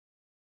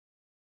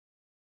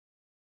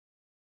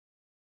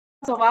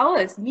of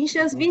ours,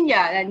 MISHA'S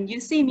Vineyard, and you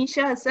see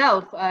Misha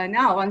herself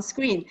now on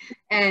screen,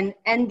 and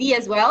Andy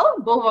as well.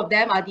 Both of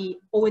them are the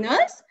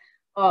owners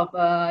of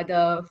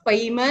the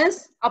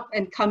famous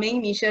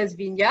up-and-coming MISHA'S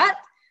Vineyard.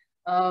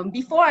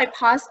 Before I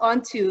pass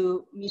on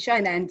to Misha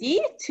and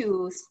Andy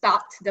to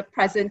start the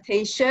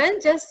presentation,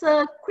 just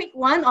a quick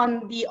one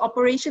on the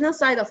operational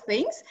side of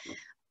things.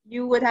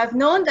 You would have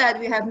known that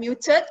we have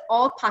muted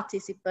all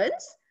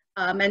participants.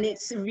 And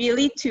it's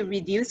really to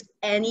reduce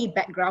any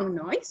background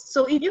noise.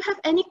 So if you have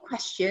any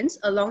questions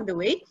along the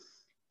way,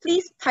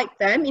 please type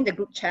them in the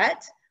group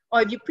chat,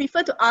 or if you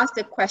prefer to ask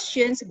the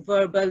questions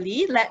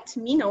verbally, let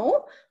me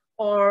know,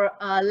 or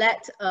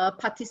let a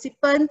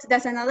participant,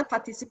 there's another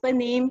participant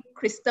named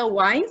Crystal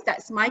Wines,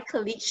 that's my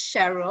colleague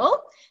Cheryl.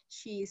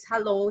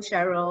 Hello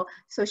Cheryl.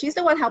 So she's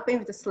the one helping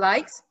with the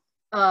slides.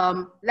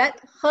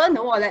 Let her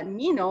know or let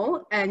me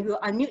know, and we'll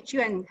unmute you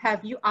and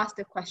have you ask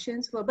the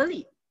questions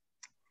verbally.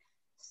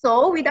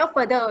 So without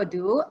further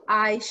ado,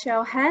 I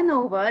shall hand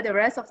over the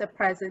rest of the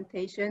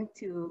presentation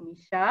to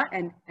Misha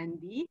and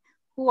Andy,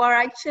 who are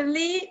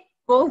actually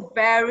both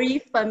very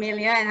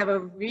familiar and have a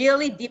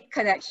really deep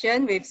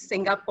connection with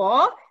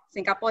Singapore.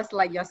 Singapore is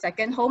like your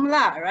second home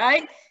lah,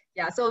 right?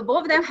 Yeah, so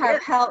both of them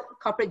have held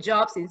corporate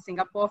jobs in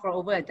Singapore for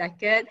over a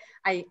decade.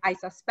 I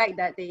suspect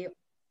that they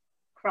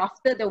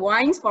crafted the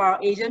wines for our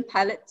Asian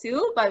palate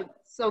too. But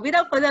so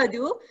without further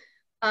ado,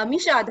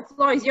 Misha, the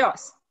floor is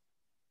yours.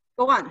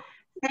 Go on.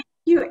 Thank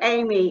you,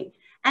 Amy,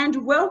 and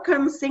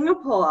welcome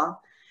Singapore.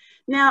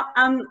 Now,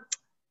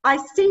 I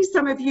see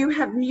some of you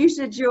have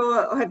muted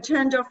or have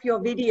turned off your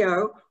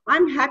video.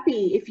 I'm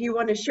happy if you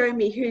want to show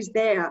me who's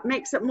there. It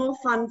makes it more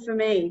fun for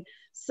me.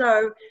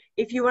 So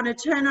if you want to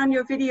turn on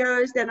your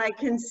videos, then I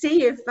can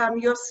see if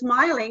you're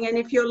smiling and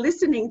if you're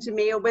listening to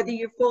me or whether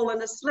you've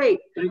fallen asleep.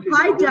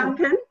 Hi,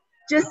 Duncan.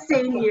 Just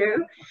seeing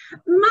you.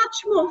 Much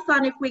more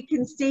fun if we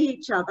can see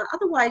each other.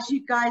 Otherwise,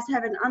 you guys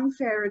have an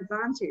unfair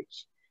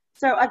advantage.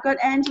 So I've got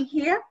Andy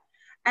here,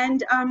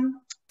 and can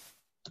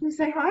you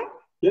say hi?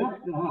 Yeah,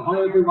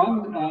 hi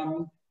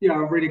everyone. Yeah,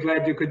 I'm really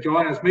glad you could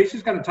join us.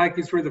 Misha's going to take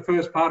you through the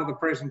first part of the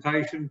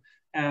presentation,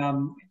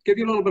 give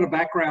you a little bit of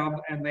background,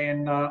 and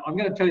then I'm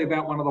going to tell you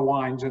about one of the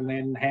wines and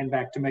then hand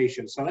back to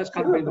Misha. So that's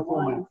going to be the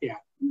format, yeah.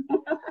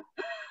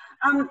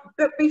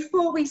 But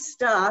before we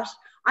start,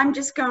 I'm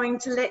just going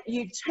to let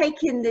you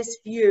take in this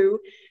view.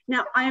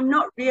 Now, I am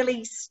not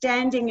really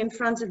standing in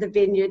front of the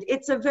vineyard.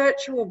 It's a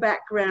virtual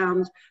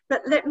background,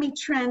 but let me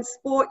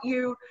transport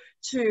you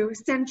to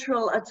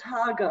Central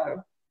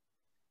Otago.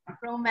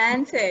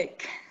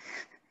 Romantic.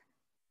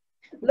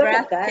 Look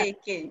at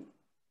breathtaking.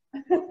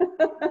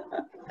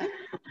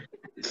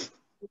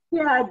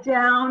 Yeah,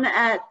 down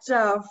at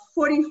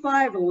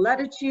 45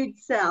 latitude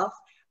south.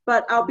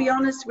 But I'll be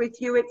honest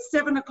with you, it's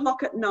 7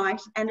 o'clock at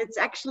night and it's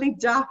actually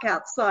dark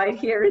outside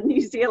here in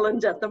New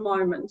Zealand at the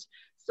moment.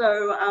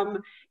 So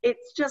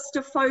it's just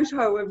a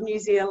photo of New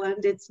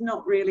Zealand. It's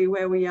not really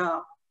where we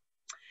are.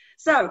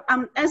 So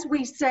as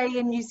we say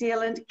in New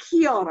Zealand,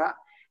 kia ora.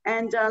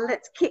 And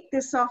let's kick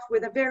this off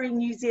with a very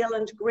New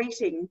Zealand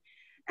greeting.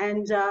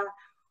 And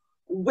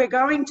we're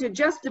going to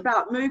just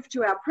about move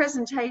to our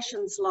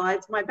presentation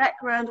slides. My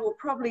background will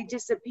probably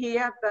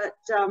disappear, but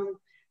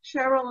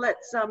Cheryl,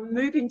 let's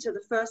move into the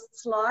first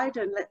slide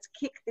and let's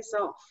kick this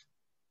off.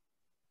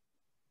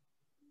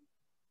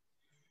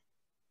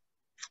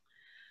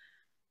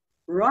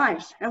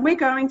 Right, and we're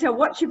going to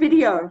watch a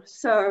video.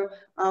 So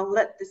I'll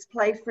let this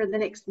play for the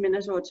next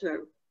minute or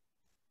two.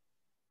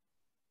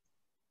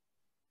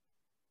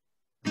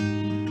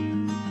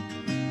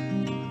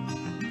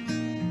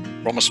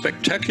 From a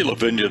spectacular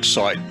vineyard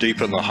site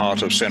deep in the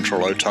heart of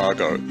central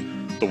Otago,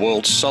 the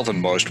world's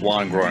southernmost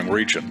wine-growing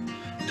region,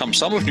 come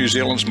some of New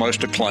Zealand's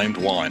most acclaimed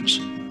wines.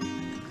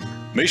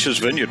 MISHA'S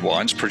Vineyard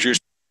wines produce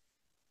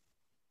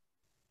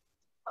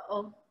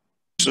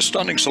a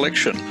stunning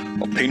selection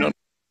of PINOT,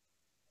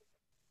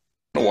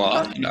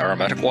 NOIR and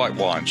aromatic white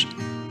wines.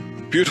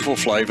 Beautiful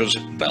flavours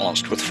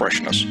balanced with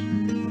freshness.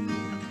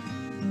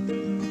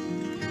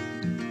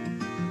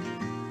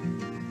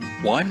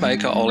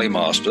 Winemaker Ollie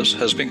Masters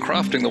has been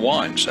crafting the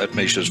wines at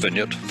MISHA'S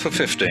Vineyard for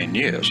 15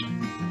 years.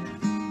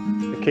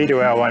 The key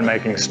to our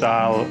winemaking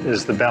style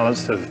is the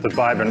balance of the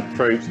vibrant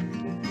fruit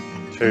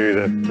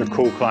to the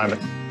cool climate,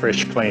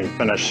 fresh, clean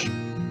finish.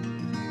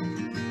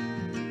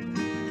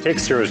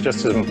 Texture is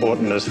just as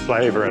important as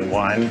flavour in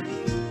wine.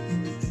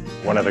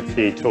 One of the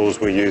key tools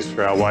we use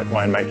for our white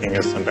winemaking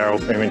is some barrel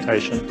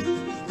fermentation.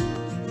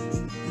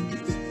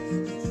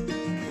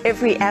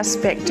 Every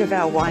aspect of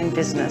our wine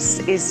business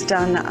is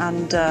done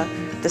under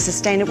the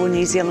Sustainable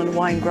New Zealand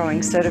Wine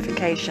Growing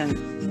Certification.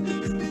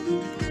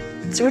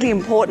 It's really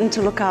important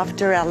to look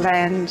after our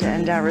land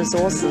and our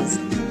resources.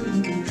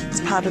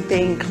 It's part of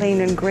being clean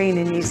and green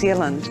in New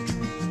Zealand.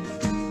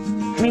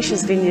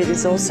 MISHA'S Vineyard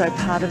is also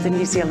part of the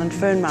New Zealand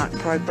Fernmark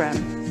program.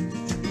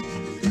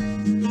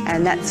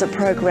 And that's a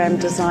program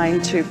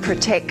designed to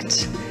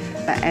protect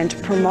and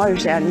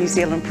promote our New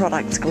Zealand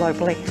products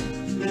globally.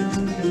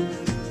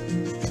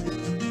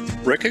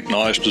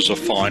 Recognised as a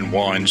Fine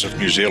Wines of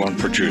New Zealand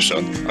producer,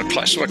 a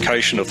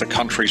classification of the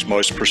country's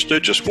most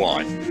prestigious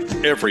wine,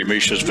 every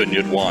MISHA'S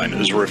Vineyard wine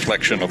is a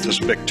reflection of the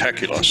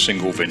spectacular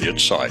single vineyard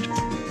site.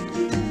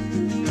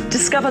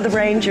 Discover the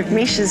range of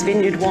MISHA'S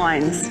Vineyard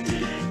wines.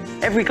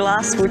 Every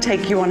glass will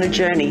take you on a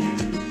journey.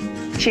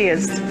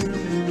 Cheers.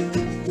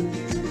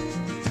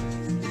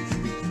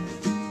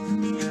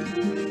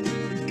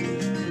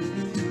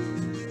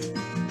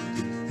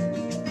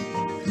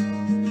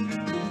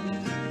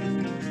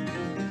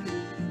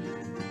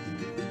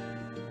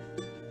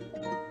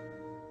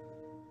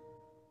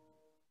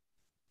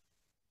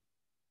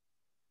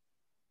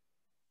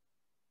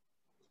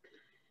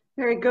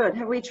 Very good.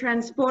 Have we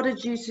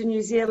transported you to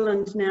New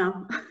Zealand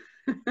now?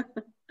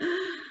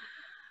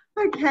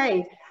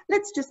 Okay,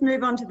 let's just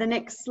move on to the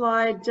next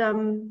slide,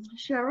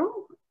 Cheryl.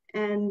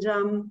 And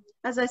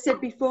as I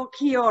said before,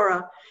 kia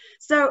ora.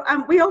 So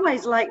we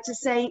always like to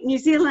say New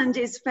Zealand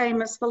is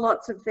famous for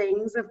lots of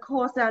things. Of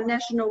course, our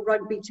national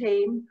rugby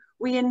team.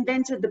 We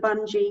invented the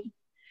bungee,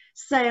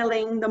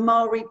 sailing, the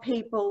Maori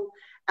people,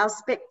 our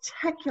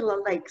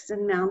spectacular lakes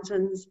and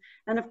mountains,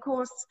 and of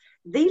course,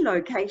 the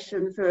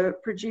location for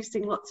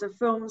producing lots of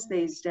films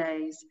these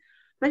days.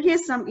 But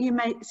here's something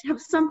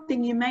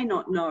you may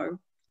not know.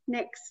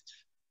 Next.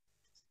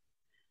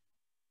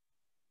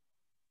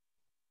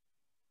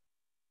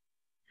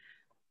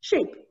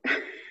 Sheep.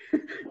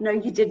 No,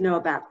 you did know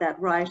about that,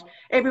 right?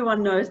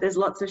 Everyone knows there's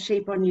lots of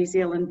sheep on New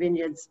Zealand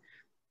vineyards.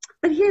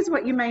 But here's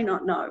what you may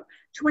not know.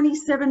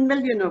 27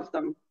 million of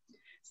them.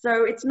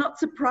 So it's not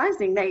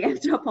surprising they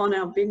end up on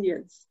our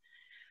vineyards.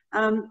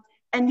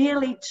 And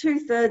nearly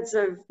 2/3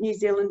 of New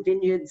Zealand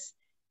vineyards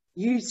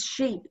use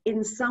sheep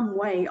in some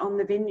way on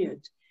the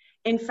vineyard.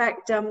 In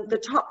fact,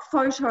 the top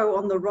photo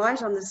on the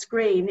right on the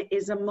screen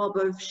is a mob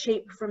of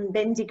sheep from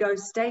Bendigo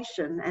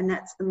Station, and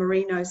that's the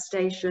merino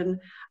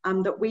station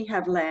that we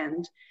have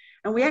land.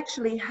 And we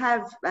actually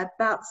have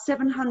about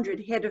 700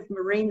 head of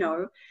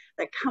merino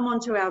that come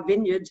onto our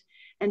vineyard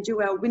and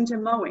do our winter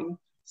mowing.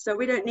 So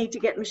we don't need to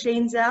get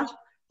machines out.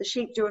 The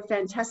sheep do a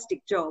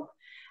fantastic job,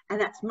 and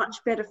that's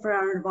much better for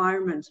our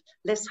environment.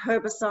 Less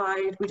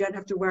herbicide, we don't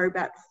have to worry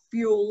about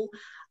fuel.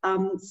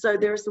 So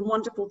there are some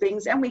wonderful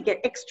things, and we get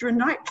extra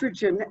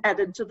nitrogen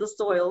added to the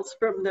soils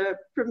from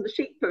the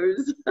sheep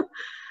poos.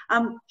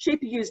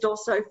 Sheep are used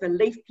also for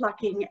leaf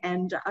plucking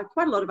and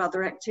quite a lot of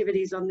other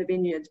activities on the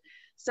vineyard.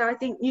 So I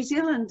think New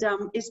Zealand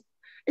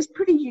is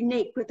pretty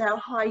unique with our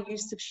high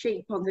use of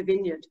sheep on the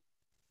vineyard.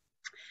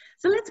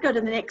 So let's go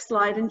to the next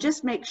slide and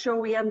just make sure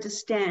we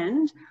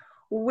understand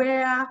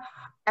where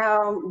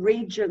our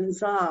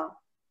regions are.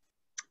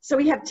 So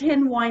we have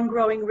 10 wine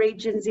growing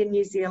regions in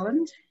New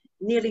Zealand,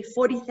 nearly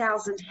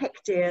 40,000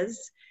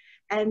 hectares.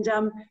 And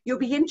you'll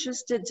be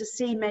interested to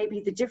see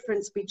maybe the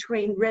difference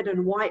between red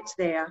and white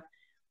there.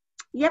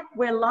 Yep,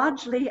 we're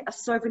largely a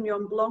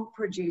Sauvignon Blanc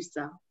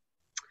producer,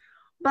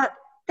 but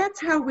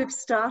that's how we've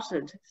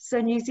started.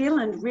 So New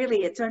Zealand,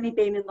 really, it's only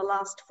been in the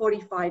last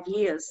 45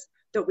 years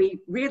that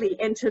we really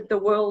entered the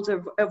world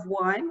of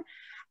wine.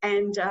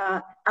 And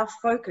our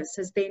focus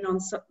has been on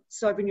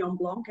Sauvignon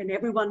Blanc, and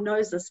everyone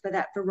knows us for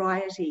that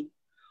variety.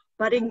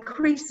 But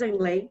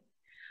increasingly,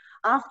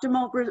 after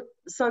Marlborough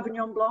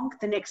Sauvignon Blanc,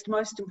 the next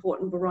most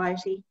important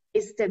variety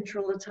is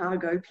Central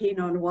Otago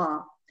Pinot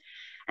Noir.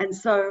 And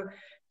so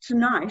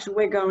tonight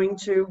we're going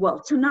to, well,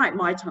 tonight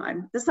my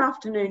time, this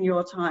afternoon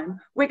your time,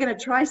 we're going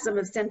to try some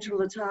of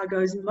Central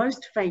Otago's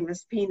most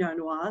famous Pinot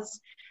Noirs,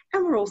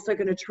 and we're also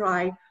going to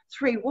try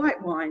 3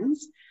 white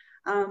wines.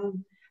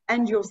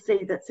 And you'll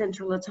see that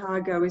Central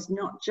Otago is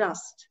not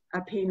just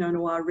a Pinot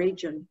Noir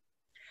region.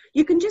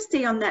 You can just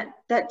see on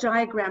that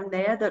diagram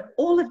there that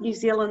all of New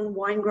Zealand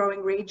wine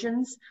growing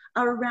regions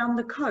are around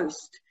the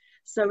coast.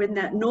 So in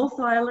that North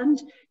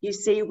Island, you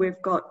see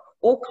we've got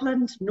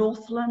Auckland,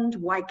 Northland,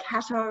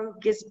 Waikato,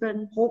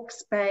 Gisborne,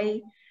 Hawke's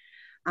Bay,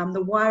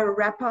 the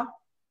Wairarapa.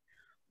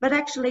 But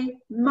actually,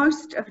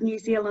 most of New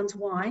Zealand's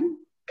wine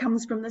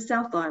comes from the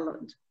South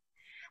Island.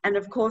 And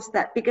of course,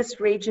 that biggest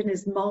region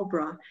is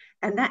Marlborough,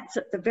 and that's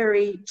at the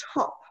very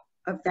top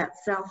of that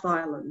South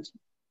Island.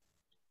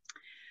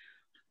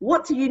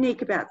 What's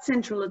unique about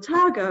Central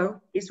Otago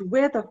is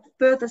we're the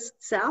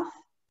furthest south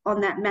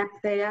on that map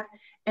there,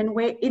 and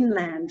we're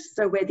inland,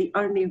 so we're the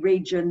only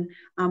region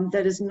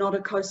that is not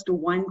a coastal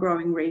wine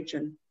growing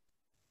region.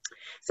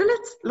 So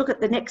let's look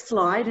at the next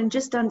slide and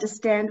just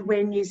understand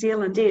where New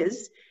Zealand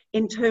is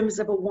in terms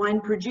of a wine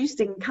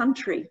producing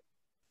country.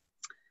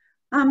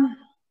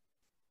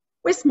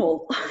 We're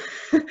small.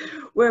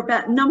 We're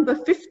about number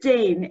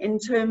 15 in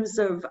terms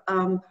of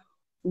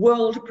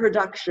world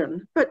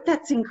production, but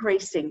that's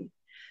increasing.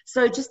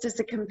 So just as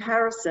a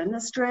comparison,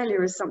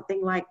 Australia is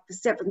something like the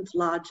 7th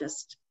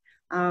largest,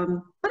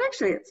 but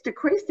actually it's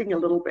decreasing a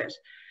little bit.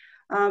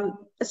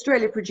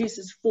 Australia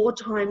produces 4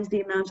 times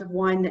the amount of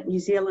wine that New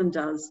Zealand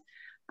does.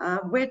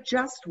 We're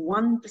just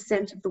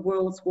 1% of the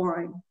world's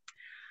wine.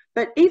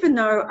 But even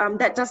though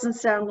that doesn't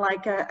sound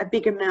like a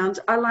big amount,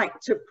 I like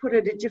to put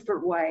it a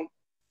different way.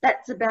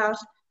 That's about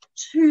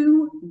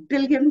 2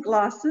 billion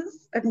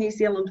glasses of New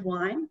Zealand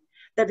wine.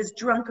 that is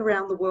drunk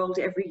around the world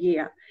every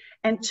year.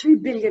 And 2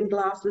 billion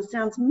glasses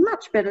sounds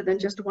much better than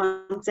just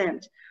 1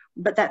 cent,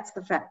 but that's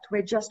the fact.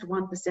 We're just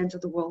 1%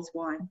 of the world's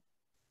wine.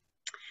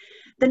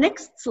 The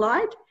next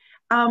slide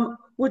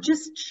will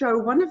just show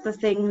one of the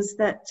things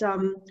that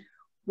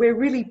we're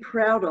really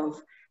proud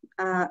of.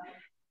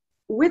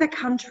 We're the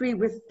country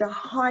with the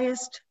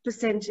highest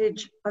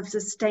percentage of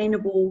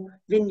sustainable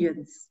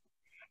vineyards.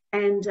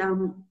 And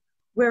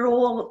we're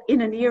all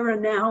in an era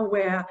now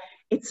where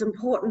it's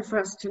important for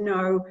us to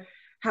know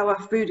how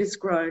our food is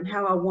grown,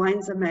 how our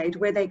wines are made,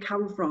 where they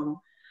come from.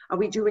 Are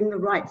we doing the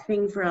right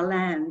thing for our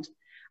land?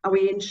 Are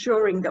we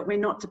ensuring that we're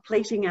not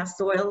depleting our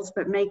soils,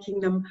 but making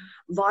them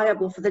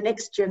viable for the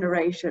next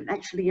generation,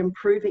 actually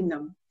improving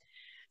them?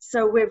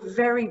 So we're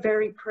very,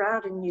 very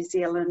proud in New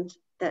Zealand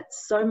that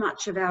so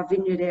much of our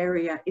vineyard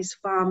area is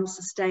farmed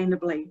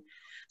sustainably.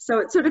 So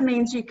it sort of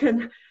means you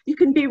can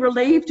be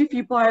relieved if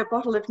you buy a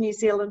bottle of New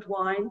Zealand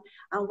wine.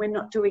 We're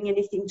not doing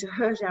anything to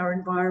hurt our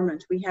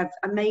environment. We have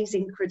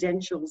amazing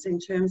credentials in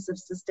terms of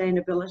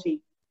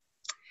sustainability.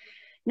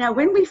 Now,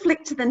 when we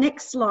flick to the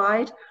next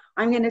slide,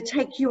 I'm going to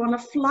take you on a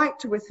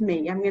flight with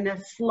me. I'm going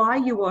to fly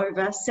you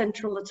over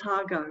Central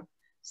Otago.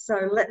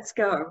 So let's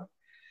go.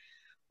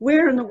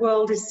 Where in the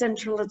world is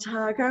Central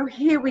Otago?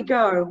 Here we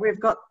go. We've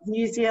got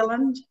New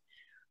Zealand.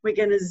 We're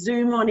going to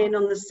zoom on in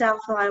on the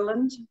South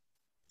Island.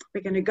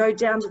 We're going to go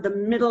down to the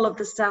middle of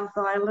the South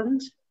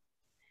Island,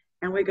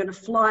 and we're going to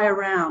fly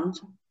around.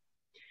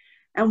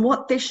 And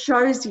what this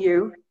shows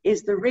you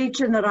is the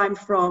region that I'm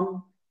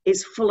from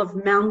is full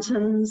of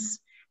mountains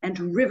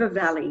and river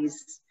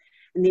valleys,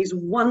 and these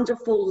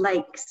wonderful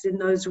lakes in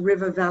those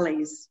river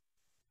valleys.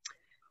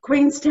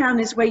 Queenstown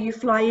is where you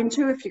fly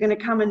into if you're going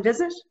to come and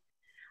visit,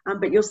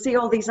 but you'll see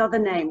all these other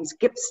names: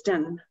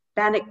 Gippsland,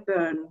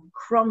 Bannockburn,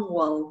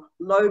 Cromwell,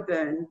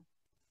 Lowburn,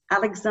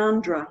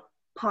 Alexandra,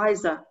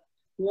 Pisa,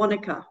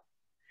 Wanaka,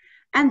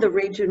 and the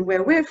region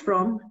where we're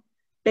from,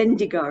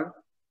 Bendigo.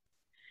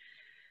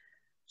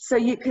 So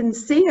you can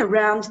see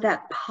around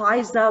that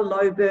Pisa,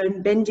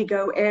 Lowburn,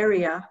 Bendigo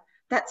area,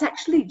 that's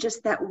actually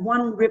just that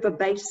one river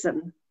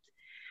basin.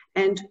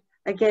 And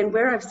again,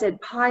 where I've said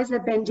Pisa,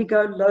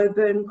 Bendigo,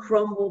 Lowburn,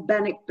 Cromwell,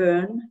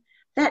 Bannockburn,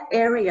 that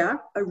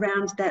area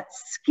around that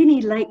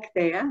skinny lake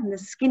there, and the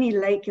skinny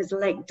lake is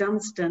Lake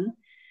Dunstan,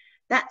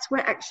 that's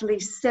where actually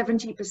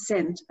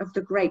 70% of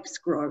the grapes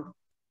grow.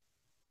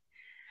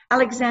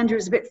 Alexandria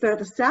is a bit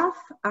further south,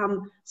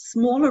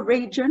 smaller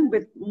region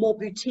with more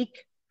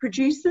boutique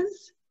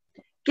producers.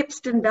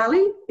 Gippsland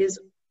Valley is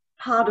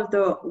part of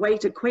the way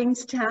to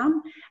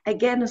Queenstown.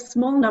 Again, a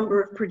small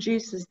number of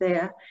producers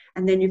there,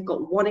 and then you've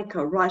got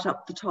Wanaka right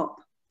up the top.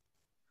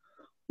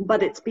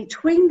 But it's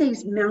between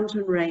these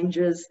mountain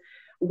ranges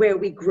where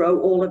we grow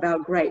all of our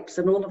grapes,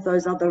 and all of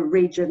those other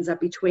regions are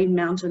between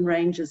mountain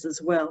ranges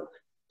as well.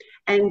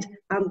 And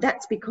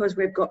that's because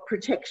we've got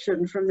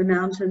protection from the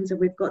mountains, and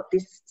we've got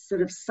this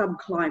sort of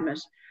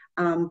subclimate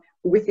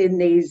within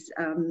these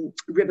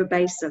river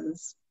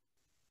basins.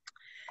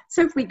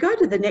 So if we go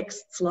to the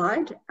next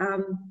slide,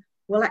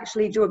 we'll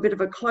actually do a bit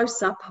of a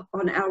close-up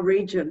on our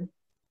region.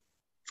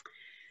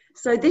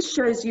 So this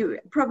shows you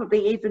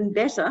probably even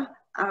better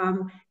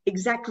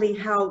exactly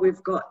how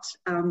we've got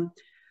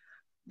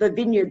the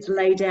vineyards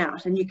laid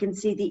out, and you can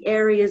see the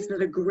areas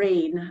that are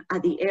green are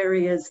the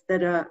areas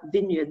that are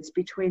vineyards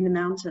between the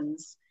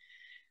mountains.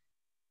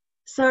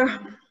 So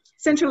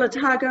Central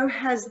Otago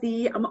has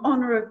the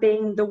honour of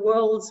being the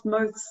world's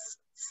most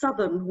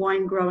southern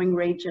wine growing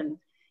region.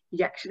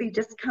 You actually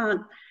just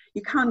can't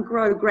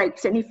grow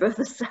grapes any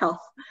further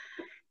south.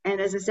 And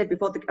as I said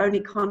before, the only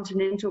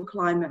continental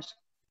climate.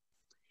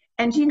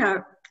 And you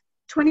know,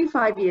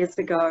 25 years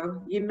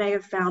ago, you may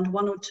have found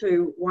 1 or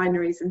 2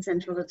 wineries in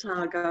Central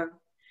Otago.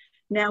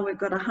 Now we've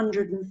got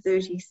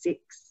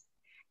 136,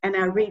 and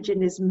our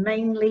region is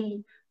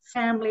mainly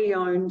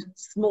family-owned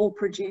small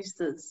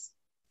producers.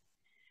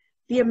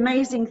 The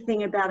amazing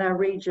thing about our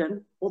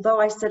region, although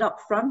I said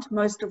up front,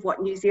 most of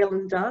what New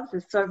Zealand does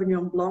is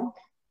Sauvignon Blanc,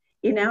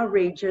 in our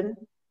region,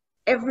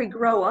 every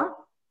grower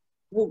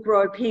will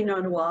grow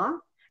Pinot Noir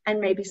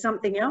and maybe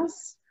something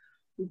else,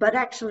 but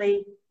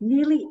actually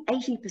nearly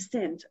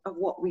 80% of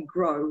what we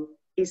grow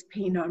is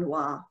Pinot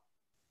Noir.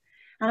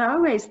 And I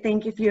always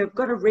think if you've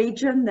got a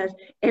region that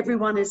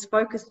everyone is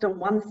focused on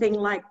one thing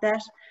like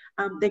that,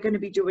 they're going to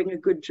be doing a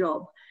good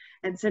job.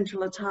 And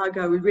Central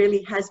Otago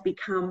really has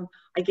become,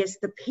 I guess,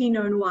 the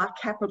Pinot Noir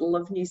capital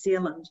of New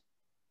Zealand.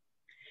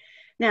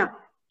 Now,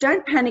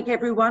 don't panic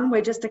everyone,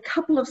 we're just a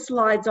couple of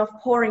slides off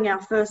pouring our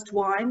first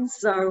wine.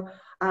 So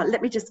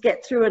let me just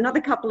get through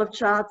another couple of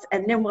charts,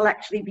 and then we'll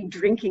actually be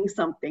drinking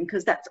something,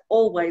 because that's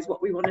always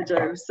what we want to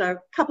do. So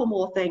a couple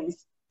more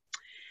things.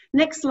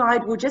 Next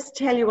slide will just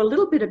tell you a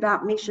little bit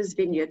about MISHA'S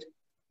Vineyard.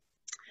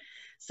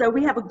 So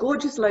we have a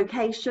gorgeous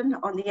location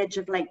on the edge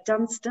of Lake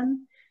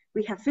Dunstan.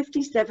 We have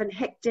 57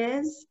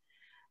 hectares.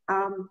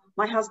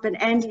 My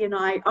husband Andy and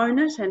I own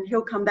it, and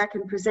he'll come back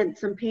and present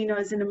some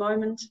Pinots in a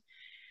moment.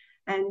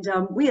 And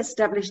we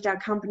established our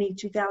company in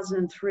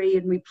 2003,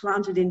 and we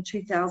planted in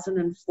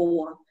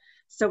 2004.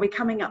 So we're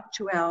coming up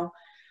to our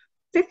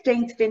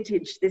 15th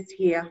vintage this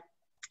year.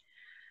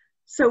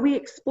 So we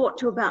export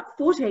to about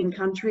 14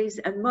 countries,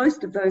 and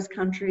most of those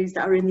countries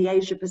are in the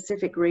Asia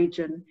Pacific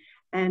region.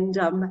 And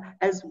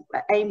as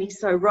Amy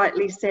so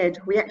rightly said,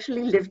 we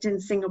actually lived in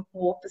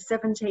Singapore for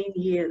 17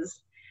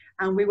 years.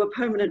 And we were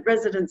permanent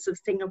residents of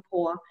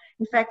Singapore.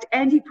 In fact,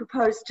 Andy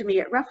proposed to me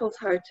at Raffles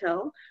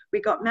Hotel.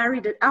 We got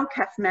married at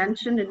Alcaf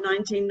Mansion in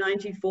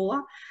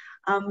 1994.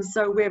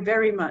 So we're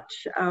very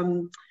much,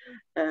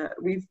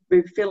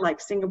 we feel like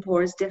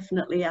Singapore is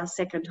definitely our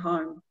second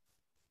home.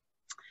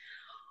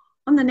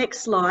 On the next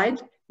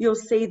slide, you'll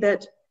see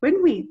that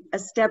when we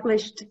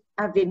established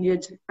our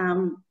vineyard,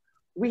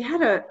 we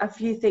had a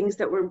few things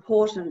that were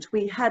important.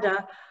 We had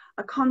a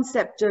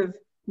concept of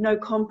no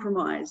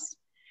compromise.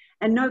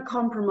 And no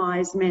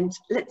compromise meant,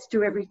 let's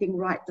do everything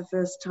right the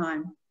first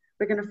time.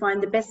 We're going to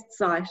find the best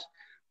site.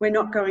 We're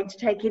not going to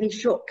take any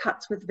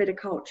shortcuts with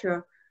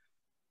viticulture.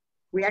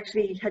 We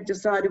actually had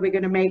decided we're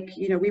going to make,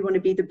 you know, we want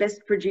to be the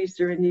best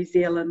producer in New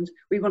Zealand.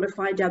 We want to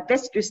find our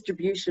best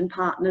distribution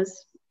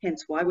partners,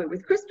 hence why we're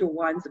with Crystal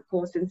Wines, of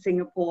course, in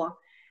Singapore.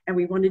 And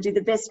we want to do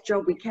the best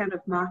job we can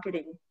of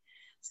marketing.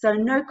 So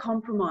no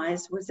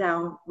compromise was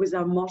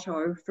our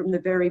motto from the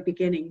very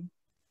beginning.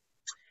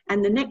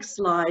 And the next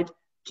slide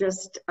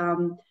just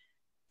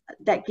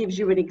that gives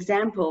you an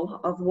example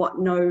of what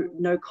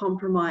no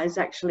compromise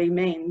actually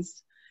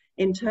means.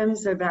 In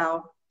terms of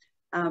our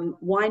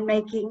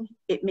winemaking,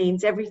 it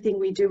means everything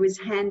we do is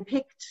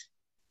hand-picked.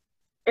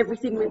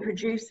 Everything we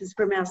produce is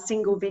from our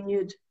single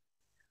vineyard.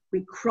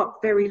 We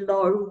crop very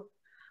low.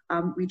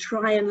 We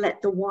try and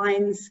let the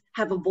wines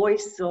have a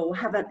voice, or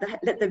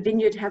let the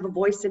vineyard have a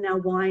voice in our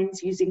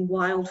wines using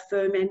wild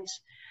ferment.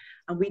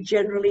 And we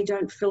generally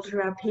don't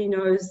filter our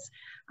Pinots,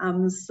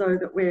 so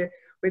that we're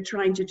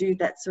trying to do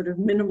that sort of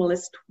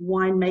minimalist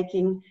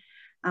winemaking.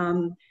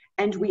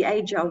 And we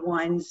age our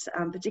wines,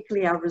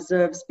 particularly our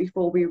reserves,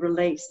 before we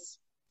release.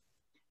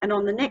 And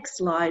on the next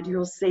slide,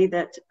 you'll see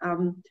that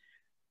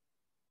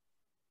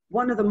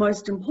one of the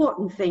most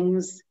important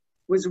things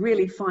was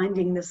really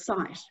finding the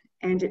site.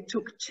 And it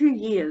took 2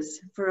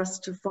 years for us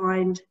to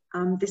find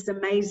this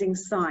amazing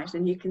site.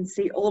 And you can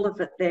see all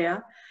of it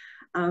there.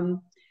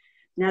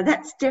 Now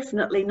that's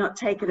definitely not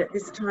taken at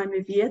this time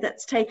of year.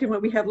 That's taken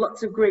when we have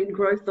lots of green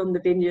growth on the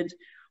vineyard.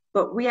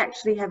 But we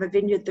actually have a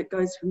vineyard that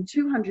goes from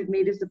 200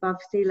 meters above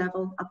sea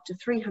level up to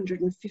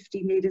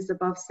 350 meters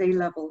above sea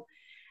level.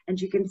 And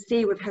you can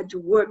see we've had to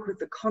work with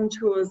the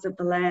contours of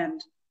the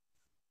land.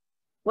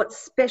 What's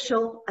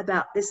special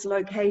about this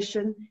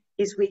location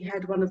is we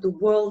had one of the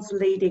world's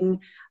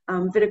leading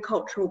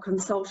viticultural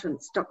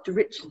consultants, Dr.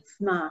 Richard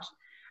Smart,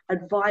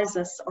 advise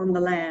us on the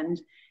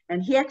land.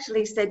 And he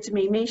actually said to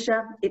me,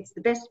 Misha, it's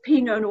the best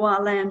Pinot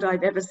Noir land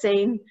I've ever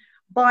seen.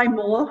 Buy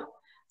more.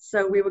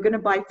 So we were going to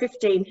buy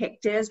 15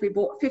 hectares. We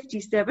bought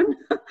 57.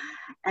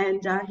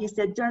 And he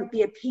said, don't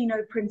be a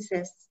Pinot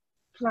princess.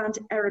 Plant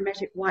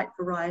aromatic white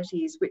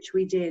varieties, which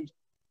we did.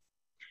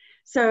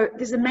 So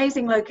this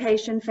amazing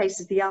location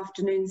faces the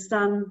afternoon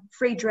sun,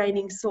 free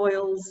draining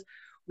soils.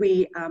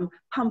 We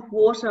pump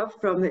water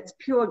from its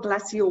pure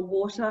glacial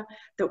water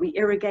that we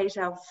irrigate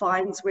our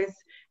vines with.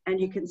 And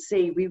you can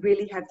see we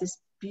really have this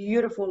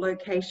beautiful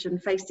location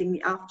facing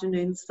the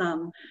afternoon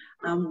sun.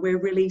 We're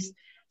really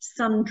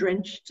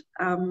sun-drenched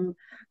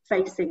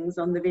facings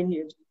on the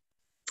vineyard.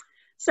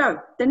 So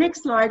the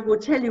next slide will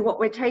tell you what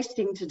we're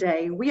tasting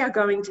today. We are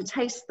going to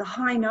taste the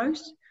high note.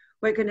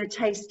 We're going to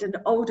taste an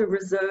older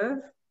reserve.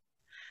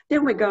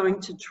 Then we're going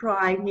to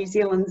try New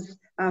Zealand's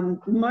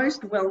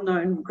most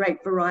well-known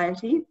grape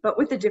variety, but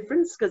with a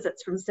difference because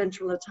it's from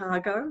Central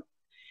Otago,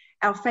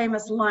 our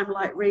famous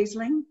Limelight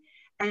Riesling,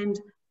 and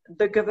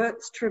the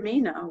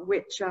GEWURZTRAMINER,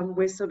 which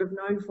we're sort of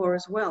known for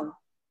as well.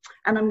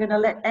 And I'm going to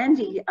let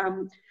Andy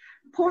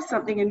pour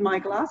something in my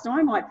glass. Now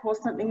I might pour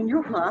something in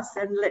your glass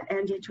and let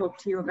Andy talk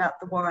to you about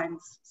the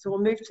wines. So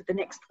we'll move to the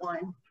next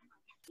wine.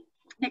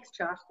 Next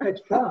chart.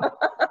 Next chart.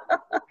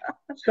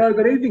 So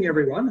good evening,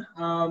 everyone.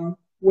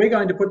 We're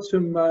going to put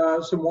some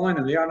wine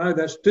in there. I know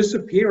that's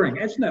disappearing.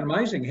 Isn't that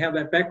amazing how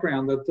that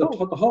background, the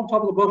whole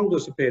top of the bottle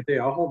disappeared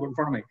there. I'll hold it in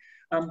front of me.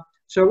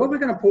 So what we're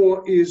going to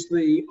pour is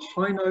the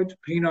high note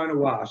Pinot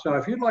Noir. So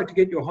if you'd like to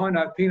get your high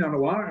note Pinot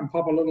Noir and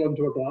pop a little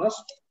into a glass.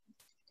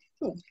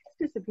 Oh,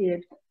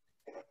 disappeared.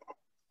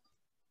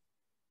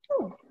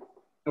 Oh.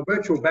 The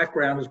virtual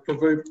background is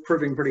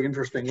proving pretty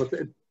interesting with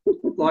it.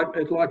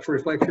 It likes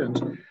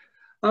reflections.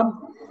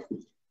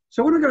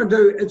 So what I'm going to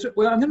do is,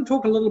 well, I'm going to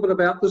talk a little bit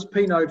about this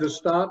Pinot to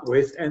start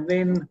with, and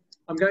then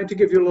I'm going to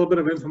give you a little bit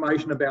of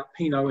information about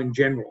Pinot in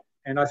general.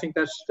 And I think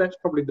that's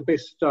probably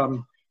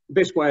the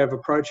best way of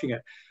approaching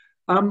it.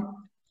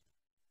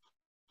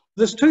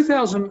 This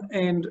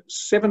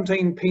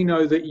 2017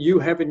 Pinot that you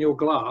have in your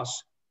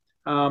glass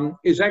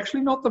is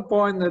actually not the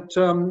wine that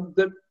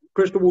that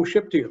Crystal will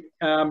ship to you,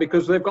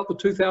 because they've got the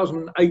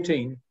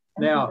 2018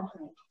 now,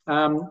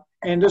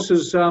 and this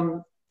is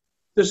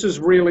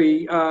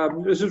really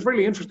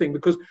interesting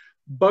because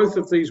both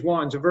of these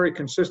wines are very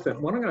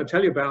consistent. What I'm going to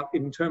tell you about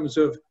in terms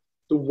of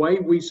the way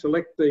we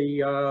select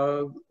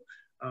the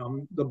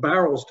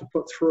barrels to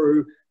put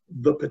through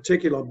the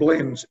particular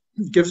blends,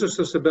 gives us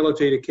this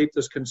ability to keep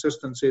this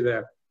consistency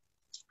there.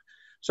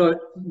 So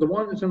the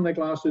one that's in the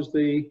glass is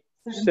the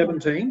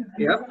 17.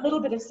 Yeah. A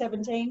little bit of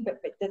 17, but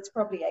that's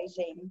probably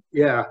 18.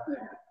 Yeah.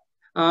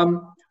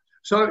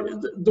 So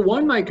the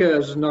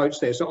winemaker's notes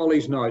there, so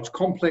Ollie's notes,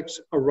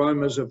 complex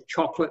aromas of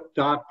chocolate,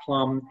 dark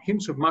plum,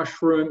 hints of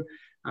mushroom,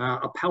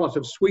 a palette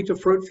of sweeter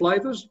fruit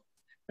flavours.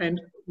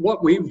 And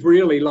what we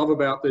really love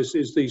about this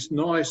is these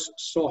nice,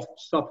 soft,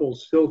 supple,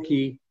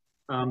 silky,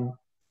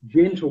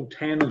 gentle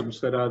tannins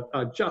that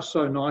are just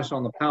so nice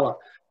on the palate.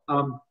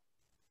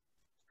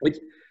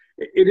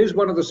 It is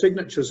one of the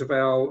signatures of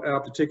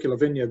our particular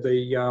vineyard,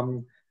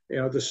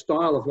 the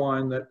style of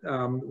wine that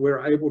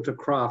we're able to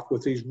craft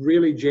with these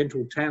really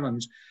gentle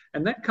tannins.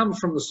 And that comes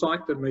from the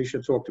site that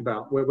Misha talked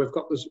about, where we've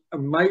got this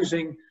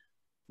amazing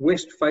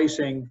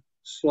west-facing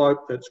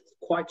slope that's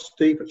quite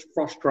steep, it's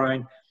frost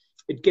drained.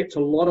 It gets a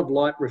lot of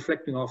light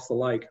reflecting off the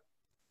lake.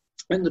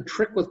 And the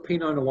trick with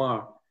Pinot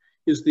Noir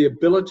is the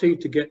ability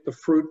to get the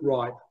fruit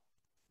ripe,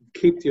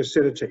 keep the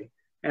acidity.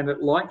 And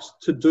it likes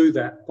to do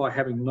that by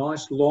having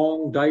nice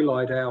long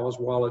daylight hours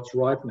while it's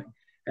ripening.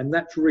 And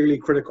that's really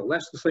critical.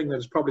 That's the thing that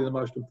is probably the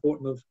most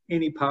important of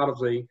any part of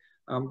the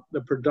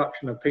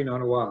production of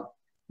Pinot Noir.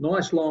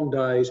 Nice long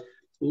days,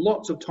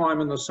 lots of time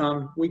in the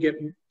sun. We get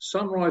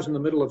sunrise in the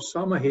middle of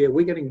summer here.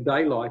 We're getting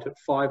daylight at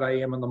 5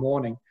 a.m. in the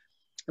morning.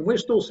 And we're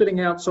still sitting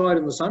outside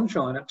in the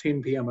sunshine at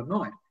 10 p.m. at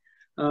night.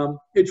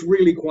 It's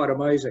really quite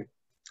amazing.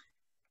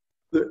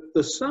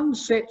 The sun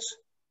sets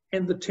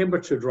and the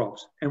temperature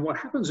drops. And what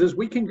happens is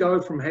we can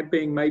go from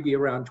being maybe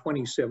around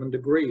 27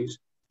 degrees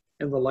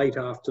in the late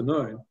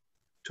afternoon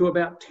to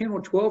about 10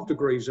 or 12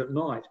 degrees at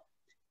night.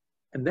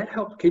 And that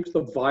helps keep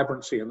the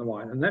vibrancy in the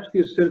wine. And that's the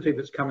acidity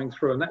that's coming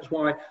through. And that's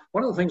why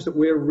one of the things that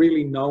we're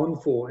really known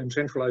for in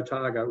Central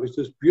Otago is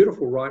this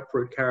beautiful ripe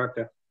fruit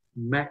character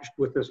matched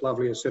with this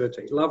lovely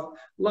acidity,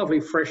 lovely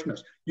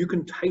freshness. You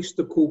can taste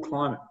the cool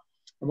climate.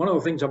 And one of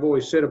the things I've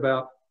always said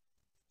about,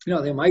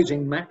 the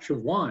amazing match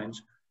of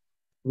wines,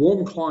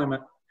 warm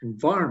climate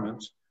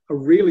environments are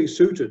really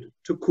suited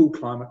to cool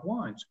climate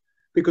wines.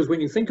 Because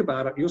when you think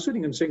about it, you're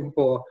sitting in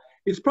Singapore,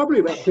 it's probably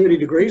about 30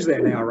 degrees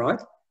there now, right?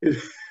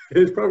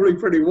 It's probably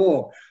pretty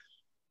warm.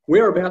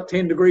 We're about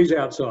 10 degrees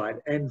outside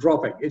and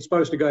dropping. It's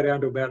supposed to go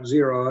down to about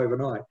 0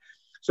 overnight.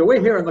 So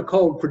we're here in the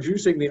cold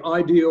producing the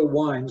ideal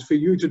wines for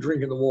you to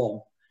drink in the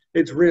warm.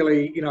 It's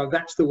really,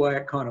 that's the way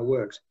it kind of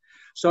works.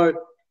 So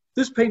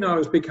this Pinot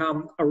has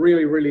become a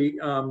really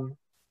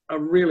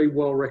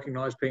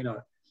well-recognized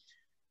Pinot.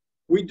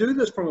 We do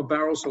this from a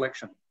barrel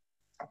selection.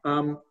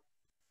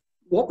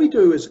 What we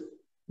do is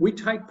we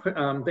take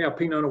our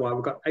Pinot Noir.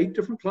 We've got 8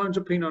 different clones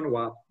of Pinot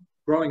Noir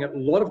growing at a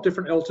lot of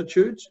different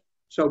altitudes.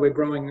 So we're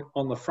growing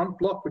on the front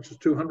block, which is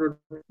 200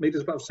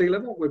 meters above sea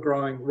level. We're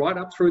growing right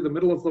up through the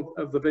middle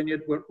of the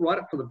vineyard. We're right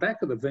up to the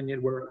back of the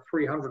vineyard. We're at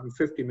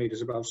 350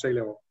 meters above sea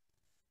level.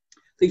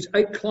 These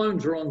 8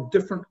 clones are on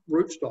different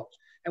rootstocks.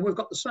 And we've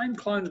got the same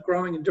clones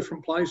growing in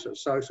different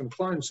places. So some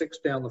clone 6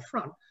 down the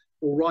front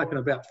will ripen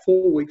about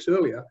 4 weeks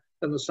earlier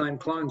than the same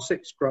clone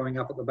 6 growing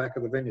up at the back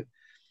of the vineyard.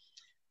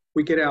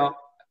 We get our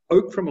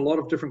oak from a lot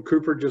of different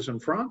cooperages in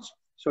France.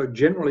 So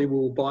generally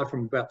we'll buy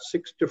from about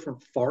 6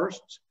 different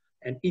forests,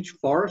 and each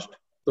forest,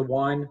 the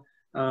wine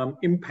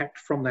impact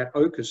from that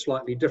oak is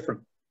slightly different.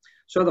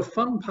 So the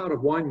fun part of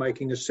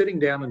winemaking is sitting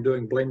down and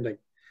doing blending.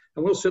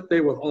 And we'll sit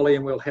there with Ollie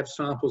and we'll have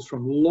samples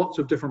from lots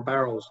of different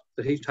barrels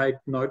that he's taken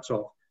notes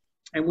of.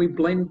 And we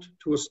blend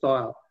to a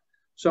style.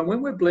 So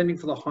when we're blending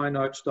for the high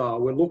note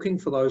style, we're looking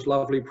for those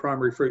lovely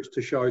primary fruits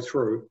to show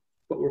through,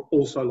 but we're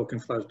also looking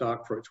for those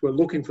dark fruits. We're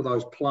looking for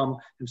those plum,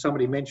 and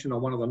somebody mentioned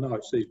on one of the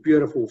notes, these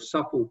beautiful,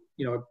 supple,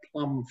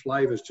 plum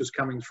flavors just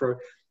coming through.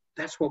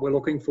 That's what we're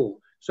looking for.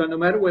 So no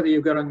matter whether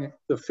you're getting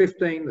the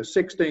 15, the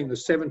 16, the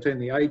 17,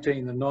 the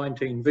 18, the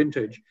 19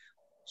 vintage,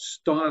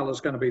 style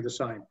is going to be the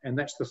same. And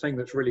that's the thing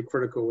that's really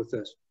critical with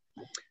this.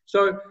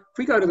 So if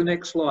we go to the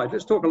next slide,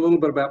 let's talk a little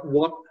bit about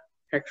what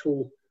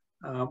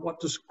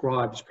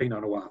describes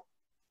Pinot Noir.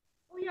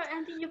 Oh yeah,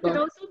 Andy, you could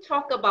also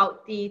talk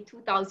about the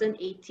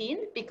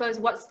 2018, because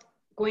what's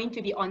going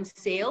to be on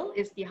sale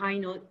is the high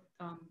note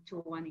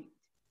 218.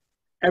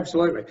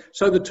 Absolutely.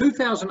 So the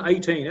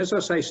 2018, as I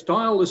say,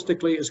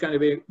 stylistically is going to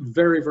be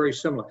very, very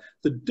similar.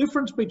 The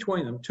difference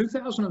between them,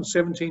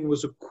 2017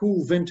 was a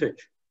cool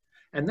vintage,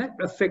 and that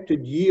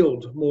affected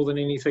yield more than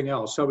anything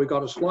else. So we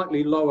got a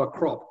slightly lower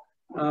crop.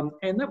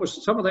 And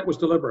some of that was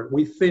deliberate.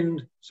 We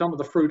thinned some of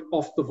the fruit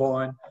off the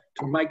vine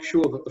to make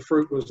sure that the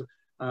fruit was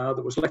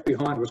that was left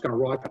behind was going to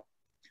ripen.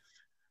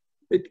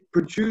 It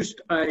produced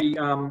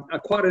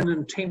quite an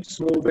intense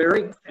small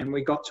berry, and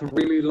we got some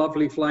really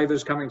lovely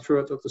flavors coming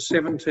through it. That the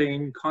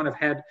 17 kind of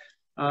had,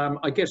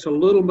 I guess, a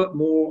little bit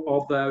more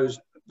of those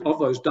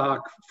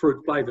dark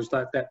fruit flavors,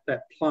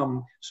 that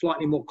plum,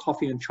 slightly more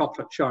coffee and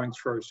chocolate showing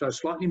through. So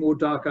slightly more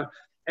darker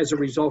as a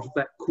result of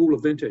that cooler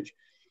vintage.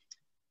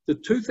 The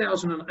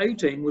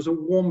 2018 was a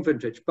warm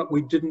vintage, but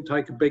we didn't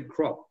take a big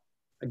crop.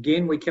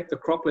 Again, we kept the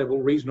crop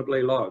level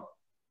reasonably low.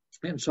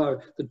 And so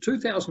the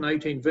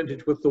 2018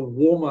 vintage with the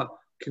warmer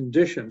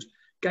conditions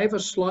gave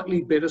us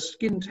slightly better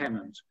skin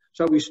tannins.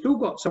 So we still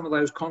got some of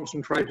those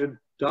concentrated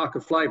darker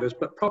flavours,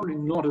 but probably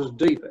not as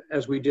deep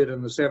as we did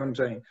in the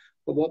 17.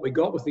 But what we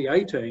got with the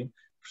 18,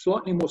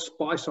 slightly more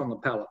spice on the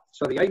palate.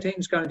 So the 18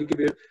 is going to give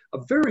you a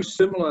very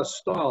similar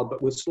style,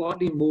 but with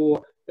slightly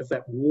more of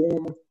that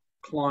warm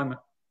climate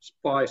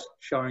spice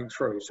showing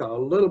through. So a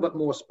little bit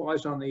more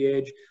spice on the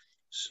edge,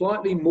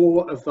 slightly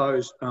more of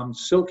those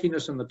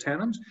silkiness in the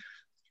tannins.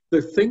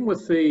 The thing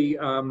with the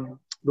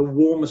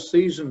warmer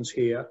seasons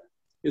here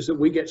is that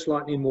we get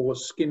slightly more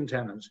skin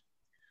tannins.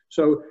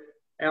 So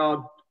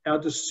our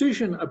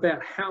decision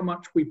about how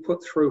much we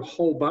put through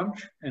whole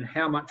bunch and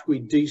how much we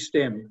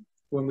de-stem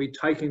when we're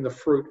taking the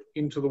fruit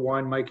into the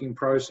winemaking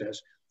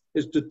process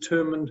is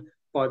determined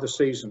by the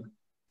season.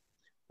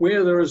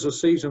 Where there is a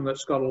season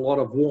that's got a lot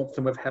of warmth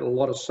and we've had a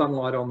lot of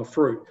sunlight on the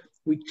fruit,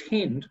 we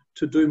tend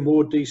to do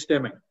more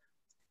de-stemming.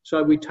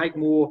 So we take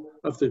more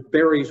of the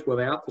berries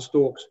without the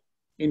stalks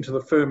into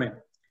the ferment.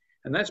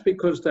 And that's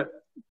because that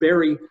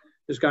berry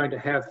is going to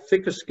have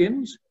thicker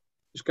skins,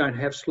 it's going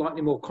to have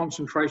slightly more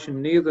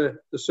concentration near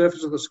the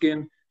surface of the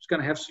skin, it's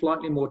going to have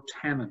slightly more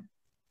tannin.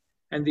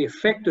 And the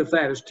effect of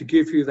that is to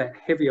give you that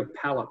heavier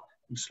palate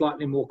and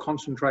slightly more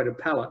concentrated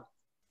palate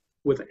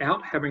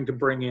without having to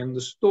bring in the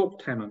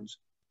stalk tannins.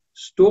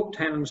 Stalk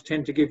tannins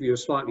tend to give you a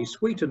slightly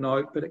sweeter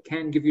note, but it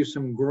can give you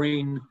some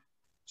green,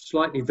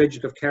 slightly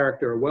vegetative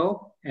character as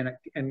well,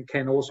 and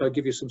can also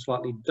give you some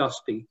slightly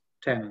dusty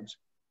tannins.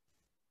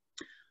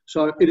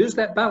 So it is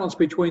that balance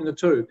between the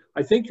two.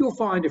 I think you'll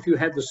find if you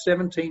had the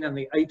 17 and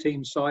the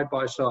 18 side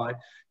by side,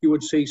 you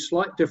would see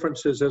slight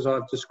differences as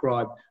I've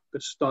described,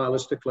 but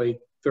stylistically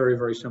very,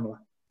 very similar.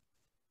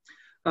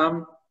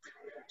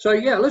 So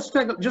yeah, let's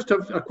take just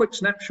a quick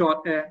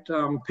snapshot at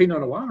Pinot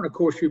Noir. And of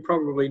course, you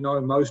probably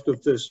know most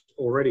of this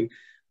already.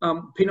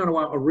 Pinot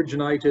Noir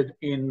originated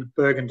in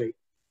Burgundy.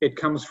 It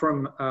comes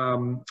from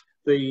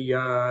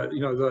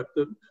the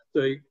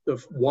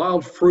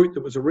wild fruit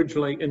that was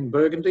originally in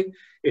Burgundy.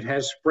 It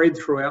has spread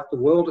throughout the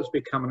world. It's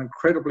become an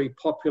incredibly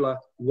popular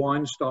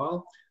wine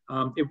style.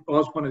 It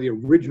was one of the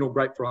original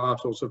grape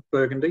varietals of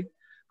Burgundy.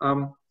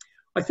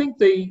 I think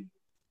the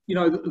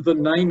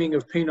naming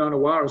of Pinot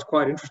Noir is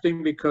quite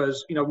interesting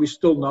because, we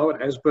still know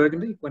it as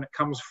Burgundy when it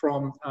comes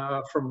from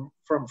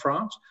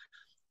France.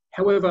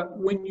 However,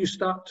 when you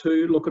start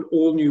to look at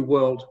all New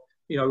World,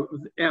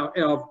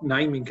 our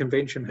naming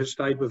convention has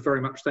stayed with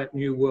very much that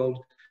New World,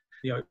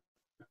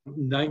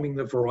 naming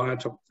the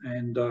varietal,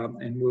 and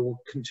we'll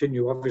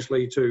continue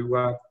obviously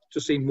to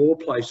see more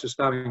places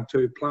starting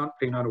to plant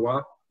Pinot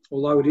Noir,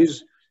 although it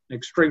is an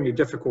extremely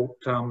difficult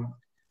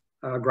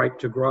grape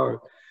to grow.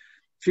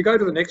 If you go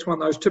to the next one,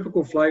 those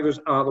typical flavours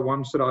are the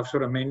ones that I've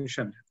sort of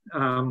mentioned.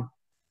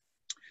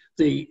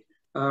 The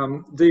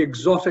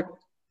exotic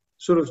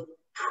sort of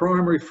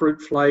primary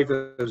fruit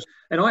flavours,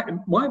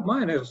 and my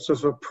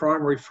analysis of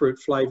primary fruit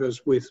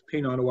flavours with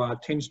Pinot Noir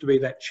tends to be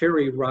that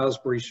cherry,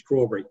 raspberry,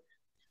 strawberry.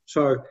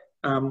 So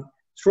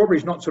strawberry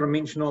is not sort of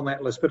mentioned on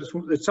that list, but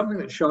it's something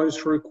that shows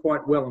through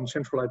quite well in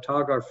Central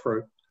Otago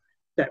fruit.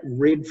 That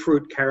red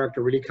fruit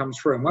character really comes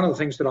through. And one of the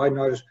things that I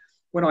notice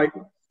when I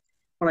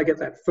get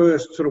that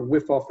first sort of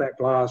whiff off that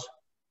glass,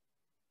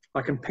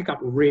 I can pick up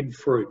red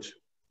fruits,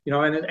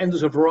 and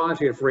there's a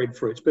variety of red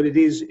fruits, but it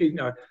is,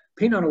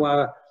 Pinot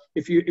Noir,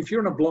 if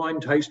you're in a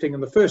blind tasting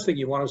and the first thing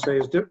you want to say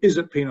is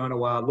it Pinot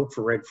Noir, look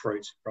for red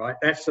fruits, right?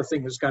 That's the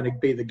thing that's going to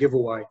be the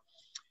giveaway.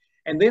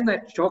 And then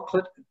that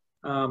chocolate,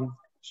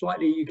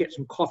 slightly you get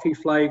some coffee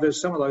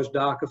flavors, some of those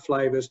darker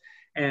flavors,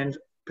 and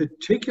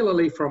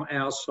particularly from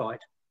our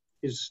site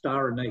is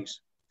star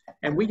anise.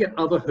 And we get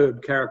other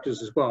herb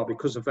characters as well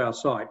because of our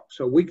site.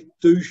 So we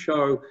do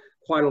show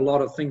quite a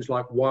lot of things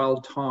like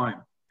wild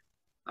thyme.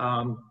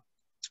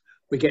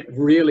 We get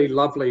really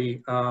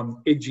lovely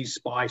edgy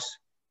spice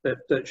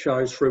that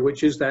shows through,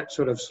 which is that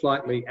sort of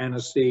slightly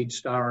aniseed,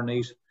 star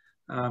anise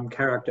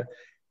character.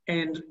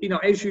 And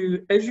as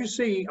you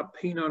see a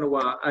Pinot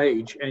Noir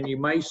age, and you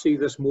may see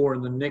this more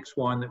in the next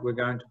wine that we're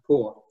going to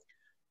pour,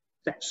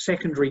 that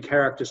secondary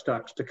character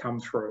starts to come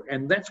through.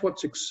 And that's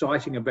what's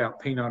exciting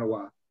about Pinot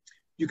Noir.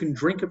 You can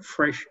drink it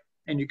fresh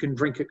and you can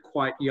drink it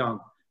quite young.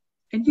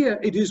 And yeah,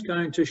 it is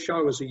going to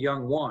show as a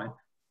young wine,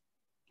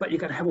 but you're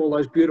going to have all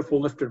those beautiful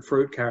lifted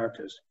fruit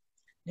characters.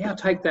 Now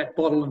take that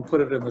bottle and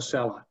put it in the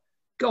cellar.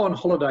 Go on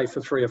holiday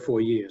for 3 or 4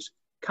 years.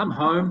 Come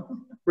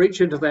home, reach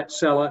into that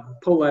cellar,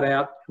 pull that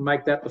out, and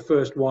make that the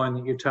first wine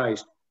that you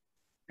taste.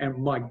 And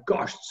my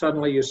gosh,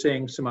 suddenly you're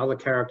seeing some other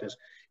characters.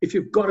 If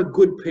you've got a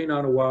good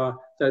Pinot Noir,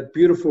 that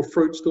beautiful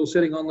fruit still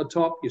sitting on the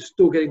top, you're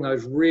still getting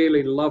those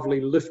really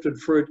lovely lifted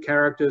fruit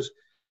characters.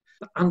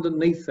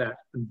 Underneath that,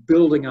 and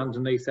building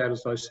underneath that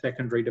is those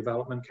secondary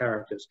development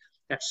characters.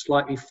 That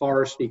slightly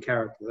foresty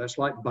character, that's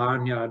like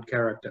barnyard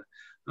character.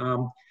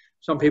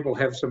 Some people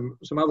have some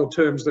other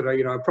terms that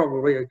are,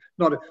 probably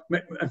not.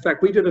 In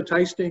fact, we did a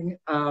tasting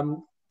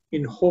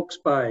in Hawke's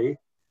Bay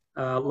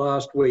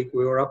last week.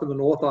 We were up in the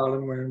North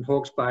Island, we were in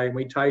Hawke's Bay, and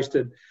we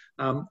tasted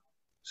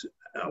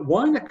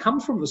wine that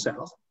comes from the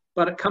south,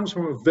 but it comes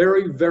from a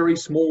very, very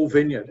small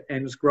vineyard,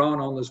 and it's grown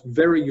on this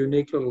very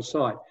unique little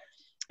site.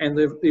 And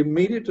the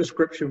immediate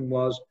description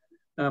was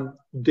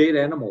dead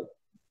animal.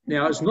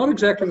 Now, it's not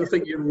exactly the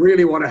thing you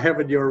really want to have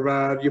in your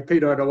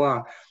Pinot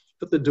Noir,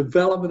 but the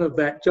development of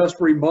that just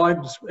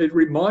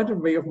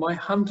reminded me of my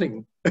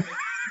hunting.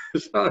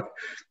 So,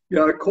 you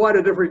know, quite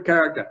a different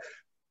character.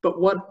 But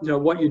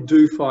what you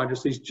do find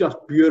is these just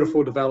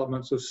beautiful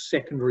developments of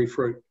secondary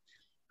fruit,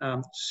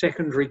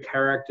 secondary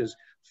characters,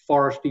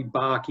 foresty,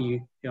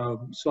 barky, you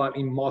know,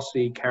 slightly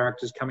mossy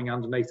characters coming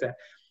underneath that.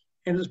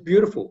 And it's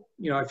beautiful.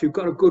 You know, if you've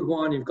got a good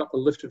wine, you've got the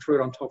lifted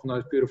fruit on top of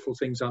those beautiful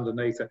things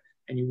underneath it,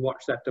 and you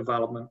watch that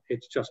development,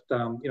 it's just,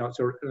 you know, it's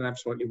an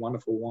absolutely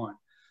wonderful wine.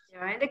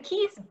 Yeah, and the key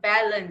is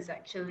balance,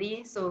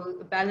 actually. So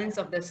the balance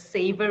of the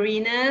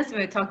savoriness,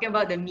 we're talking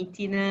about the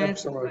meatiness.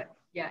 Absolutely. But,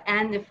 yeah,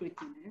 and the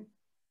fruitiness.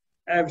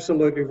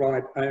 Absolutely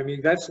right. I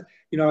mean, that's,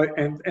 you know,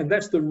 and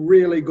that's the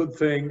really good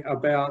thing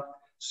about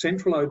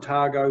Central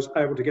Otago's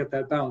able to get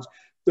that balance.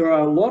 There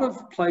are a lot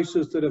of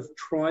places that have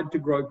tried to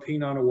grow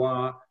Pinot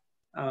Noir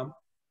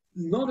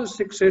not as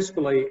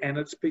successfully, and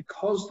it's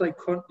because they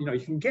couldn't, you know,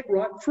 you can get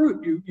ripe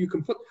fruit.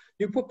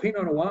 You put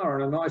Pinot Noir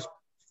in a nice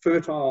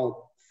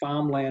fertile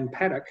farmland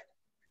paddock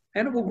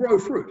and it will grow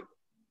fruit,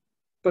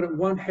 but it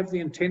won't have the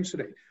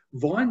intensity.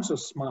 Vines are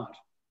smart.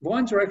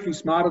 Vines are actually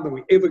smarter than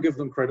we ever give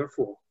them credit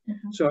for.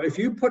 So if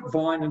you put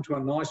vine into a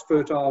nice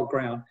fertile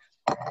ground,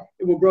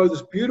 it will grow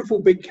this beautiful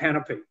big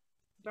canopy.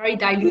 Very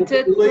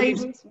diluted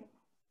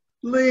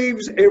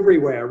leaves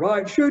everywhere,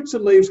 right? Shoots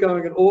and leaves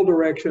going in all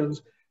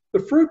directions. The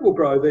fruit will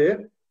grow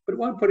there, but it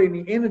won't put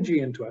any energy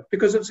into it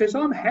because it says,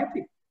 I'm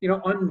happy. You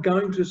know, I'm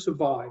going to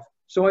survive.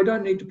 So I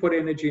don't need to put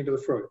energy into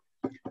the fruit.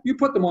 You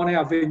put them on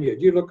our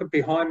vineyard. You look at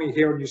behind me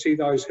here and you see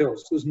those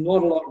hills. There's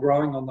not a lot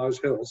growing on those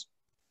hills.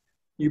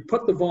 You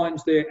put the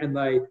vines there and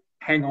they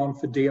hang on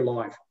for dear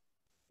life.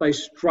 They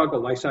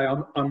struggle. They say,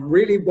 I'm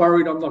really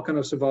worried I'm not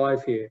going to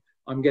survive here.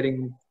 I'm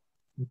getting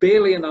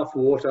barely enough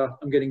water.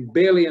 I'm getting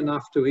barely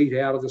enough to eat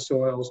out of the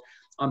soils.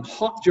 I'm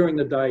hot during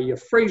the day. You're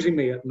freezing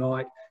me at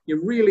night.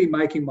 You're really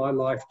making my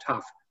life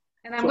tough.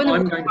 And I'm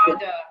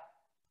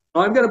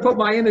going to put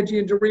my energy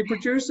into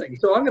reproducing.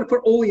 So I'm going to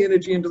put all the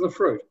energy into the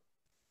fruit.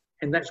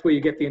 And that's where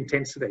you get the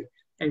intensity.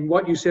 And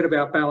what you said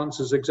about balance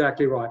is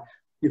exactly right.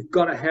 You've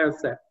got to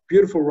have that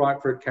beautiful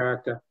ripe fruit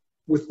character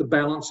with the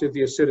balance of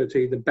the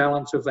acidity, the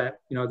balance of that,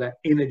 you know, that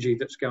energy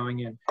that's going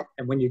in.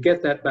 And when you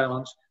get that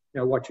balance, you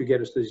know, what you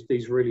get is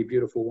these really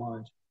beautiful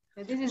wines.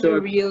 This is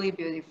really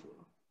beautiful.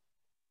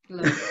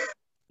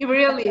 It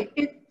really,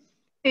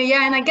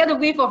 yeah, and I get a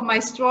whiff of my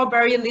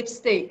strawberry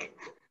lipstick.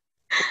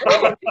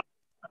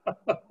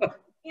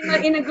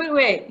 in a good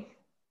way.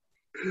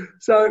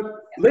 So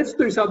let's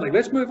do something.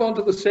 Let's move on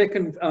to the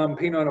second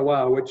Pinot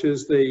Noir, which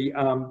is the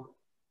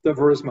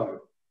VERISMO.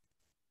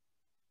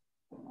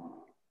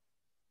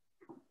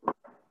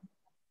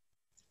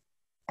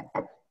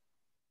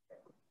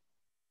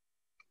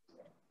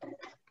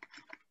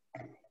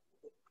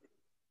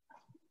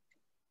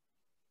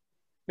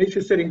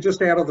 Misha's sitting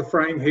just out of the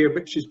frame here,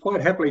 but she's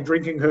quite happily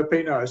drinking her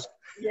Pinots.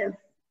 Yes,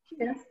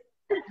 yes.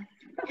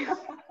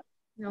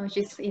 No,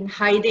 she's in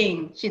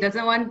hiding. She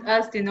doesn't want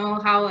us to know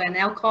how an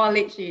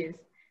alcoholic she is.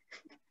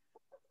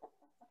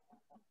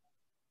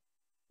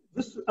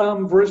 This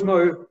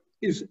VERISMO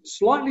is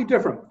slightly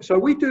different. So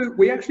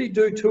we actually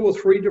do 2 or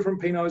 3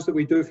 different Pinots that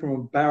we do from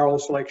a barrel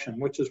selection,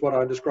 which is what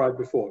I described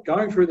before.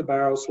 Going through the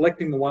barrel,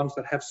 selecting the ones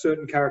that have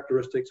certain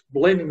characteristics,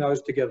 blending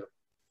those together.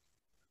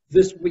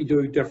 This we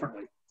do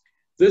differently.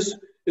 This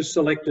is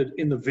selected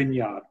in the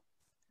vineyard.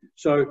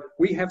 So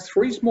we have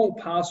 3 small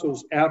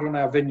parcels out on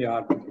our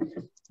vineyard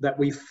that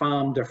we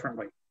farm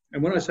differently.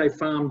 And when I say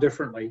farm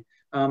differently,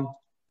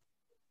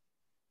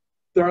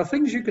 there are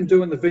things you can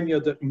do in the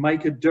vineyard that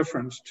make a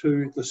difference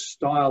to the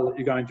style that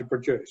you're going to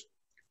produce.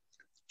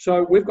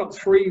 So we've got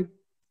 3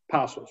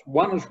 parcels.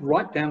 One is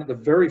right down at the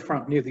very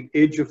front near the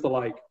edge of the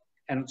lake,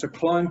 and it's a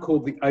clone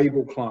called the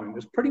Abel clone.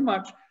 It's pretty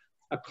much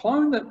a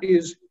clone that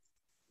is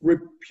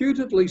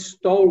reputedly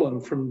stolen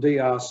from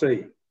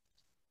DRC.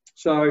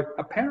 So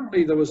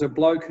apparently there was a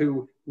bloke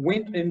who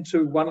went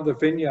into one of the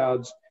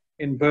vineyards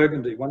in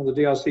Burgundy, one of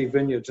the DRC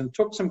vineyards, and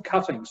took some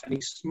cuttings and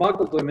he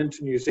smuggled them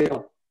into New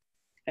Zealand.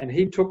 And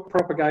he took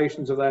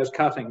propagations of those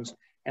cuttings,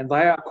 and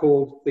they are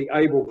called the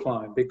Abel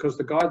clone because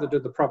the guy that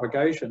did the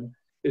propagation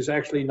is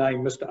actually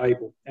named Mr.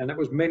 Abel. And that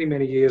was many,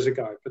 many years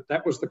ago. But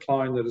that was the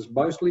clone that is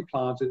mostly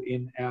planted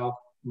in our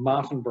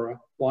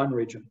Martinborough wine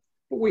region.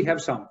 But we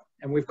have some,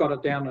 and we've got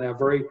it down in our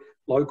very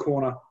low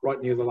corner right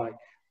near the lake.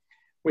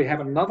 We have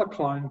another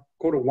clone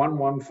called a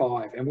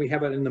 115, and we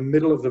have it in the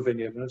middle of the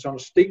vineyard, and it's on a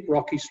steep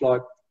rocky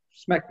slope,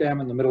 smack down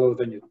in the middle of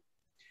the vineyard.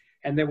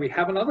 And then we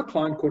have another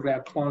clone called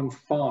our clone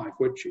 5,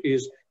 which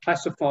is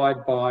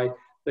classified by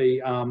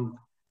the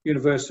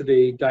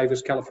University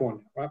Davis,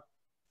 California, right?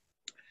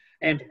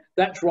 And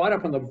that's right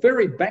up in the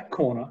very back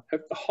corner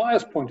at the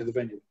highest point of the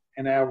vineyard,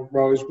 and our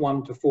rows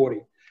 1 to 40.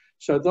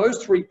 So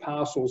those 3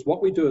 parcels,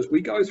 what we do is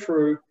we go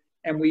through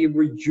and we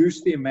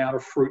reduce the amount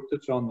of fruit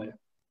that's on there.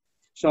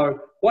 So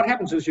what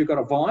happens is you've got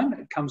a vine,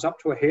 it comes up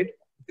to a head,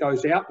 it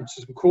goes out into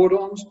some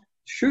cordons,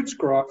 shoots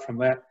grow up from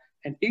that,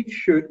 and each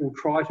shoot will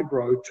try to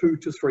grow 2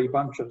 to 3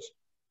 bunches.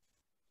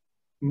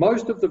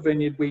 Most of the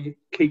vineyard we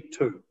keep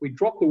 2. We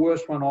drop the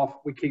worst one off,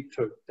 we keep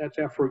 2. That's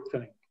our fruit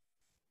thinning.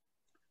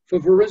 For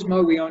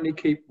VERISMO, we only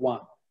keep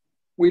 1.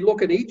 We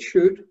look at each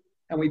shoot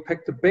and we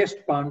pick the best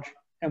bunch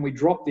and we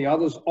drop the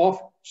others off,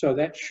 so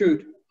that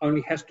shoot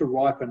only has to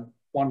ripen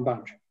 1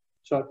 bunch.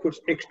 So it puts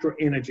extra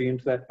energy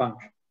into that bunch.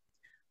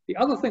 The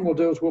other thing we'll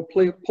do is we'll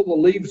pull the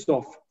leaves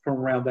off from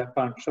around that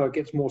bunch so it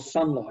gets more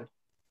sunlight.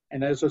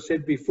 And as I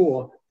said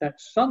before,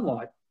 that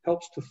sunlight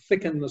helps to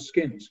thicken the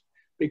skins,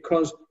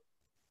 because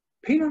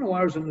Pinot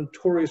Noir is a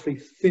notoriously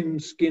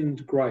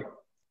thin-skinned grape.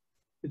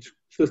 It's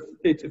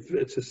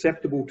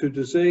susceptible to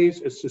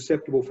disease, it's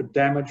susceptible for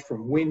damage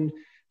from wind.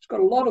 It's got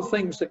a lot of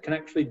things that can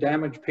actually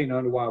damage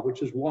Pinot Noir,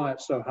 which is why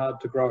it's so hard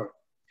to grow.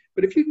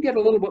 But if you can get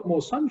a little bit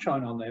more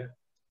sunshine on there,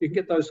 you can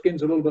get those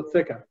skins a little bit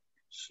thicker,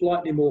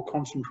 slightly more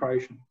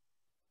concentration.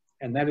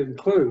 And that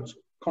includes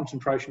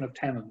concentration of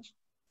tannins.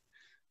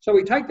 So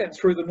we take that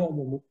through the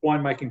normal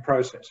winemaking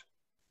process.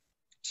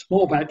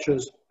 Small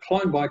batches,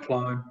 clone by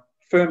clone,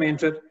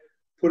 ferment it,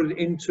 put it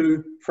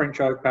into French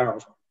oak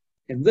barrels.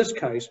 In this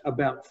case,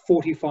 about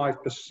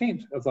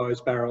 45% of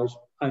those barrels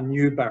are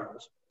new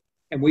barrels.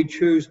 And we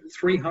choose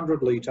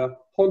 300 litre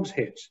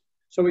hogsheads.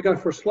 So we go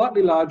for a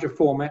slightly larger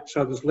format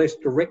so there's less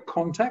direct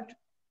contact,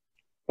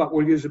 but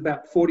we'll use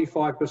about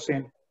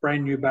 45%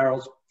 brand new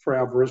barrels for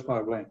our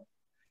VERISMO blend.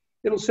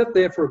 It'll sit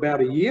there for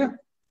about a year,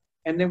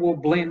 and then we'll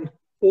blend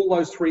all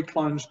those 3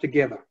 clones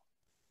together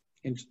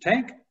into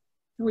tank,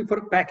 and we put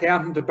it back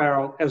out into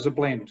barrel as a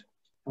blend.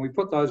 And we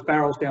put those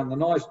barrels down the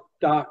nice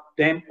dark,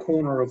 damp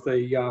corner of the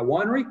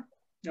winery,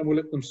 and we'll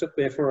let them sit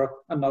there for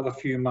another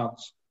few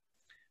months.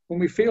 When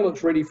we feel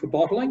it's ready for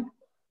bottling,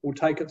 we'll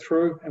take it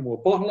through and we'll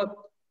bottle it,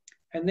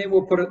 and then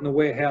we'll put it in the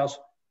warehouse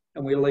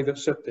and we'll leave it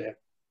sit there.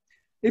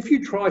 If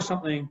you try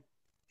something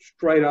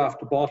straight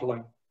after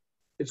bottling,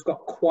 it's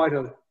got quite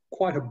a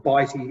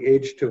bitey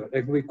edge to it.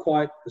 It can be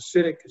quite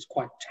acidic, it's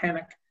quite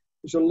tannic,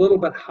 it's a little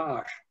bit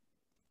harsh.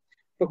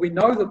 But we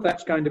know that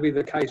that's going to be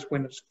the case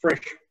when it's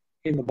fresh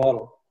in the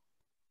bottle.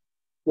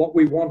 What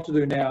we want to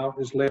do now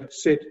is let it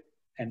sit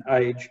and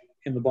age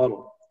in the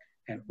bottle.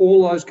 And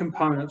all those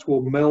components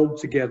will meld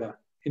together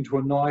into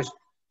a nice,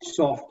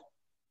 soft,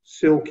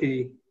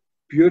 silky,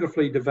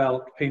 beautifully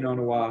developed Pinot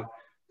Noir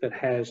that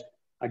has,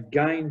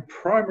 again,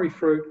 primary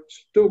fruit,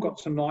 still got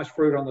some nice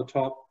fruit on the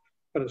top,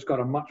 but it's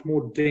got a much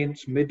more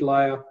dense mid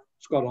layer.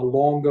 It's got a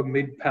longer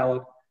mid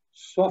palate,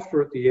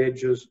 softer at the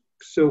edges,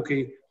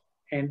 silky.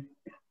 And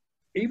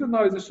even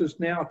though this is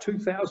now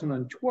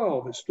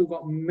 2012, it's still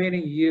got many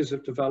years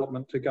of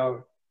development to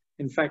go.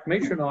 In fact,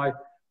 Misha and I,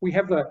 we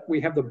have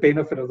the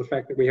benefit of the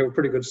fact that we have a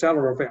pretty good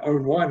cellar of our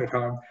own wine at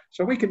home.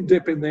 So we can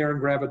dip in there and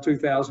grab a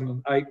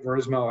 2008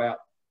 VERISMO out.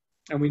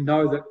 And we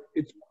know that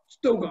it's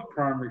still got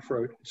primary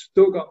fruit. It's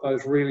still got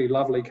those really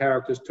lovely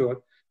characters to it.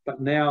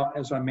 But now,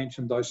 as I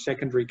mentioned, those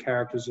secondary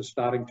characters are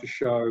starting to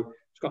show.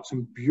 It's got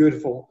some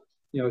beautiful,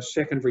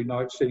 secondary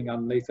notes sitting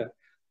underneath it.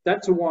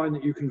 That's a wine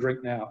that you can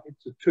drink now.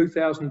 It's a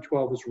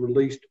 2012 is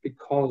released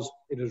because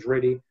it is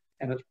ready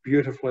and it's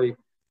beautifully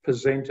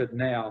presented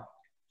now.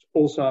 It's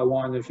also a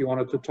wine that if you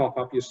wanted to top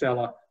up your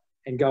cellar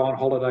and go on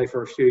holiday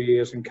for a few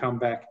years and come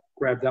back,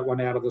 grab that one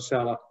out of the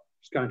cellar,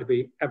 it's going to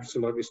be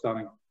absolutely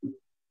stunning.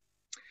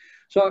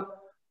 So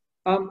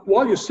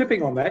while you're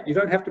sipping on that, you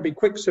don't have to be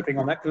quick sipping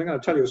on that because I'm going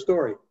to tell you a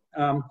story.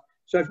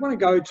 So if you want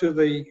to go to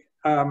the,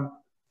 I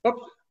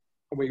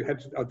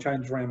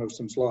changed around with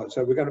some slides.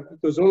 So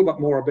there's a little bit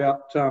more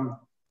about,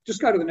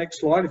 just go to the next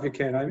slide if you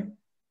can, Amy.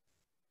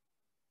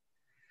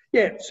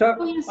 Yeah, so.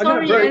 Oh,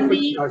 sorry,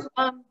 Andy.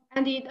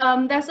 Andy,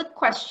 there's a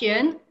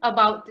question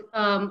about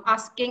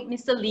asking,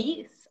 Mr.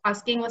 Lee is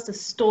asking what's the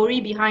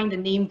story behind the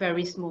name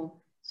VERISMO.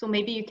 So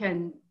maybe you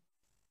can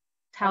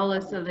tell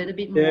us a little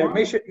bit more.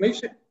 Yeah,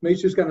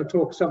 Misha's going to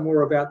talk some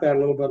more about that a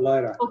little bit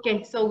later.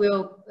 Okay, so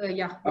we'll wait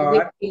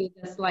till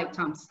the slide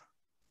comes.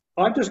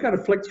 I'm just going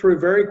to flick through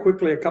very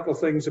quickly a couple of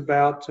things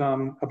about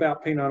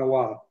Pinot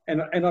Noir.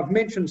 And I've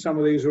mentioned some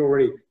of these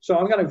already. So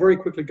I'm going to very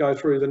quickly go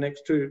through the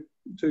next two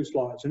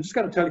slides. I'm just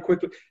going to tell you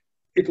quickly,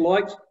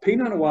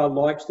 Pinot Noir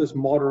likes this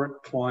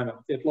moderate climate.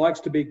 It likes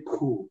to be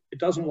cool. It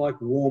doesn't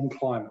like warm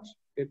climates.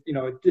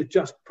 It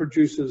just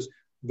produces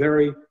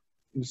very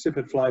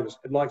insipid flavors.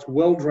 It likes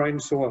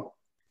well-drained soil.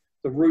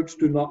 The roots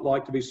do not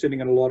like to be sitting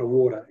in a lot of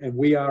water. And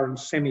we are in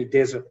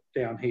semi-desert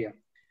down here.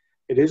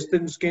 It is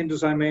thin-skinned,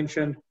 as I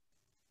mentioned.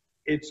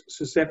 It's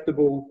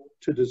susceptible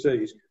to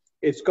disease.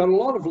 It's got a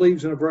lot of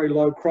leaves in a very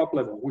low crop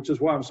level, which is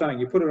why I'm saying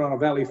you put it on a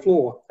valley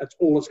floor, that's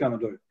all it's going to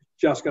do.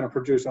 It's just going to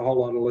produce a whole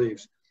lot of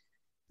leaves.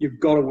 You've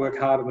got to work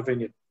hard in the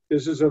vineyard.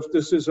 This is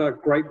a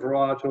great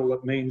varietal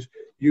that means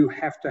you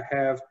have to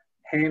have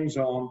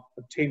hands-on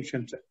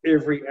attention to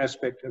every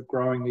aspect of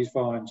growing these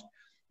vines.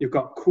 You've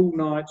got cool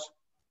nights,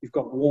 you've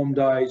got warm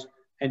days,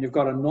 and you've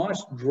got a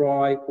nice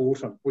dry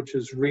autumn, which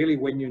is really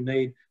when you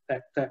need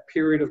that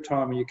period of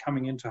time when you're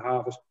coming into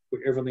harvest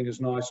where everything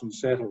is nice and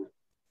settled.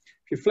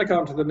 If you flick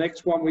on to the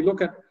next one, we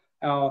look at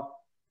our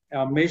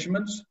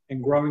measurements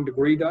in growing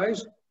degree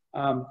days.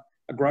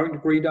 A growing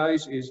degree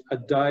days is a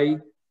day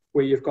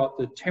where you've got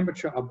the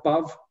temperature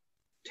above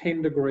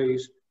 10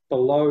 degrees,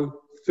 below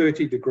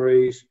 30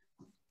 degrees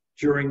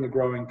during the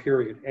growing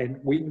period. And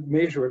we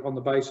measure it on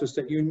the basis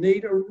that you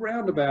need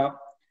around about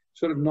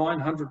sort of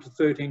 900 to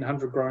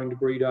 1300 growing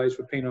degree days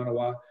for Pinot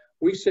Noir.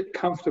 We sit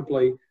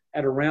comfortably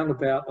at around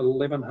about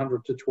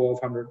 1100 to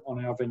 1200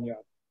 on our vineyard.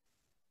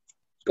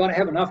 It's got to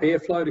have enough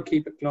airflow to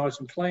keep it nice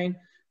and clean.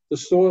 The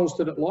soils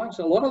that it likes,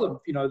 a lot of them,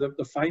 you know,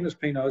 the famous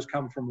Pinots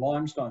come from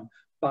limestone,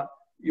 but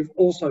you've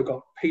also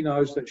got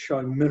Pinots that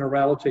show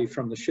minerality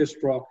from the schist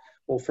rock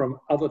or from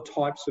other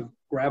types of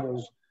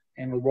gravels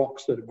and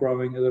rocks that are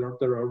growing, that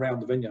are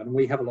around the vineyard. And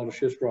we have a lot of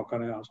schist rock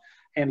on ours.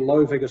 And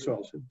low vigor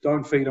soils.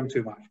 Don't feed them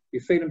too much. If you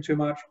feed them too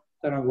much,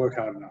 they don't work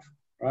hard enough,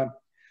 right?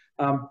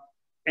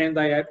 And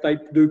they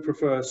do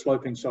prefer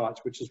sloping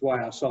sites, which is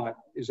why our site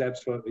is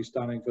absolutely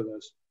stunning for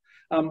this.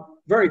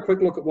 Very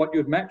quick look at what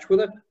you'd match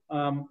with it.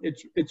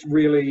 It's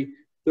really,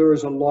 there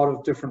is a lot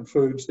of different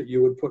foods that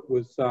you would put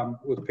with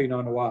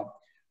Pinot Noir.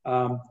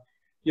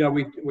 You know,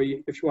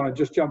 if you want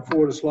to just jump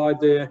forward a slide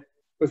there,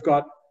 we've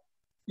got,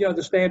 you know,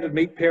 the standard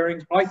meat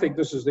pairings. I think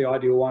this is the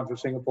ideal wine for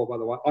Singapore, by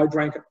the way. I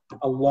drank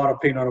a lot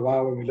of Pinot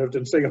Noir when we lived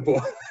in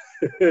Singapore.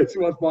 It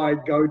was my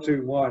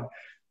go-to wine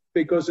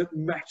because it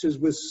matches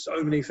with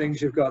so many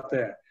things you've got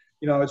there.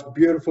 You know, it's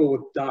beautiful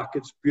with duck,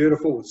 it's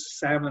beautiful with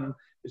salmon,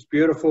 it's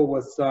beautiful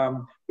with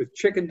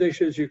chicken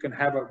dishes. You can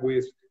have it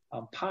with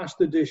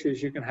pasta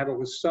dishes. You can have it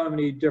with so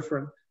many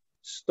different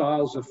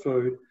styles of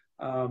food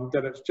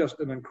that it's just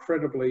an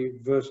incredibly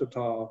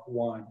versatile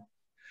wine.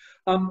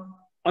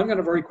 I'm going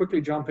to very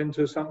quickly jump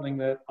into something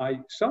that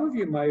some of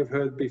you may have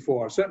heard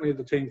before. Certainly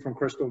the team from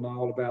Crystal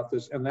know about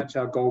this, and that's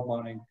our gold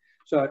mining.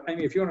 So,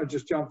 Amy, if you want to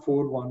just jump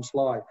forward one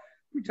slide,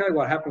 let me tell you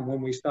what happened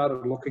when we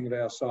started looking at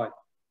our site.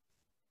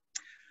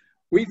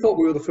 We thought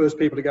we were the first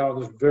people to go on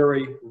this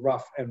very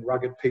rough and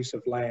rugged piece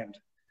of land.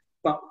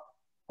 But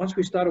once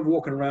we started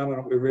walking around on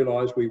it, we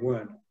realized we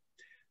weren't.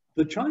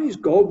 The Chinese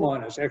gold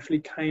miners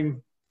actually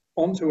came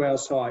onto our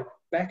site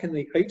back in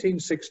the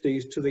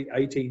 1860s to the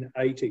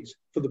 1880s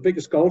for the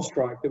biggest gold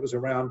strike that was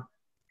around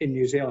in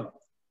New Zealand.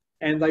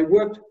 And they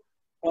worked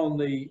on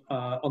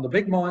the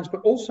big mines,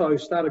 but also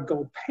started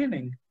gold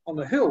panning on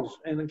the hills,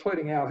 and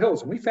including our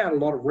hills. And we found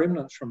a lot of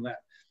remnants from that.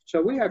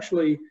 So we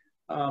actually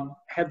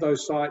had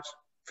those sites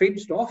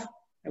fenced off,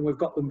 and we've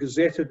got them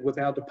gazetted with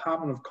our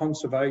Department of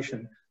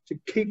Conservation to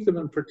keep them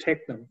and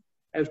protect them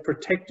as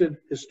protected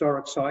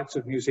historic sites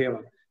of New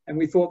Zealand. And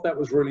we thought that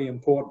was really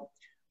important.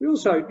 We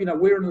also, you know,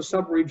 we're in the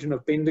sub-region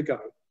of Bendigo,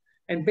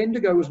 and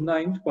Bendigo was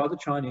named by the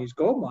Chinese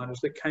gold miners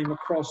that came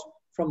across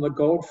from the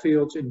gold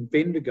fields in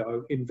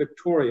Bendigo in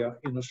Victoria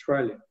in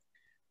Australia.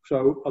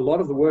 So a lot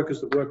of the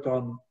workers that worked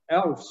on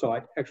our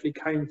site actually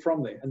came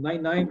from there, and they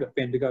named it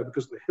Bendigo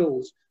because the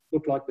hills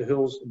look like the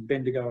hills in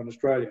Bendigo in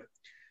Australia.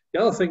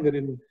 The other thing that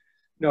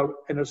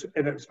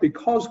it's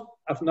because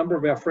a number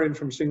of our friends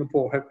from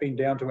Singapore have been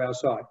down to our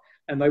site,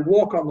 and they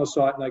walk on the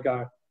site and they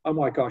go, oh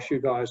my gosh, you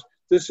guys,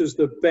 this is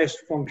the best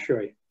feng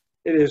shui.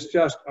 It is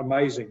just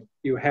amazing.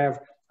 You have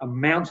a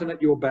mountain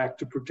at your back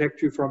to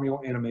protect you from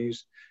your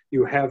enemies.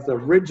 You have the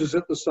ridges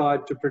at the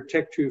side to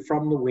protect you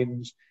from the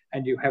winds,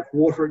 and you have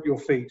water at your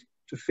feet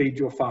to feed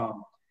your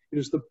farm. It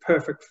is the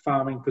perfect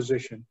farming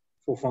position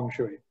for feng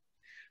shui.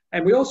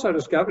 And we also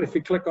discovered, if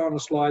you click on the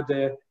slide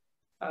there,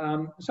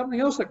 something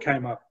else that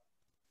came up.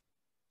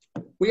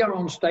 We are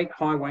on State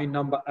Highway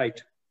number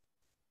 8.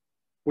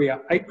 We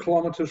are 8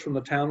 kilometres from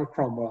the town of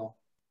Cromwell.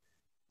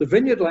 The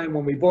vineyard land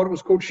when we bought it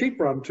was called Sheep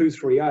Run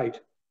 238.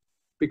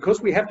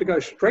 Because we have to go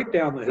straight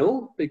down the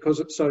hill because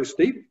it's so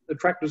steep, the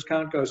tractors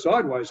can't go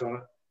sideways on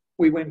it.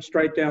 We went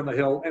straight down the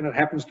hill, and it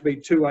happens to be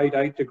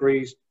 288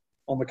 degrees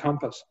on the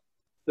compass.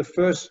 The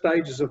first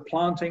stages of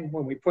planting,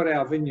 when we put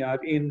our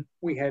vineyard in,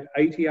 we had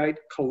 88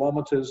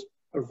 kilometres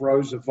of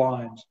rows of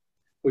vines.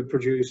 We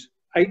produce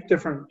 8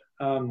 different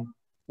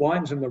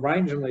wines in the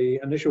range in the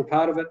initial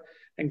part of it,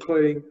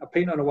 including a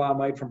Pinot Noir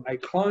made from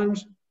 8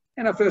 clones,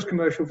 and our first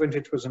commercial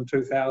vintage was in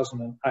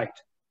 2008.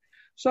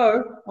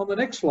 So on the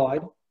next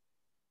slide,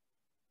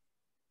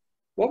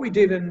 what we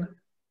did in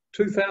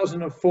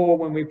 2004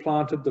 when we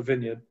planted the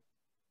vineyard,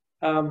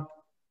 did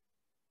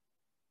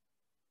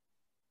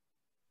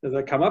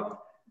they come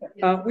up?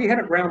 We had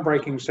a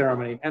groundbreaking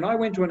ceremony, and I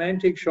went to an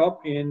antique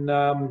shop in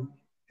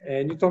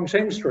New Tong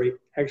Seng Street,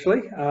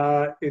 actually,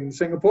 in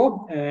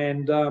Singapore,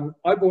 and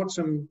I bought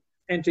some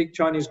antique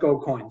Chinese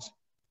gold coins.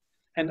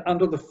 And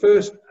under the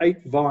first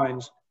 8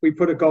 vines, we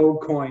put a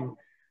gold coin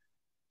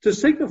to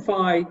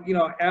signify, you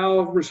know,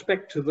 our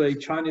respect to the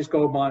Chinese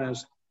gold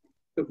miners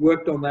that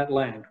worked on that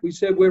land. We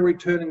said we're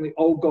returning the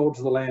old gold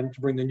to the land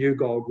to bring the new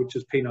gold, which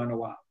is Pinot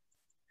Noir.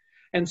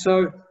 And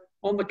so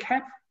on the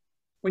cap,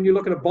 when you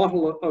look at a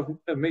bottle of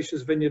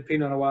MISHA'S Vineyard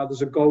Pinot Noir,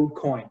 there's a gold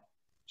coin.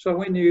 So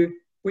when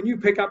you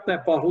pick up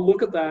that bottle,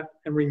 look at that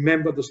and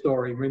remember the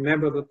story.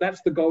 Remember that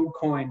that's the gold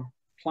coin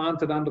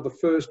planted under the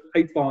first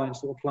 8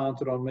 vines that were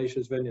planted on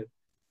MISHA'S Vineyard.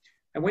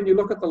 And when you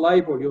look at the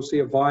label, you'll see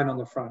a vine on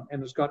the front,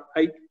 and it's got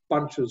 8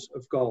 bunches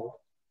of gold.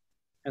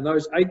 And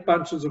those 8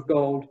 bunches of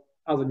gold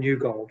are the new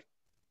gold.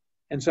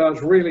 And so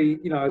it's really,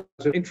 you know,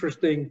 it's an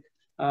interesting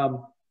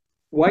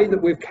way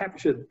that we've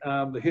captured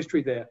the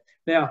history there.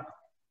 Now,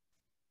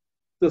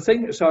 the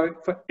thing, so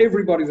for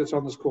everybody that's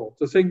on this call,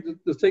 the thing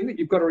that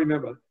you've got to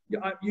remember,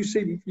 you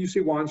see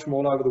wines from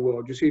all over the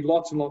world. You see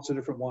lots and lots of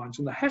different wines,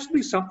 and there has to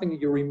be something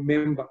that you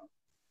remember.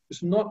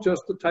 It's not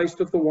just the taste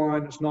of the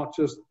wine. It's not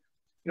just,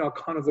 you know,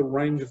 kind of the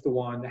range of the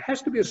wine. There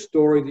has to be a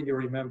story that you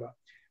remember.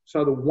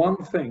 So the one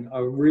thing I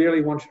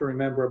really want you to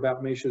remember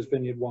about MISHA'S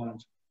Vineyard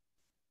wines,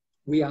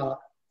 we are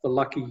the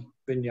lucky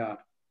vineyard,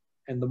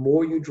 and the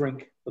more you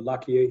drink, the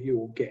luckier you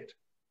will get.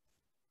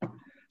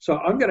 So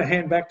I'm going to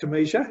hand back to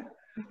Misha,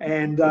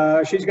 and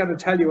she's going to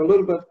tell you a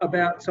little bit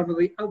about some of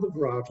the other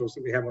varietals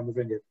that we have on the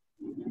vineyard.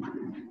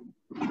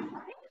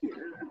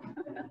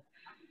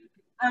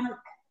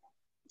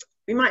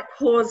 We might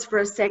pause for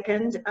a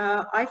second.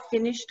 I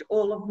finished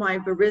all of my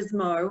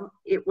VERISMO.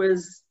 It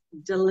was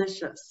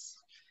delicious.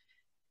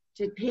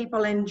 Did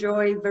people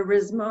enjoy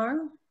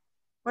VERISMO?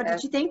 What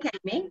did you think,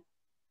 Amy?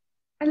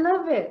 I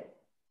love it.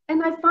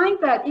 And I find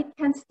that it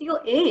can still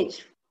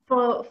age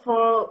for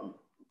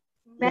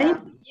many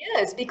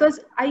years, because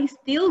I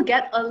still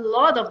get a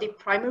lot of the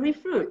primary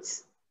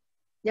fruits.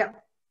 Yeah.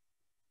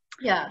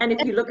 Yeah. And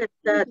if you look at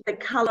the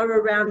color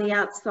around the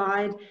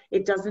outside,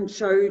 it doesn't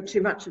show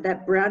too much of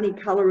that brownie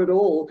color at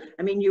all.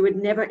 I mean, you would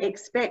never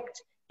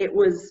expect it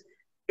was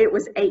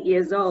 8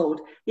 years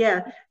old.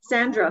 Yeah.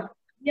 Sandra,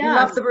 you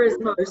love the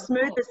VERISMO,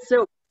 smooth as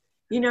silk.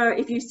 You know,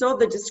 if you saw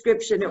the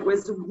description, it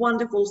was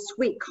wonderful,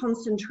 sweet,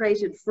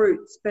 concentrated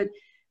fruits. But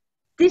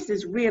this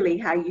is really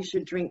how you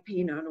should drink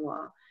Pinot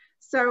Noir.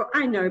 So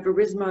I know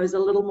VERISMO is a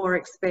little more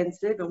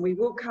expensive, and we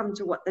will come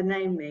to what the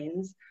name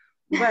means.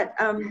 But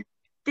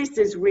this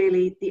is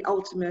really the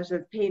ultimate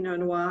of Pinot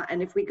Noir.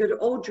 And if we could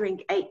all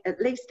drink at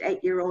least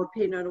 8-year-old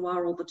Pinot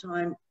Noir all the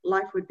time,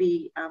 life would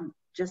be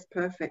just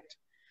perfect.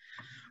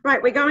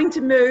 Right, we're going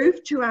to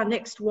move to our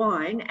next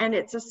wine, and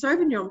it's a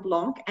Sauvignon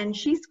Blanc, and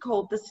she's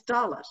called the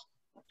STARLET.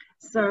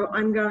 So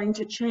I'm going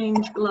to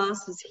change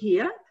glasses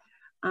here.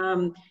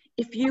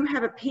 If you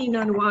have a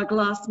Pinot Noir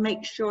glass,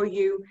 make sure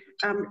you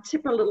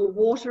tip a little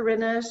water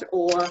in it,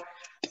 or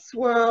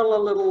swirl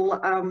a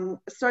little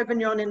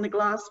Sauvignon in the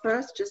glass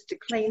first, just to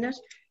clean it,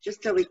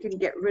 just so we can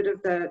get rid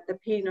of the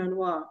Pinot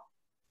Noir.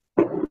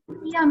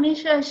 Yeah,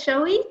 Misha,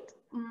 shall we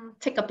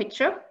take a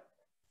picture?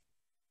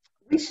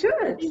 We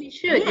should. We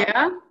should,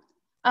 yeah.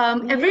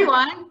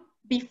 Everyone,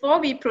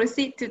 before we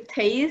proceed to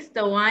taste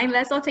the wine,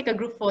 let's all take a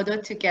group photo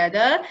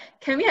together.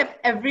 Can we have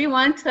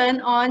everyone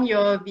turn on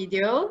your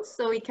video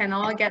so we can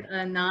all get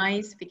a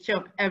nice picture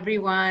of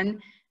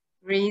everyone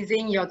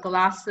raising your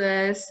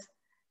glasses,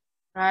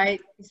 right?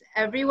 Is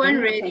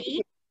everyone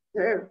ready?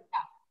 Sure.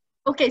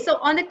 Okay, so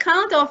on the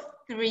count of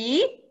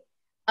 3,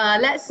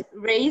 let's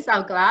raise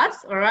our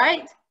glass, all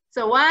right?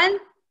 So 1,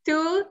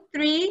 2,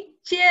 3,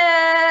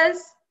 cheers!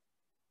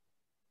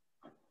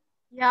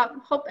 Yeah,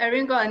 hope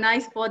everyone got a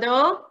nice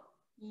photo.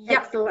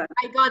 Yep, excellent.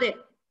 I got it.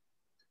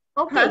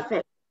 Okay.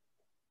 Perfect.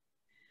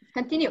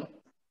 Continue.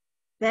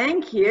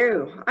 Thank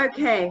you.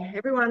 Okay,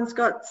 everyone's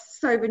got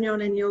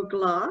Sauvignon in your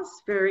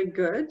glass. Very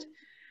good.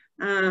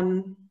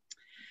 Right.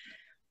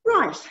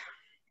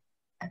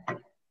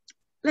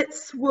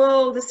 Let's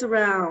swirl this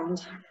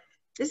around.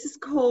 This is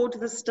called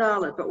the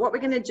STARLET, but what we're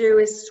going to do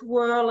is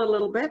swirl a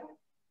little bit.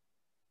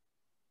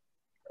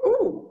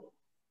 Ooh,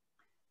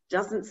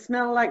 doesn't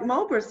smell like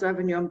Marlborough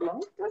Sauvignon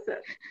Blanc, does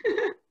it?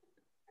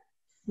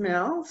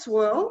 Smell,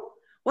 swirl.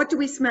 What do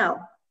we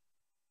smell?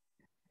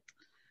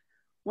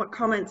 What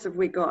comments have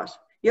we got?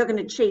 You're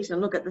going to cheat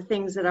and look at the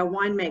things that our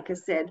winemaker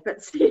said,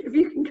 but see if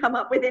you can come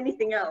up with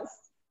anything else.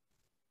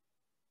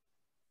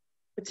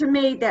 But to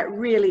me, that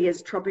really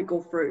is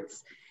tropical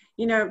fruits.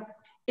 You know,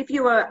 if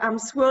you were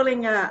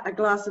swirling a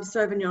glass of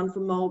Sauvignon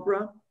from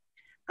Marlborough,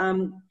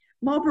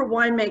 Marlborough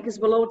winemakers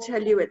will all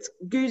tell you it's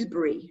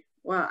gooseberry.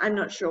 Well, I'm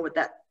not sure what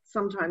that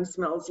sometimes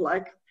smells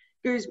like.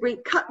 Gooseberry,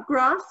 cut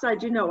grass, I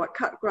do know what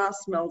cut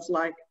grass smells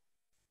like.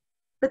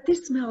 But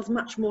this smells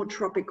much more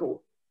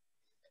tropical.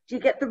 Do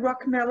you get the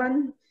rock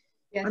melon?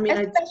 Yes, I mean,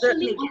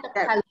 especially on the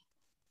palate.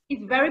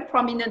 It's very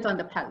prominent on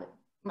the palate,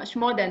 much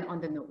more than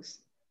on the nose.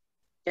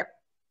 Yep.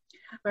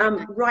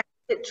 Ripe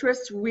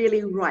citrus,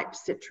 really ripe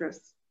citrus.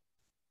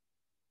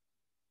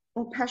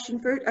 Oh, passion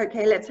fruit.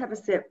 Okay, let's have a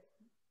sip.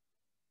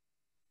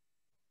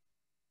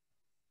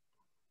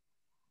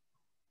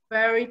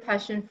 Very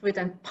passion fruit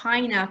and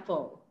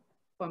pineapple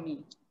for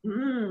me.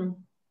 Mm.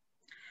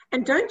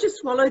 And don't just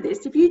swallow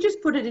this. If you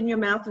just put it in your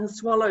mouth and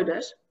swallowed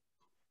it,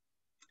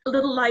 a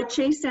little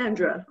lychee,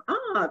 Sandra.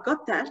 Ah,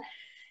 got that.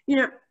 You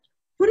know,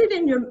 put it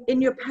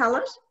in your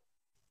palate.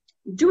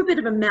 Do a bit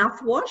of a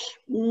mouthwash.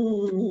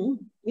 You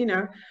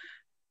know,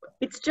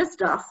 it's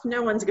just us.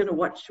 No one's going to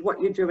watch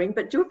what you're doing.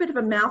 But do a bit of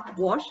a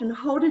mouthwash and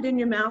hold it in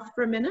your mouth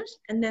for a minute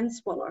and then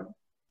swallow.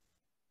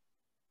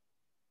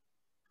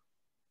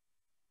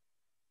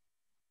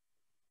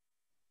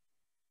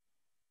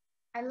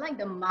 I like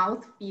the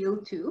mouth feel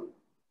too.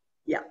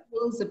 Yeah.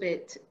 Feels a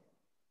bit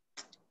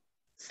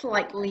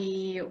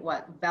slightly,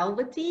 what,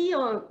 velvety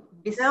or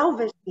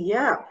velvety,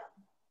 yeah.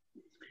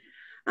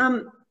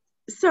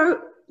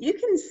 So you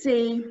can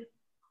see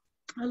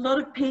a lot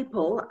of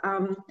people,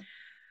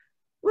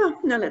 well,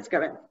 no, let's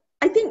go back.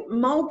 I think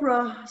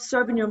Marlborough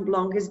Sauvignon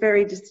Blanc is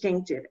very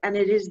distinctive, and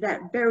it is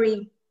that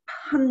very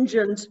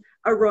pungent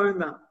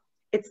aroma.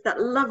 It's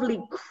that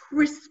lovely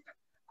crisp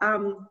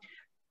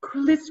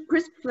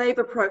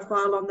flavor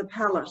profile on the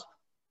palate.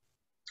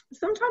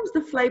 Sometimes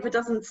the flavor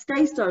doesn't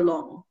stay so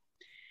long.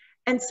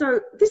 And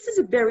so this is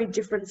a very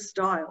different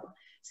style.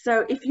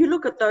 So if you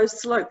look at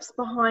those slopes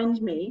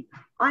behind me,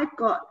 I've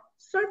got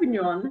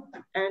Sauvignon,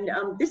 and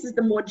this is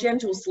the more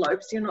gentle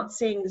slopes. You're not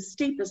seeing the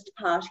steepest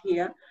part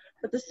here,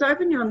 but the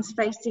Sauvignon's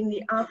facing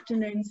the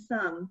afternoon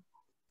sun.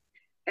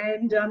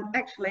 And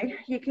actually,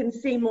 you can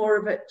see more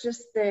of it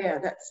just there.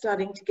 That's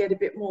starting to get a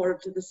bit more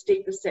into the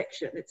steeper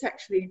section. It's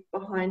actually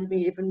behind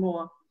me even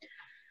more.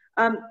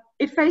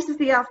 It faces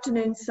the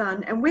afternoon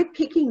sun, and we're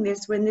picking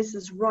this when this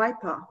is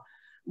riper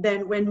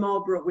than when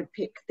Marlborough would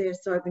pick their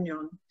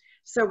Sauvignon.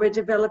 So we're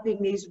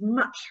developing these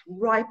much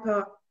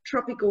riper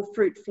tropical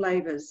fruit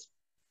flavors.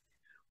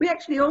 We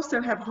actually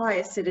also have high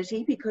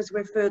acidity because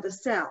we're further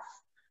south,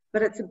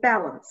 but it's a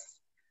balance.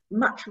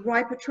 Much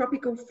riper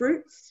tropical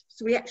fruits.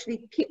 So we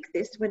actually pick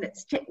this when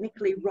it's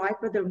technically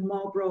riper than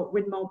Marlborough,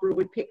 when Marlborough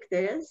would pick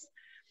theirs.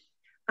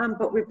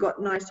 But we've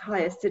got nice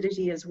high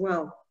acidity as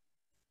well.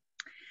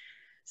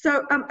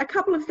 So a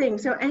couple of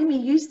things. So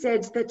Amy, you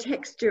said the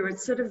texture,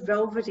 it's sort of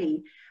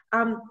velvety.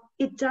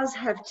 It does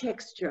have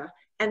texture,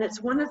 and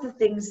it's one of the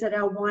things that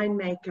our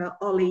winemaker,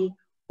 Ollie,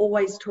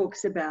 always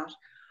talks about.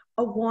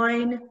 A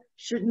wine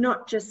should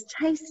not just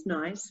taste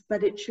nice,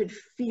 but it should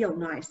feel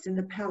nice in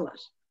the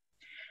palate.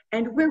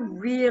 And we're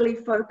really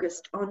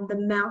focused on the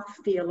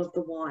mouthfeel of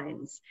the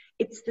wines.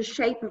 It's the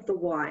shape of the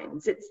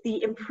wines. It's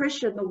the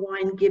impression the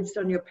wine gives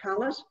on your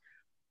palate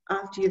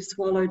after you've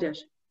swallowed it.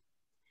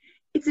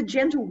 It's a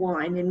gentle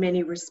wine in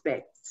many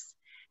respects.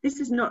 This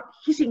is not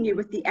hitting you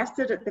with the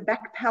acid at the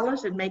back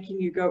palate and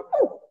making you go,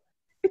 oh,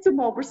 it's a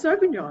Marlborough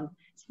Sauvignon.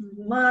 It's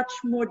much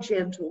more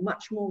gentle,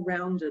 much more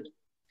rounded.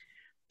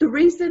 The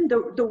reason,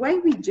 the way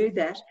we do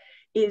that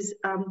is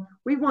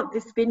we want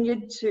this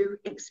vineyard to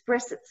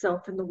express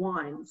itself in the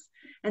wines.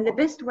 And the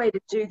best way to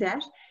do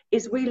that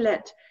is we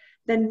let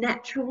the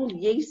natural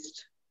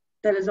yeast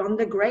that is on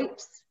the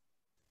grapes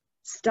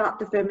start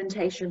the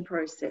fermentation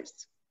process.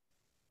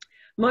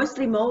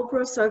 Mostly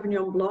Marlborough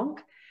Sauvignon Blanc,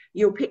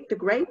 you'll pick the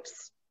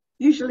grapes.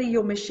 Usually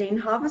you'll machine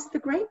harvest the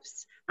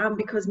grapes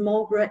because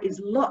Marlborough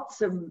is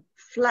lots of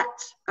flat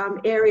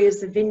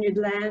areas of vineyard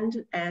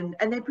land, and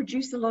they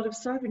produce a lot of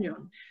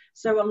Sauvignon.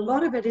 So a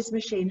lot of it is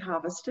machine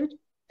harvested.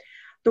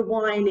 The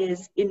wine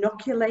is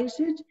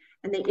inoculated,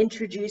 and they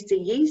introduce a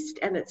yeast,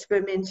 and it's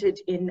fermented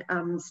in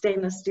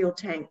stainless steel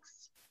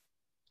tanks.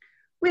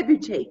 We're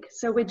boutique,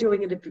 so we're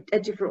doing it a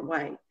different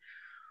way.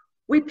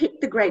 We pick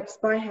the grapes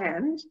by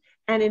hand,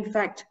 and in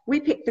fact, we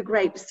pick the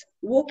grapes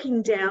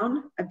walking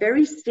down a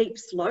very steep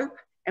slope,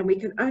 and we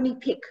can only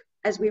pick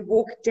as we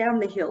walk down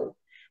the hill.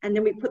 And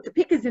then we put the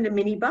pickers in a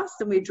minibus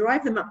and we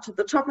drive them up to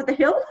the top of the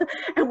hill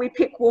and we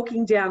pick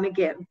walking down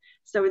again.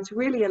 So it's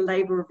really a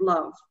labor of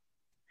love.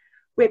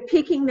 We're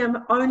picking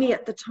them only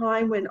at the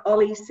time when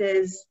Ollie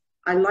says,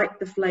 I like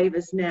the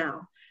flavors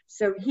now.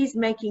 So he's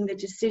making the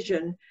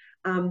decision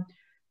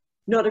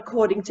not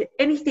according to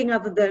anything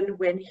other than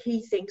when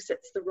he thinks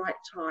it's the right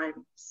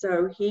time.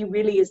 So he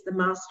really is the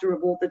master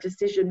of all the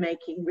decision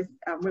making with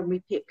when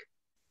we pick.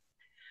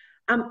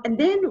 And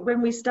then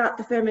when we start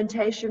the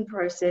fermentation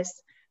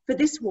process, for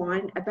this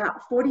wine,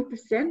 about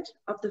 40%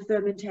 of the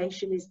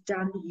fermentation is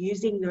done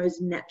using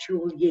those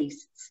natural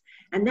yeasts.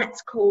 And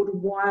that's called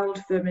wild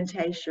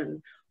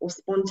fermentation or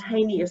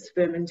spontaneous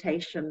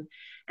fermentation.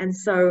 And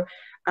so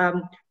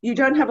you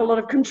don't have a lot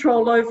of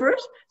control over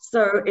it.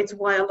 So it's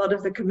why a lot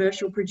of the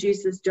commercial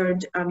producers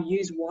don't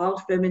use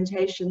wild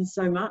fermentation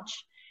so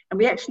much. And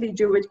we actually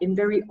do it in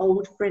very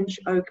old French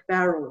oak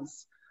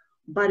barrels.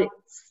 But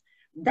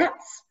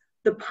that's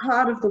the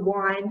part of the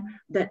wine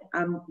that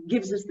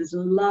gives us this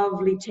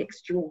lovely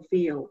textural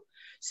feel.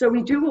 So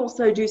we do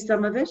also do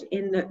some of it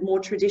in the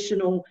more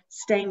traditional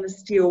stainless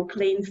steel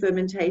clean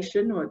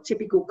fermentation or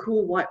typical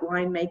cool white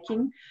wine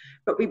making,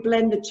 but we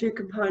blend the two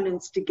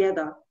components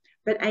together.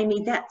 But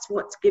Amy, that's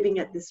what's giving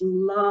it this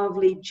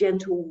lovely,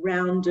 gentle,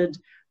 rounded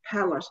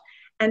palate.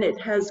 And it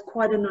has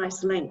quite a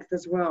nice length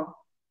as well.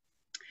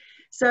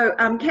 So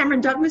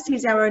Cameron Douglas,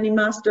 he's our only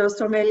master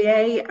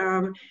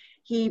sommelier.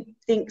 He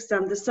thinks the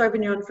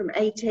Sauvignon from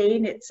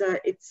 18, it's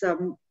a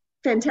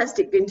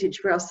fantastic vintage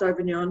for our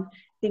Sauvignon.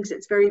 Thinks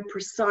it's very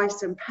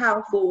precise and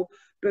powerful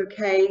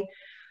bouquet,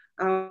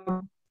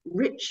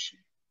 rich,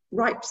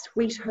 ripe,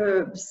 sweet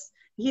herbs.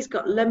 He's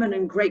got lemon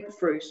and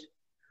grapefruit,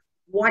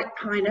 white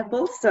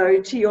pineapple.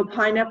 So to your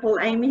pineapple,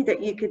 Amy,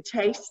 that you could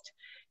taste.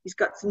 He's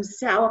got some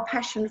sour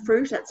passion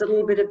fruit. That's a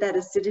little bit of that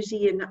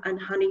acidity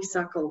and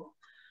honeysuckle.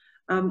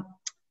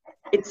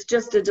 It's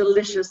just a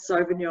delicious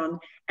Sauvignon.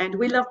 And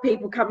we love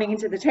people coming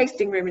into the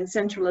tasting room in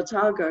Central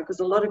Otago because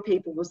a lot of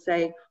people will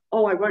say,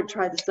 oh, I won't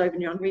try the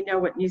Sauvignon. We know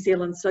what New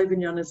Zealand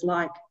Sauvignon is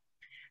like.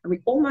 And we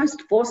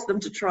almost force them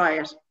to try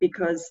it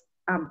because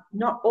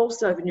not all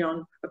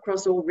Sauvignon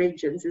across all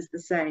regions is the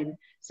same.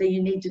 So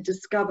you need to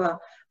discover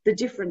the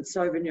different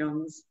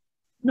Sauvignons.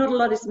 Not a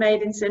lot is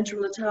made in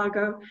Central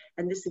Otago,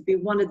 and this would be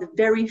one of the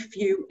very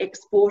few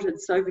exported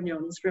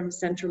Sauvignons from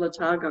Central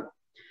Otago.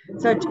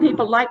 So do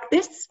people like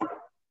this?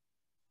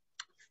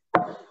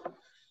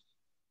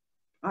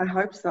 I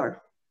hope so.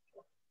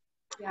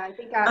 Yeah, I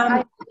think I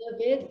love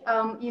it.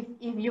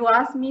 If you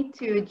ask me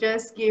to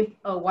just give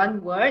a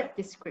one-word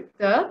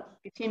descriptor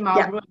between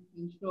Marlborough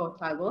and Central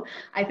Otago,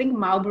 I think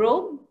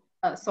Marlborough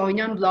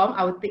Sauvignon Blanc,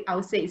 I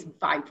would say is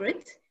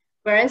vibrant,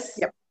 whereas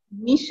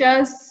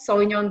MISHA'S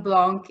Sauvignon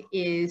Blanc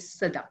is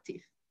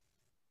seductive.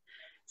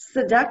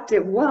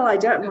 Seductive. Well, I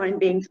don't mind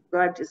being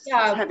described as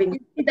having.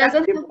 It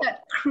doesn't have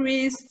that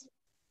crisp,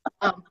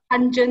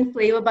 pungent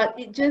flavor, but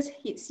it just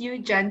hits you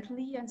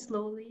gently and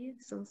slowly.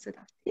 So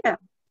seductive. Yeah.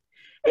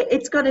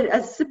 It's got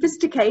a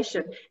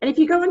sophistication. And if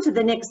you go into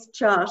the next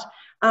chart,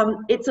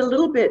 it's a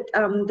little bit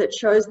that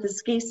shows the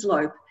ski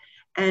slope.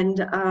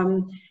 And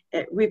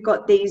we've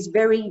got these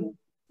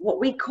what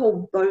we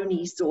call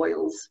bony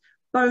soils.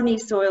 Bony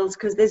soils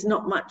because there's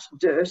not much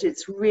dirt.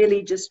 It's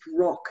really just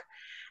rock.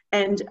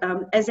 And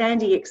as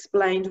Andy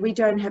explained, we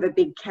don't have a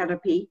big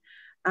canopy.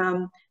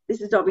 This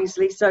is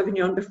obviously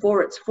Sauvignon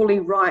before it's fully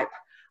ripe.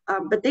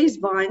 But these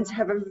vines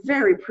have a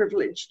very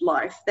privileged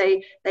life.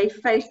 They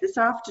face this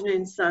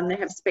afternoon sun. They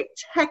have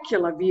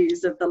spectacular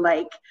views of the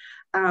lake,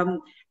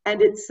 and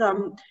it's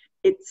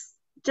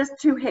just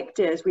 2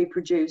 hectares we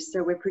produce.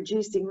 So we're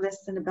producing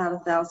less than about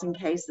 1,000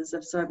 cases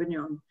of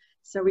Sauvignon.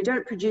 So we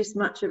don't produce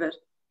much of it.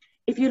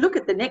 If you look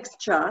at the next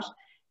chart,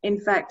 in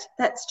fact,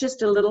 that's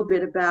just a little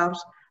bit about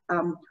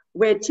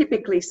where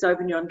typically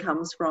Sauvignon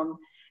comes from,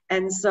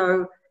 and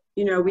so.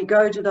 You know, we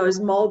go to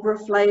those Marlborough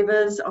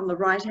flavors on the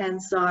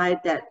right-hand side,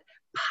 that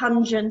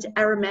pungent,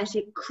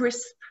 aromatic,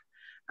 crisp,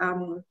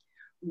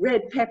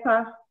 red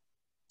pepper,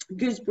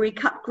 gooseberry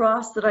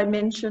cutgrass that I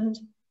mentioned,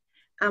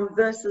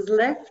 versus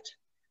left,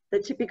 the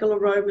typical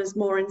aromas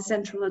more in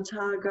Central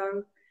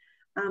Otago.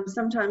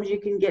 Sometimes you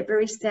can get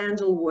very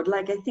sandalwood,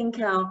 like I think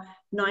our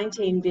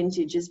 19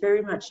 vintage is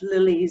very much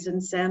lilies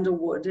and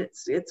sandalwood.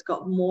 It's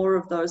got more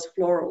of those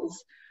florals.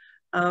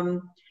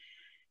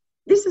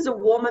 This is a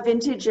warmer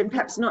vintage and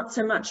perhaps not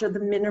so much of the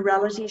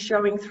minerality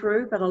showing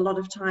through, but a lot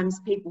of times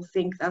people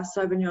think our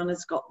Sauvignon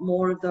has got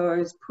more of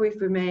those Puy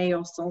Fumé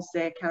or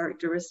Sancerre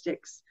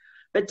characteristics.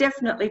 But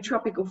definitely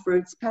tropical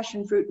fruits,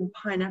 passion fruit and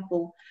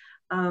pineapple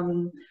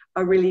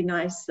are really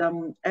nice,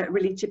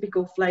 really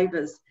typical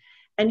flavors.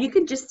 And you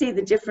can just see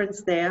the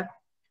difference there.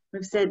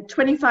 We've said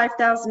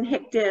 25,000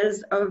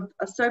 hectares of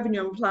a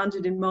Sauvignon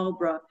planted in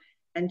Marlborough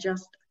and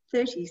just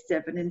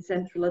 37 in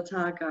Central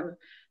Otago.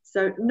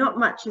 So not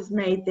much is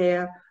made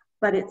there,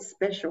 but it's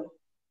special.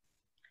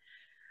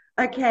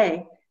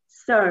 Okay,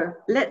 so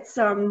let's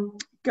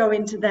go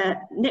into the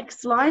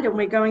next slide, and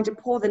we're going to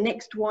pour the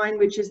next wine,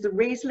 which is the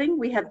Riesling.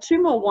 We have 2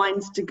 more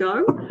wines to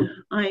go.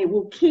 I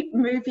will keep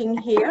moving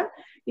here.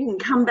 You can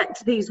come back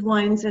to these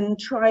wines and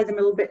try them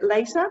a little bit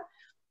later.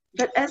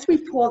 But as we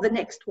pour the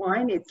next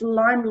wine, it's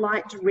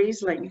Limelight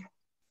Riesling.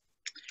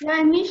 Yeah,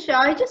 and Misha,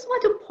 I just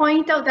want to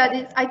point out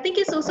that I think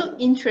it's also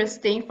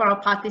interesting for our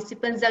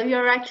participants that we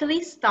are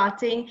actually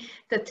starting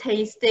the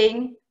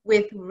tasting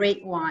with red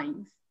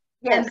wines.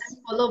 Yes. And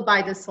followed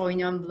by the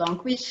Sauvignon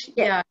Blanc, which,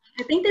 I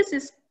think this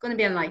is going to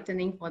be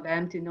enlightening for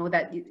them to know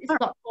that it's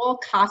not all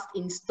cast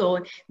in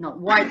stone, not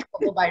white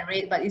followed by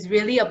red, but it's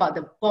really about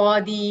the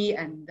body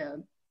and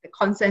the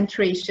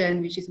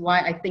concentration, which is why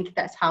I think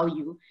that's how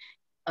you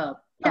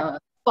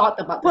thought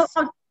about this.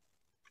 Well,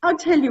 I'll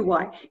tell you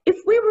why. If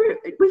we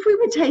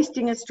were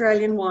tasting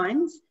Australian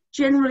wines,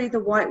 generally the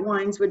white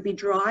wines would be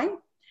dry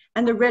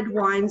and the red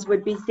wines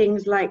would be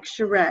things like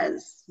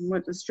Shiraz,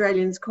 what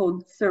Australians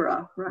call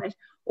Syrah, right?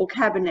 Or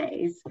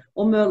Cabernets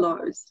or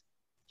Merlots.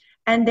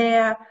 And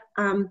they're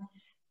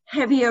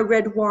heavier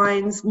red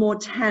wines, more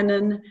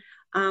tannin,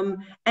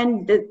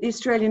 and the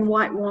Australian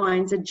white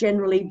wines are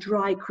generally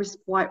dry, crisp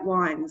white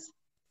wines.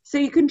 So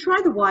you can try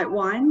the white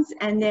wines,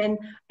 and then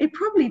it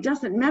probably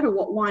doesn't matter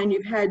what wine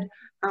you've had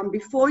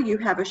before you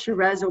have a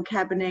Shiraz or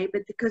Cabernet,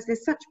 but because they're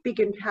such big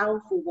and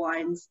powerful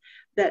wines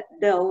that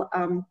they'll,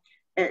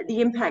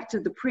 the impact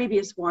of the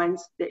previous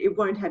wines, that it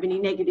won't have any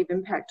negative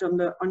impact on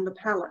the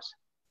palate.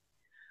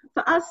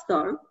 For us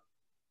though,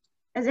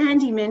 as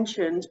Andy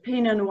mentioned,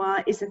 Pinot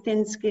Noir is a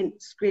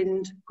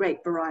thin-skinned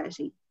grape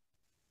variety.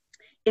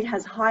 It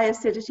has high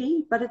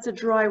acidity, but it's a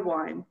dry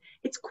wine.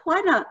 It's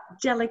quite a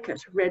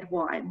delicate red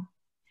wine.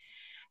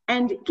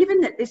 And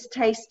given that this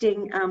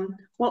tasting,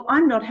 well,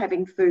 I'm not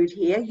having food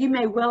here. You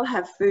may well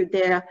have food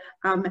there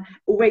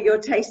where you're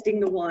tasting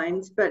the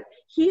wines, but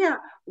here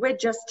we're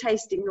just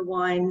tasting the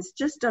wines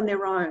just on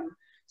their own.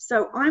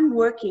 So I'm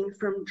working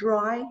from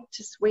dry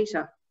to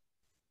sweeter.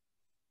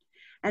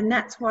 And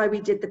that's why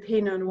we did the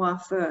Pinot Noir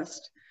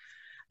first.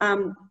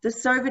 The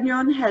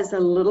Sauvignon has a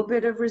little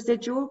bit of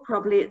residual,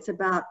 probably it's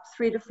about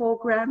 3 to 4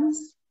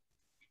 grams.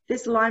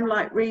 This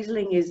Limelight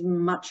Riesling is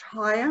much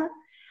higher.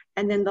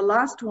 And then the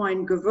last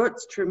wine,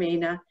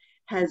 GEWURZTRAMINER,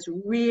 has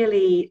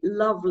really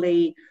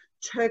lovely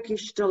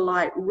Turkish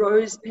delight,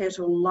 rose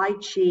petal,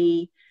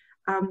 lychee.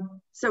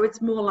 So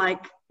it's more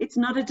like, it's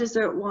not a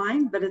dessert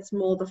wine, but it's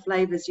more the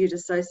flavors you'd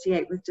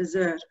associate with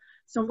dessert.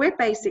 So we're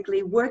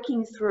basically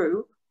working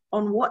through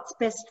on what's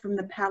best from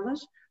the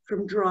palate,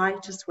 from dry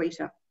to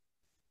sweeter.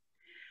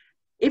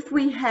 If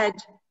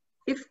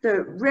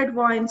the red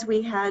wines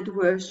we had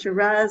were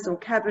Shiraz or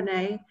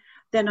Cabernet,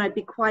 then I'd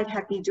be quite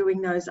happy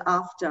doing those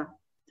after.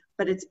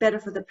 But it's better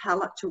for the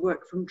palate to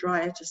work from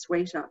drier to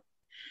sweeter.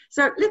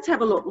 So let's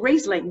have a look.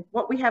 Riesling.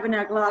 What we have in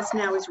our glass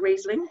now is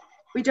Riesling.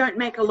 We don't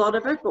make a lot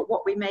of it, but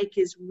what we make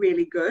is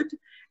really good,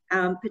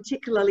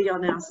 particularly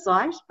on our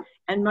site.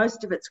 And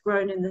most of it's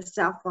grown in the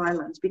South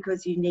Island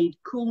because you need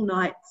cool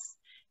nights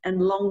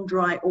and long,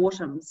 dry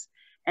autumns.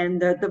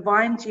 And the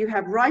vines you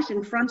have right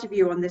in front of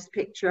you on this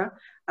picture,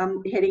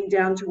 heading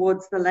down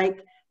towards the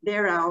lake,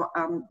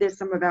 there's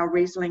some of our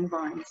Riesling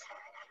vines.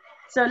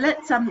 So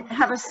let's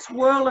have a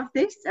swirl of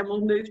this, and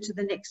we'll move to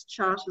the next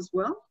chart as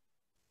well.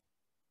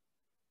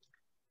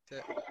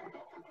 Okay.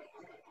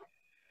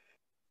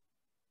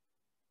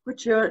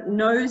 Put your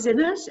nose in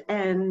it,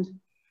 and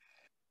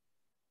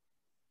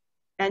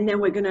then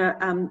we're going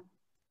to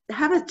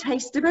have a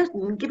taste of it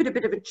and give it a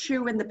bit of a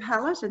chew in the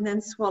palate, and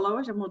then swallow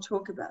it, and we'll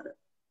talk about it.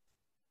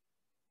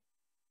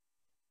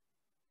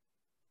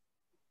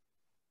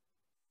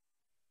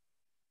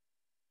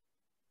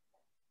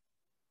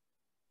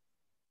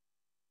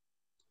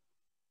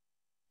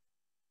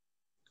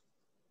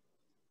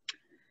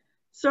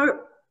 So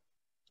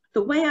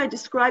the way I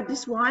describe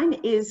this wine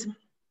is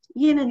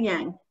yin and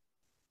yang,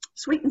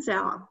 sweet and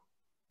sour.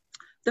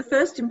 The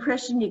first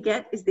impression you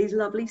get is these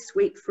lovely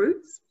sweet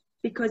fruits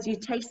because you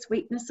taste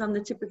sweetness on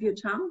the tip of your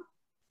tongue.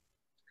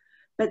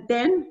 But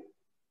then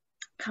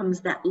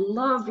comes that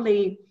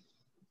lovely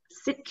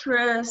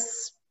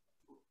citrus.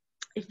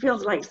 It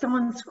feels like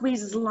someone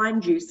squeezes lime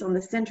juice on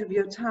the center of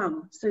your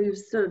tongue. So you've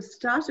sort of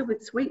started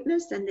with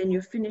sweetness and then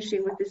you're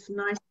finishing with this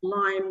nice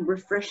lime,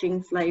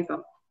 refreshing flavor.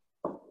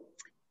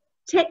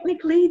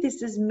 Technically,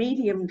 this is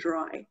medium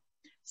dry.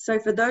 So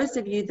for those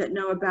of you that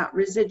know about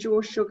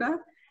residual sugar,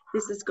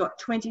 this has got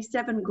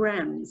 27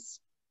 grams.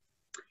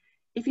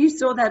 If you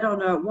saw that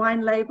on a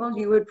wine label,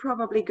 you would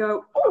probably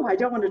go, oh, I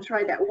don't want to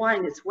try that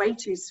wine, it's way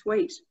too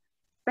sweet.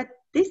 But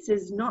this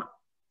is not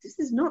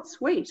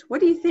sweet.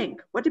 What do you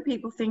think? What do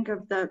people think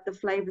of the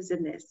flavors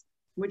in this?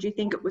 Would you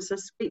think it was a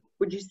sweet,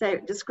 would you say,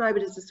 describe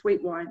it as a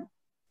sweet wine?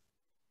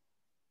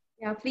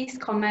 Yeah, please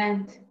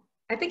comment.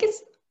 I think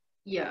it's,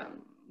 yeah,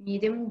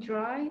 medium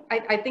dry.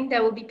 I think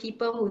there will be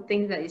people who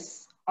think that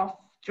it's off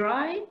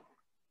dry.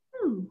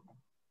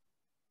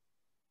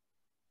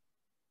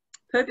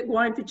 Perfect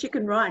wine for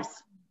chicken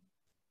rice.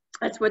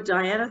 That's what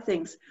Diana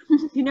thinks.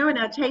 You know, in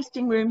our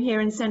tasting room here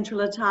in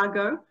Central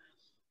Otago,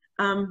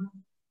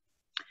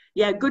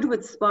 yeah, good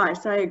with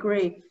spice, I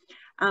agree.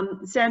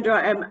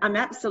 Sandra, I'm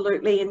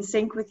absolutely in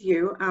sync with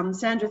you.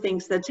 Sandra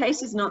thinks the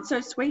taste is not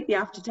so sweet, the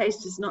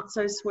aftertaste is not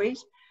so sweet,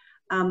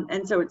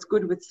 and so it's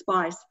good with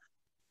spice.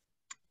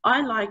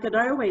 I like it,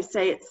 I always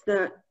say it's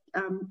the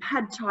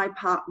pad thai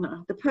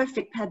partner, the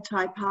perfect pad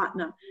thai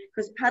partner,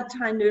 because pad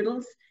thai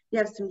noodles, you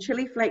have some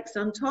chili flakes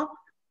on top,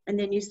 and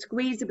then you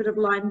squeeze a bit of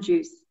lime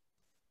juice.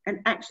 And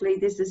actually,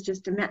 this is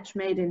just a match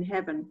made in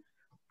heaven.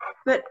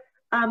 But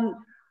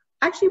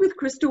actually, with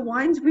Crystal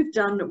Wines, we've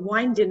done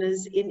wine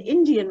dinners in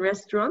Indian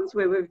restaurants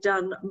where we've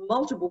done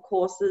multiple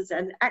courses,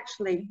 and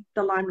actually,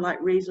 the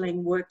Limelight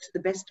Riesling worked the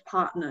best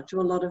partner to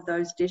a lot of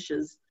those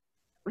dishes.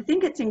 I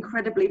think it's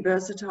incredibly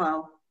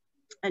versatile.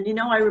 And you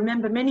know, I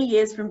remember many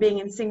years from being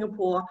in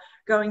Singapore,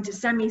 going to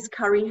Sammy's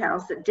Curry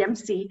House at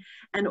Dempsey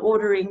and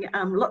ordering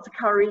lots of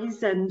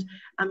curries, and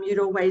you'd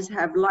always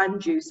have lime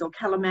juice or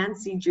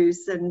calamansi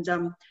juice, and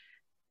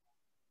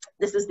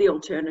this is the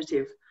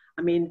alternative.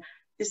 I mean,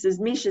 this is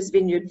MISHA'S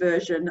Vineyard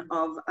version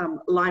of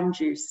lime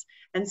juice.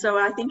 And so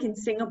I think in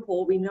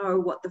Singapore, we know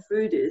what the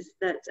food is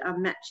that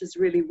matches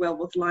really well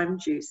with lime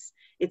juice.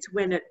 It's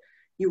when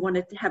you want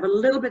it to have a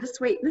little bit of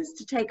sweetness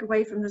to take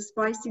away from the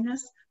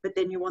spiciness, but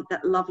then you want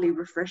that lovely,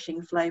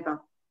 refreshing flavor.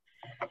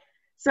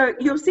 So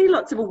you'll see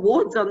lots of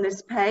awards on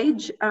this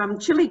page.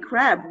 Chili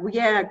crab,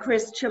 yeah,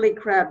 Chris, chili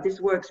crab,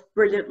 this works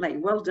brilliantly.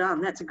 Well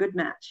done, that's a good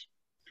match.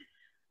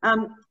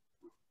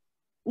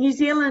 New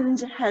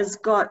Zealand has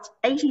got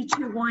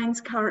 82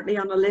 wines currently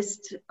on a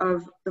list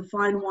of the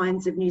fine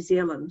wines of New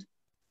Zealand.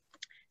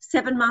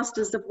 7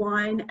 Masters of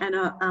Wine and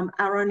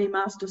our only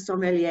Master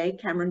Sommelier,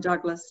 Cameron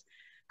Douglas,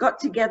 got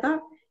together,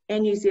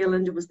 and New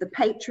Zealand was the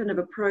patron of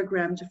a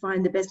program to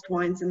find the best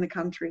wines in the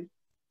country.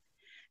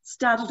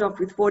 Started off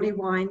with 40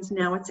 wines,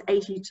 now it's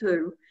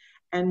 82,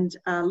 and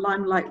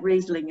Limelight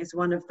Riesling is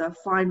one of the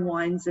fine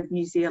wines of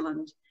New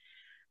Zealand.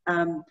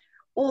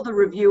 All the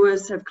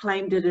reviewers have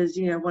claimed it as,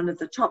 you know, one of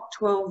the top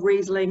 12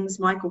 Rieslings.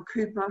 Michael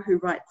Cooper, who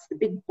writes the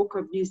big book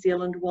of New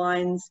Zealand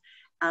wines,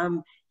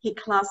 he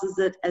classes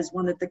it as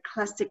one of the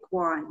classic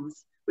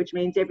wines, which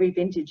means every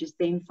vintage has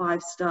been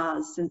 5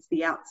 stars since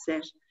the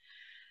outset.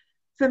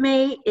 For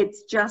me,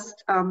 it's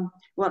just,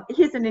 well,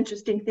 here's an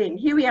interesting thing.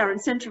 Here we are in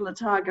Central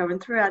Otago,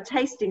 and through our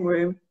tasting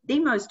room,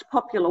 the most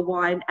popular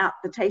wine out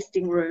the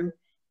tasting room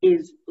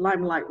is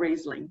Limelight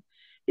Riesling.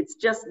 It's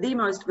just the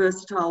most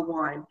versatile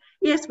wine.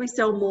 Yes, we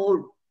sell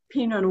more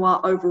Pinot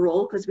Noir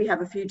overall because we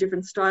have a few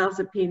different styles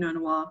of Pinot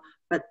Noir,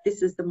 but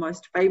this is the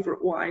most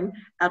favorite wine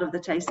out of the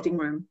tasting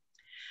room.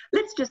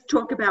 Let's just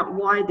talk about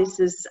why this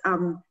is,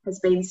 has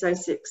been so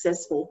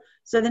successful.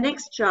 So the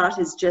next chart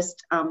is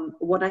just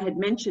what I had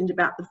mentioned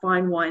about the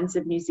fine wines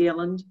of New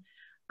Zealand.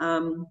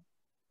 Now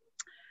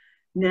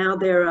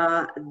there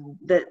are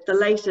the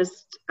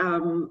latest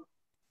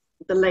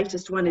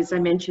one is, I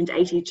mentioned,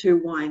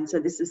 82 wines. So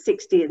this is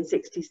 60 and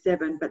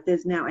 67, but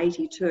there's now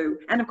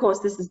 82. And of course,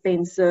 this has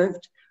been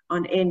served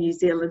on Air New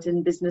Zealand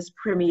in Business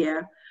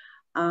Premier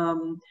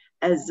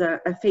as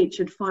a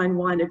featured fine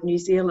wine of New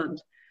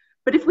Zealand.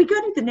 But if we go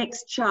to the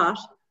next chart,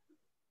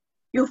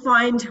 you'll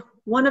find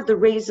one of the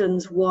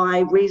reasons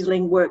why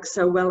Riesling works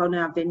so well on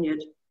our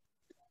vineyard.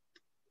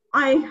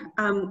 I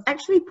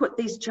actually put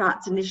these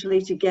charts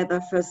initially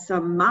together for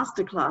some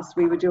masterclass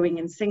we were doing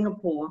in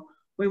Singapore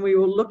when we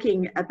were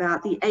looking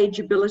about the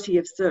ageability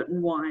of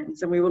certain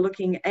wines. And we were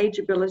looking at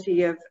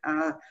ageability of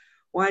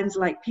wines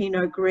like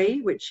Pinot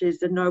Gris, which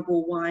is a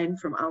noble wine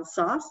from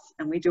Alsace,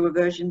 and we do a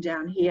version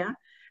down here.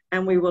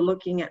 And we were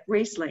looking at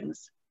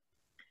Rieslings.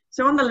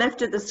 So on the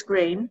left of the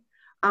screen,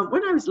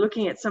 when I was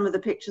looking at some of the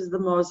pictures of the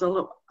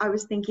Mosel, I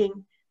was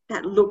thinking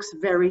that looks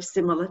very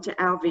similar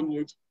to our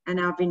vineyard, and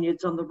our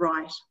vineyard's on the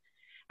right.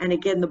 And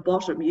again, the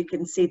bottom, you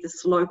can see the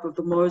slope of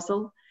the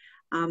Mosel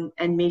and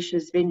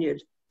MISHA'S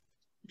vineyard.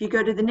 If you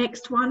go to the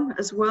next one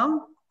as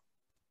well,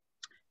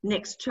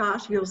 next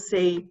chart, you'll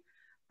see,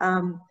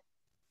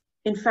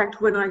 in fact,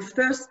 when I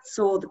first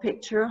saw the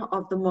picture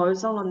of the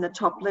Mosel on the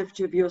top left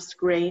of your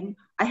screen,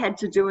 I had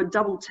to do a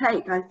double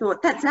take. I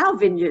thought, that's our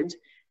vineyard.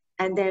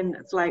 And then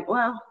it's like,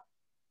 well,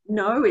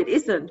 no, it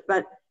isn't,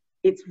 but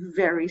it's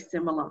very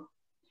similar.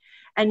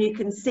 And you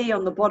can see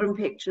on the bottom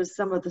pictures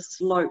some of the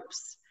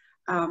slopes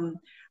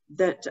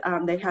that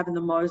they have in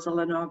the Mosel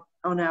and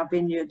on our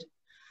vineyard.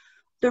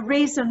 The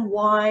reason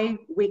why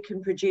we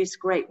can produce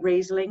great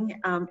Riesling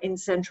in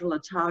Central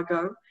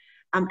Otago,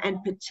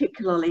 and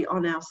particularly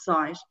on our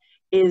site,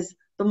 is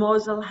the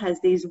Mosel has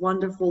these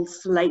wonderful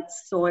slate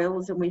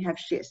soils and we have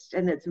schist,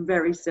 and it's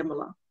very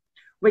similar.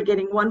 We're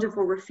getting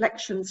wonderful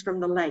reflections from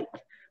the lake.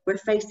 We're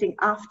facing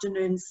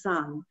afternoon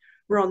sun.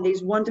 We're on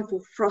these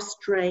wonderful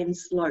frost-drained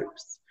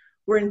slopes.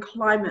 We're in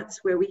climates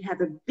where we have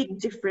a big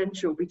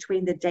differential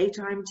between the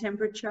daytime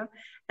temperature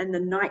and the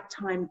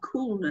nighttime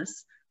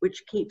coolness,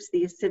 which keeps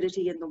the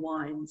acidity in the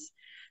wines.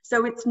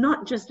 So it's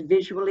not just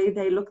visually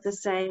they look the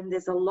same.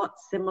 There's a lot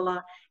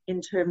similar in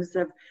terms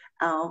of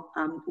our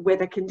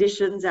weather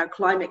conditions, our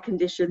climate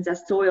conditions, our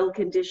soil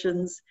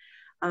conditions.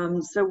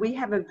 So we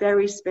have a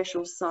very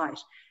special site.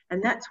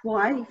 And that's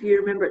why, if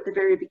you remember at the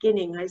very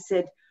beginning, I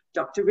said,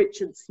 Dr.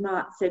 Richard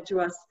Smart said to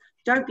us,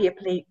 don't be a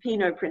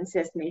Pinot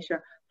princess,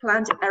 Misha,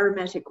 plant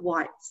aromatic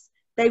whites.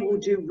 They will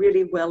do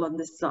really well on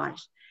this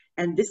site.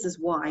 And this is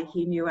why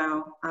he knew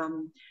our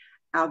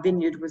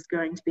vineyard was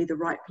going to be the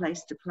right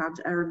place to plant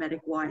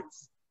aromatic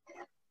whites.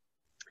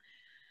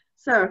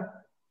 So,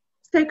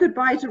 say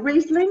goodbye to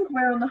Riesling.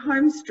 We're on the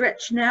home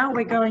stretch now.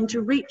 We're going to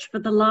reach for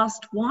the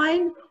last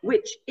wine,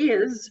 which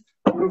is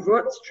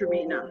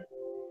GEWURZTRAMINER.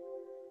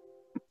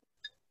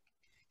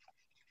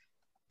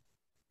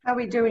 How are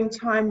we doing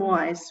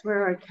time-wise?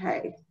 We're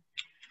okay.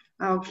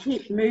 I'll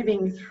keep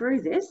moving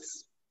through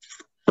this.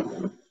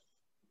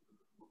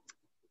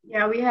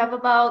 Yeah, we have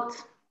about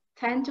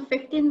 10 to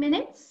 15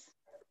 minutes.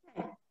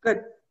 Okay,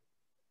 good.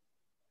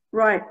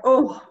 Right.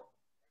 Oh,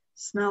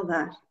 smell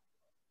that.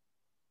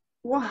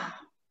 Wow.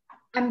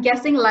 I'm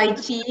guessing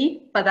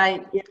lychee, but I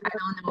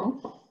don't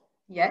know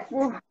yet.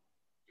 Wow.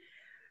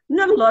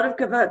 Not a lot of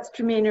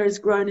GEWURZTRAMINER is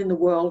grown in the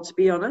world, to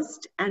be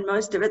honest, and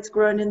most of it's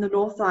grown in the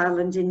North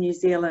Island in New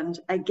Zealand.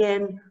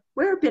 Again,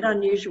 we're a bit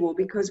unusual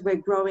because we're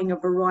growing a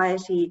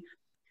variety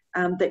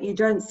that you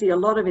don't see a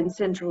lot of in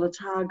Central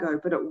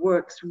Otago, but it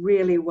works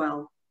really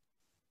well.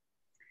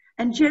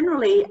 And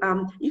generally,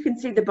 you can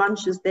see the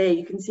bunches there.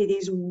 You can see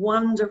these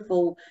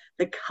wonderful,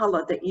 the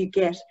color that you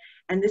get.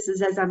 And this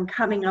is as I'm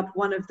coming up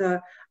one of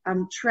the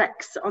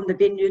tracks on the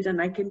vineyard,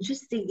 and I can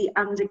just see the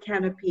under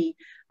canopy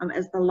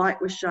as the light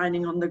was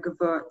shining on the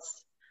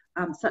Gewurz.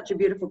 Such a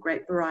beautiful,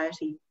 great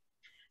variety.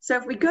 So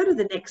if we go to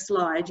the next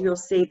slide, you'll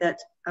see that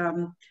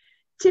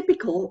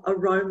typical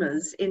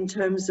aromas in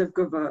terms of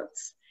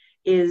Gewurz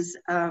is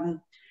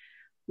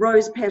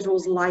rose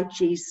petals,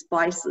 lychee,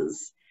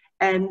 spices.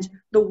 And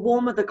the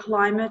warmer the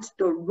climate,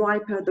 the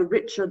riper, the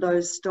richer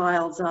those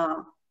styles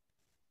are.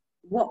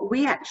 What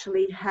we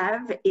actually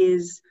have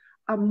is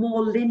a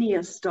more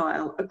linear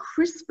style, a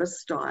crisper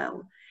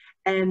style.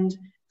 And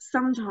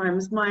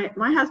sometimes my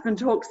husband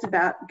talks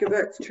about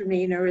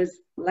GEWURZTRAMINER as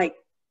like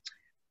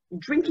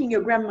drinking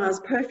your grandma's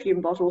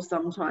perfume bottle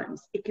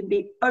sometimes. It can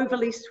be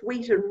overly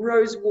sweet and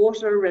rose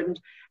water and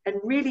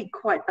really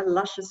quite a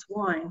luscious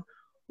wine.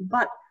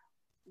 But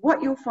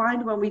what you'll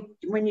find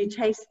when you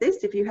taste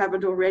this, if you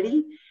haven't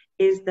already,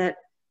 is that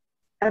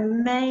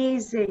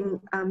amazing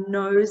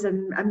nose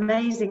and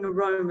amazing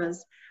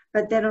aromas.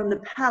 But then on the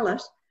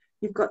palate,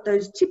 you've got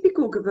those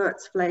typical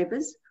Gewurz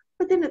flavors,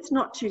 but then it's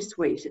not too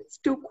sweet. It's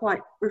still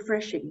quite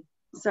refreshing.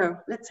 So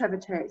let's have a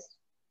taste.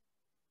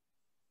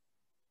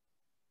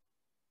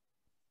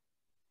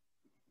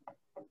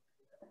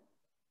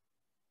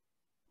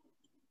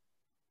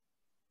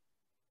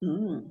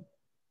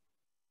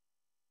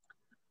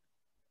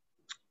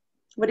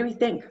 What do we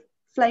think?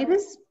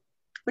 Flavors?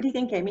 What do you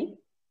think, Amy?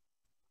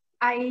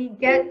 I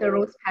get the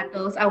rose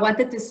petals. I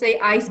wanted to say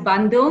ice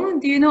bandung.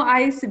 Do you know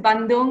ice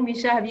bandung,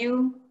 Misha? Have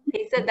you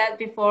tasted that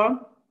before?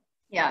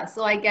 Yeah,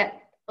 so I get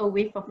a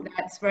whiff of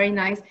that. It's very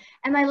nice.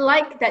 And I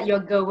like that your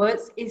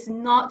gewurz is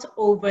not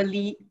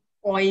overly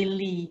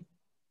oily.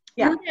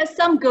 Yeah. You know, there are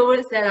some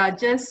gewurz that are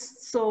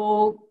just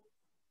so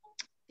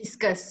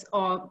viscous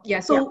or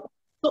so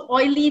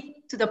oily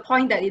to the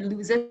point that it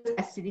loses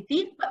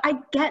acidity. But I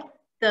get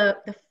the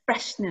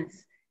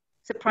freshness.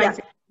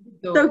 Surprising.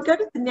 Yeah. So go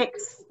to the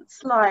next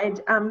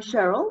slide,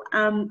 Cheryl,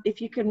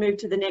 if you can move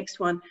to the next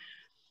one,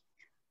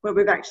 where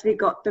we've actually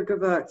got the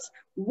gewurz.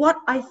 What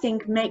I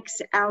think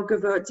makes our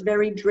gewurz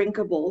very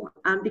drinkable,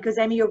 because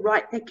Amy, you're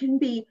right, there can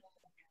be,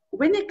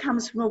 when it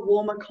comes from a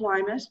warmer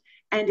climate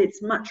and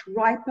it's much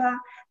riper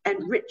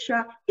and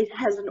richer, it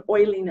has an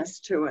oiliness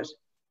to it.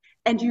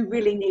 And you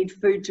really need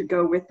food to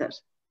go with it.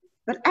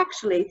 But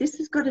actually, this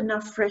has got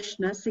enough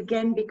freshness,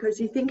 again, because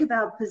you think of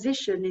our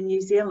position in New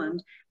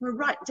Zealand, we're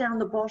right down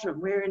the bottom.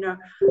 We're in a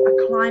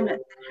climate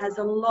that has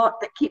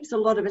that keeps a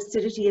lot of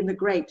acidity in the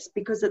grapes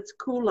because it's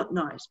cool at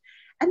night.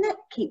 And that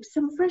keeps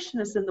some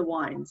freshness in the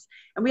wines.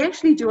 And we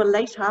actually do a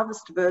late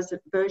harvest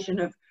version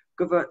of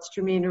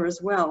GEWURZTRAMINER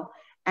as well.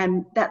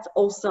 And that's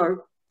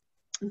also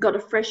got a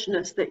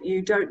freshness that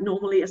you don't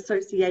normally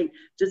associate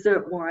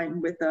dessert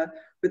wine with a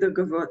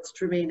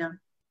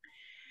GEWURZTRAMINER.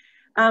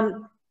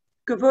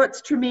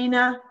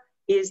 GEWURZTRAMINER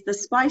is the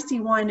spicy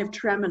wine of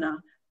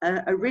Traminer,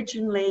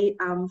 originally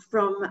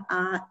from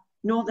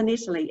northern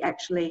Italy,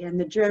 actually, and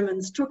the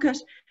Germans took it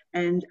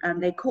and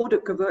they called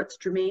it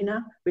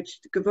GEWURZTRAMINER, which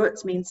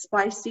Gewürz means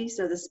spicy,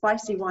 so the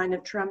spicy wine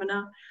of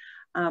Traminer.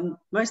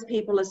 Most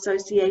people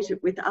associate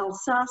it with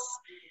Alsace,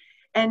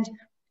 and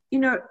you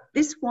know,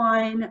 this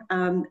wine,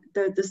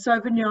 the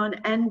Sauvignon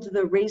and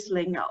the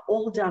Riesling are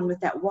all done with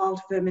that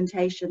wild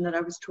fermentation that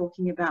I was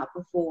talking about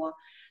before.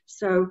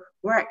 So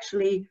we're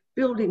actually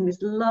building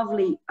this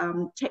lovely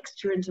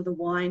texture into the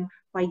wine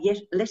by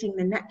letting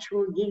the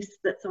natural yeast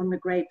that's on the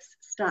grapes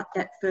start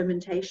that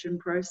fermentation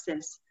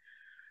process.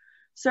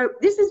 So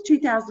this is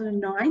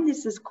 2009.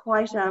 This is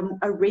quite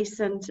a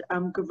recent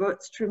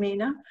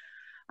GEWURZTRAMINER.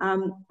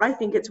 I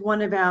think it's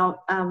one of our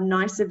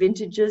nicer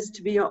vintages,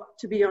 to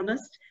be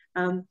honest.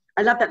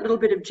 I love that little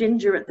bit of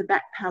ginger at the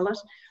back palate.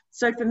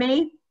 So for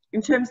me,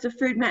 in terms of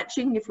food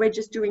matching, if we're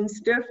just doing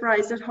stir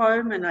fries at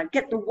home and I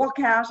get the wok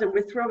out and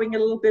we're throwing a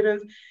little bit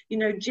of, you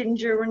know,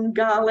 ginger and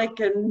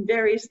garlic and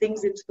various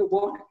things into the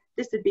wok,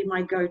 this would be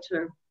my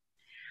go-to.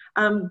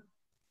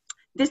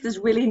 This is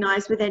really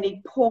nice with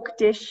any pork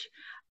dish.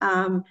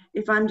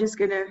 If I'm just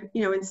gonna,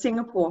 you know, in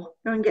Singapore,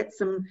 go and get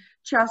some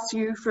char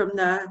siu from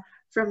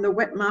the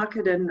wet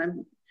market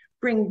and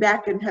bring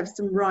back and have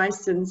some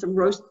rice and some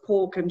roast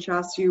pork and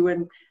char siu,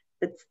 and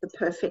it's the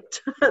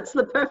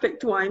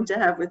perfect wine to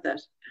have with it.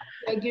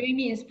 You're giving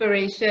me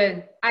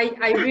inspiration.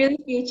 I really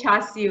think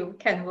char siu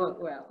can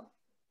work well.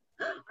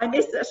 I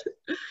miss it.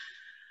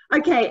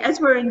 Okay, as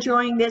we're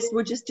enjoying this,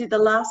 we'll just do the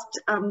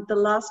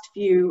last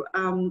few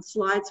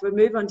slides. We'll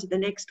move on to the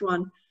next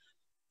one.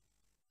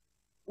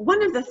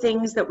 One of the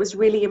things that was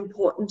really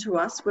important to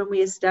us when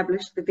we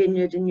established the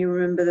vineyard, and you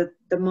remember that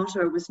the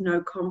motto was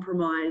no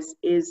compromise,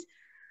 is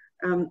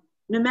no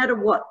matter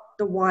what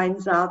the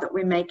wines are that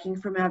we're making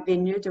from our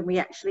vineyard, and we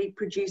actually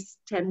produce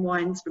 10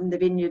 wines from the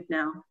vineyard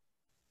now,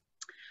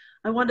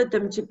 I wanted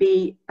them to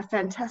be a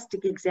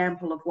fantastic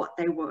example of what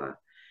they were.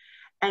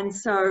 And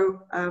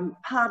so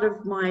part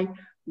of my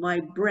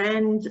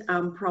brand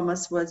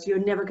promise was, you're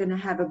never going to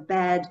have a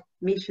bad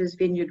MISHA'S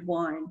vineyard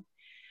wine.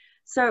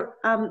 So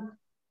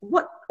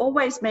what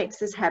always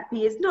makes us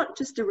happy is not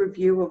just a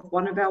review of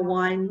one of our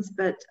wines,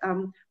 but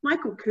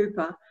Michael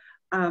Cooper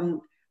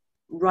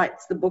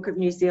writes the book of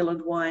New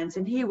Zealand wines,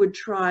 and he would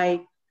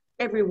try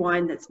every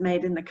wine that's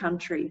made in the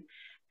country.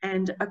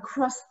 And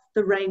across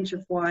the range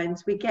of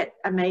wines, we get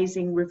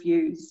amazing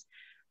reviews.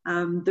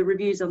 The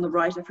reviews on the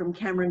right are from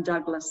Cameron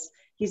Douglas.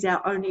 He's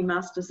our only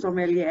master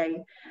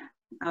sommelier.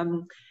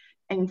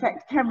 In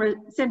fact,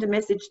 Cameron sent a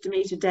message to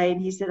me today,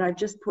 and he said, I've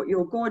just put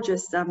your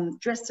gorgeous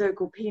dress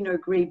circle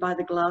Pinot Gris by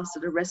the glass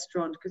at a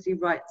restaurant, because he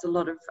writes a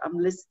lot of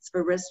lists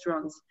for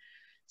restaurants.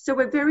 So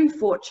we're very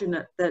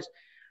fortunate that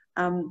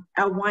our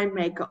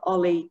winemaker,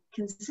 Ollie,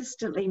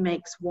 consistently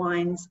makes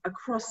wines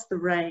across the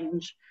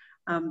range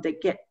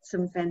that get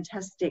some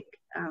fantastic,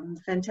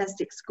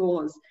 fantastic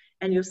scores.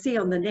 And you'll see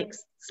on the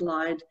next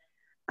slide,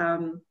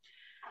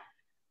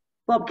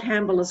 Bob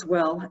Campbell as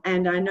well.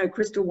 And I know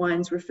Crystal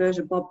Wines refer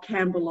to Bob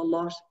Campbell a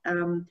lot.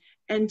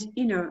 And,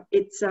 you know,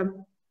 it's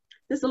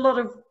there's a lot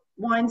of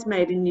wines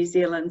made in New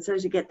Zealand. So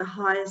to get the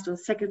highest or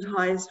second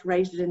highest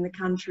rated in the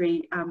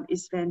country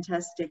is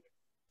fantastic.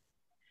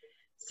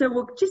 So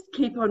we'll just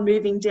keep on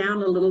moving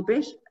down a little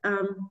bit.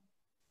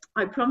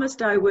 I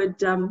promised I would,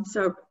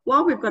 so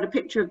while we've got a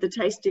picture of the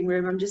tasting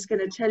room, I'm just going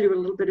to tell you a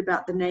little bit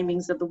about the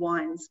namings of the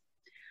wines.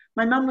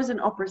 My mum was an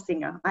opera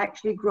singer. I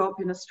actually grew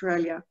up in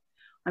Australia.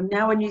 I'm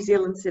now a New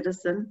Zealand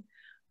citizen.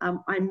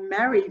 I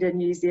married a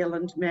New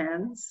Zealand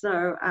man,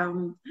 so,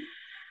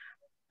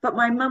 but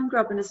my mum grew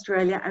up in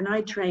Australia and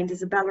I trained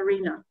as a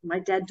ballerina. My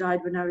dad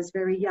died when I was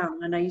very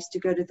young and I used to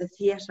go to the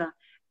theatre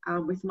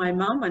with my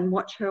mum and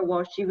watch her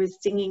while she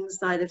was singing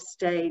side of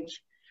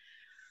stage.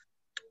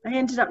 I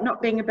ended up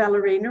not being a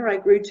ballerina. I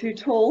grew too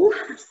tall,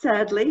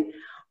 sadly,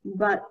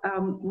 but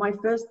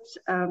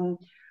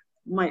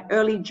my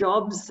early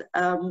jobs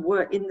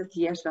were in the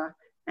theatre,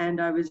 and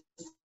I was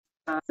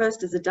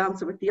first as a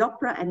dancer with the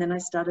opera, and then I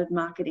started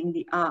marketing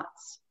the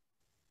arts.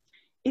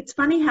 It's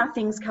funny how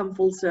things come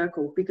full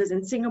circle, because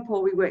in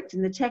Singapore we worked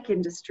in the tech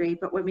industry,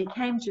 but when we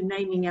came to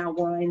naming our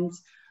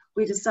wines,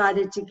 we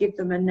decided to give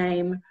them a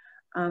name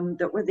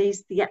that were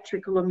these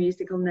theatrical or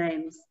musical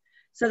names.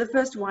 So the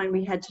first wine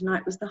we had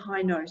tonight was the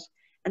High Note,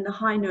 and the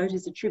High Note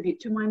is a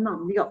tribute to my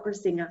mum, the opera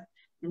singer,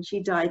 and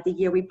she died the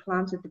year we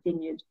planted the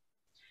vineyard.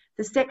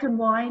 The second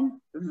wine,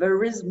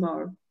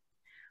 VERISMO.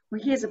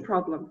 Well, here's a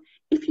problem.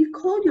 If you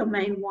call your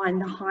main wine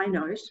the High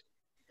Note,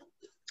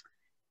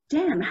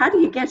 damn, how do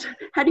you get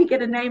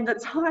a name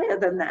that's higher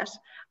than that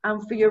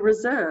for your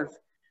reserve?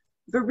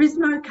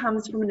 VERISMO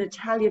comes from an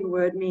Italian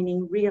word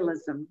meaning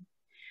realism.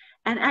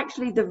 And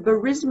actually the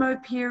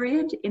VERISMO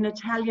period in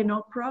Italian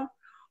opera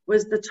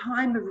was the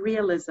time of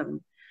realism.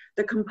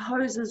 The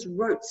composers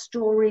wrote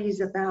stories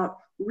about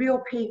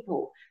real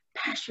people,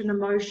 passion,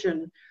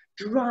 emotion,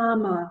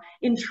 drama,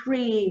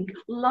 intrigue,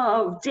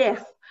 love,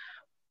 death.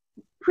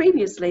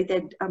 Previously,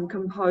 they'd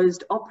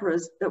composed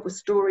operas that were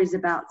stories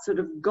about sort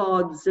of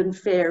gods and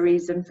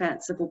fairies and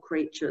fanciful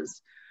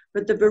creatures.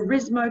 But the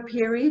VERISMO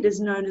period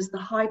is known as the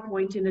high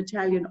point in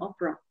Italian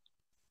opera.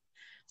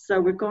 So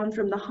we've gone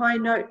from the High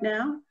Note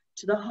now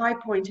to the high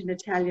point in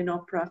Italian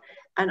opera.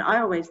 And I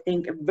always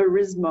think of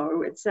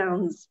VERISMO. It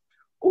sounds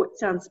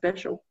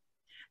special.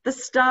 The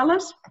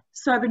STARLET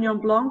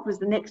Sauvignon Blanc was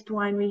the next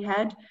wine we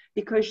had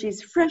because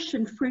she's fresh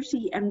and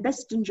fruity and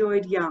best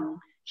enjoyed young.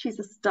 She's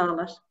a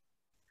STARLET.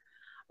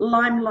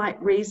 LIMELIGHT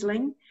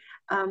Riesling.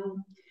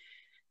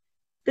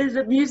 There's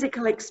a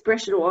musical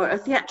expression or a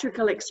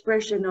theatrical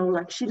expression, or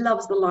like she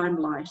loves the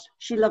limelight.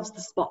 She loves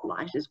the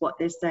spotlight is what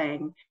they're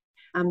saying.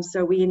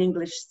 So we in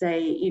English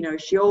say, you know,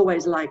 she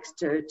always likes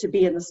to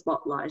be in the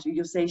spotlight. Or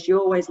you'll say she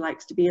always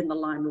likes to be in the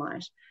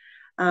limelight.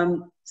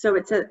 So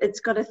it's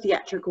got a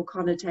theatrical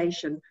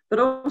connotation, but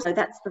also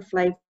that's the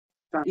flavor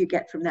you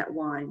get from that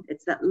wine.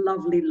 It's that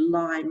lovely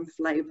lime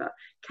flavor,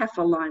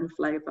 kaffir lime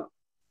flavor.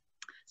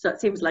 So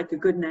it seems like a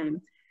good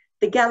name.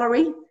 The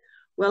Gallery,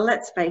 well,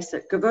 let's face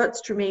it,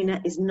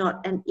 GEWURZTRAMINER is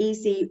not an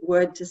easy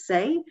word to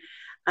say.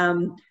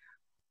 In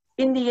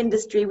the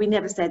industry, we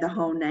never say the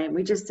whole name.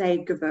 We just say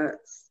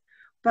Gewürz.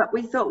 But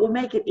we thought we'll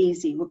make it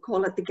easy. We'll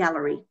call it the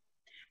Gallery.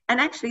 And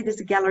actually, there's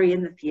a gallery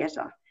in the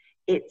theatre.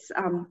 It's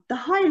the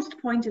highest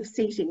point of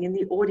seating in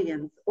the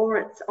audience, or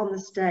it's on the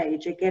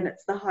stage. Again,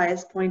 it's the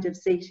highest point of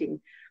seating.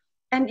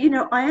 And, you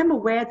know, I am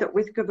aware that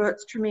with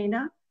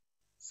GEWURZTRAMINER,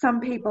 some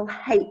people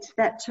hate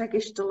that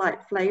Turkish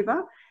delight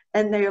flavor.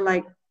 And they're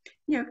like,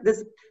 you know,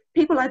 there's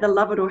people either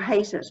love it or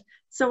hate it.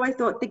 So I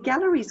thought the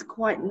gallery is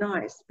quite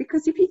nice,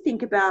 because if you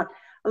think about,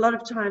 a lot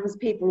of times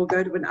people will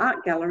go to an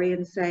art gallery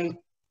and say,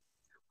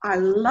 I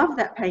love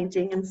that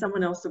painting, and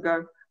someone else will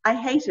go, I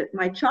hate it,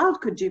 my child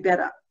could do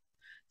better.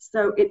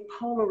 So it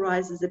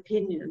polarizes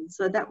opinion.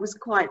 So that was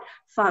quite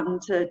fun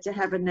to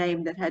have a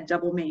name that had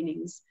double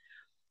meanings.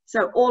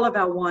 So all of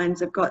our wines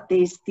have got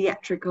these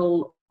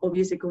theatrical or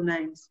musical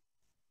names.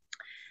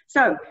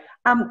 So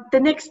the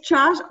next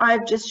chart,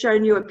 I've just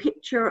shown you a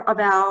picture of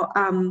our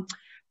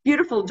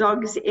beautiful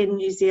dogs in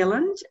New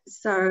Zealand.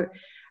 So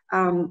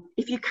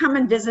if you come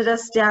and visit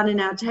us down in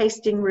our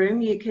tasting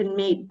room, you can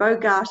meet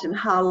Bogart and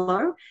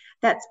Harlow.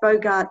 That's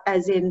Bogart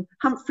as in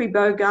Humphrey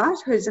Bogart,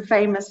 who's a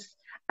famous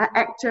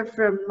actor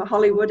from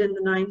Hollywood in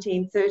the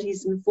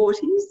 1930s and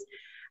 40s.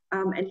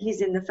 And he's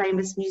in the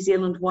famous New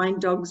Zealand Wine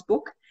Dogs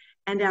book.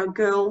 And our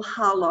girl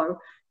Harlow,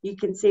 you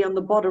can see on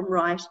the bottom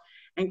right.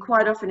 And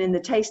quite often in the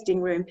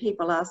tasting room,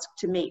 people ask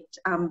to meet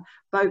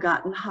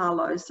Bogart and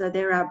Harlow. So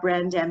they're our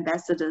brand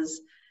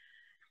ambassadors.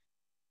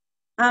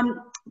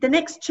 The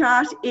next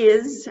chart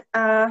is,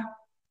 I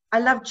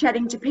love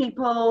chatting to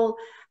people,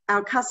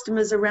 our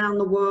customers around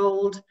the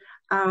world.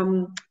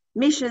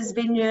 MISHA'S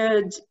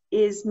Vineyard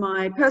is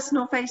my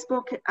personal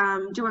Facebook.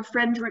 Do a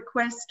friend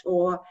request,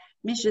 or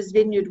MISHA'S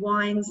Vineyard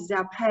Wines is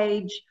our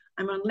page.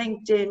 I'm on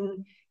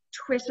LinkedIn,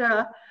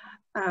 Twitter.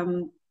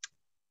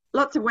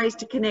 Lots of ways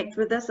to connect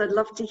with us. I'd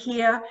love to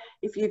hear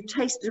if you've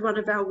tasted one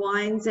of our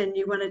wines and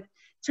you want to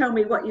tell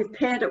me what you've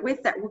paired it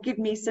with. That will give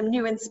me some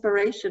new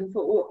inspiration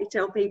for what we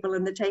tell people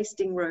in the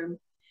tasting room.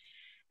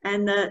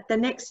 And the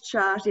next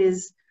chart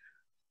is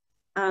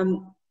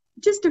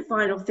just a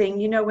final thing.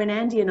 You know, when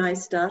Andy and I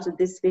started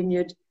this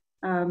vineyard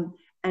and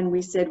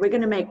we said, we're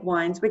going to make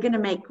wines, we're going to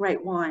make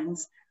great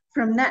wines.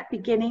 From that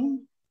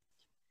beginning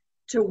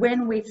to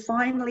when we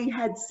finally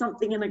had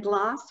something in a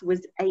glass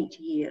was 8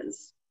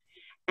 years.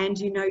 And,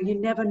 you know, you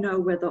never know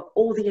whether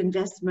all the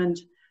investment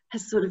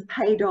has sort of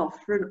paid off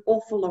for an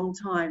awful long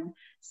time.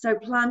 So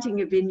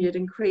planting a vineyard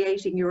and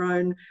creating your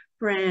own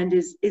brand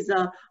is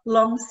a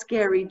long,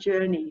 scary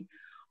journey.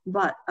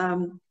 But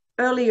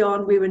early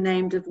on, we were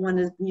named as one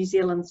of New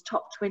Zealand's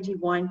top 20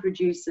 wine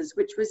producers,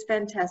 which was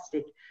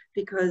fantastic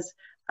because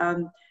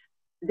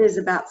there's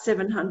about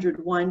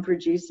 700 wine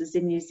producers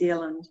in New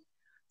Zealand.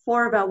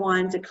 4 of our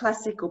wines are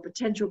classic or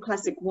potential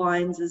classic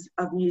wines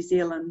of New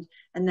Zealand.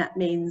 And that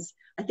means,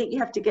 I think you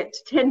have to get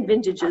to 10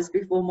 vintages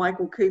before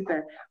Michael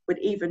Cooper would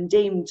even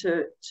deem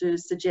to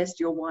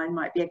suggest your wine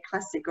might be a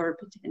classic or a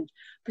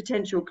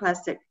potential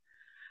classic.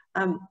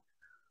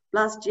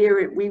 Last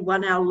year, we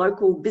won our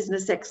local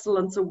Business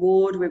Excellence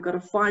Award. We've got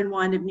a Fine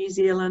Wine of New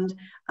Zealand.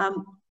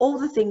 All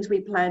the things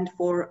we planned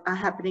for are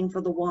happening for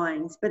the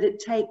wines, but it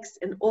takes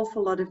an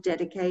awful lot of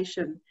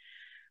dedication.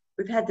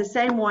 We've had the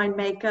same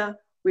winemaker.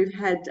 We've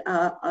had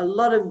a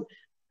lot of,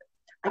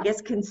 I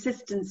guess,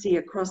 consistency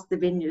across the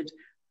vineyard.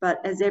 But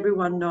as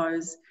everyone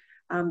knows,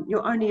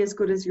 you're only as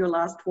good as your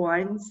last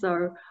wine.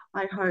 So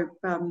I hope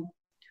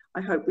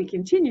we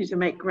continue to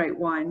make great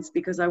wines,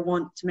 because I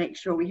want to make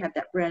sure we have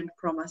that brand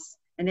promise.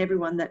 And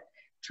everyone that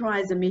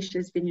tries a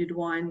MISHA'S Vineyard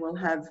wine will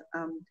have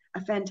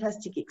a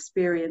fantastic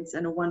experience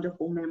and a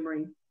wonderful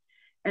memory.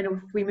 And if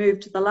we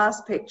move to the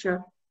last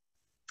picture,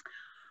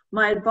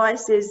 my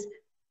advice is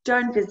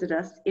don't visit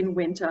us in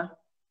winter.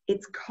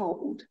 It's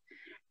cold.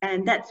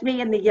 And that's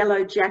me in the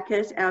yellow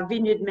jacket, our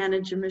vineyard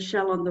manager,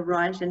 Michelle, on the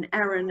right, and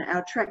Aaron,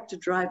 our tractor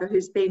driver,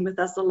 who's been with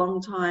us a long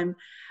time.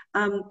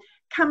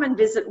 Come and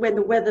visit when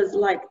the weather's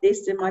like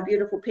this, in my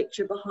beautiful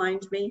picture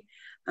behind me.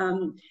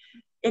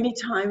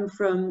 Anytime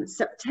from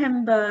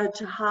September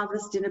to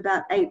harvest in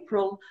about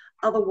April.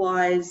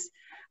 Otherwise,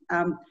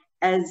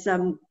 as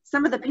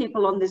some of the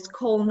people on this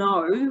call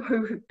know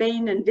who have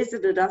been and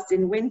visited us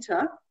in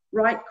winter,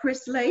 right,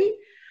 Chris Lee?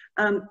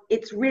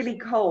 It's really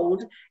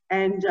cold,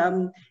 and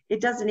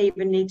it doesn't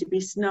even need to be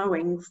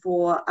snowing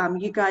for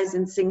you guys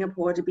in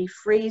Singapore to be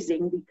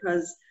freezing,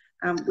 because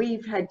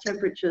we've had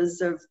temperatures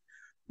of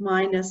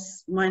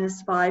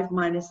 -5,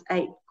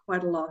 -8,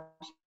 quite a lot.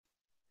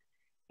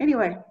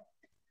 Anyway,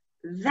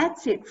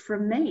 that's it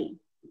from me.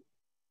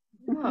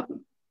 Oh,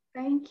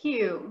 thank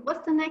you.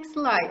 What's the next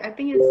slide? I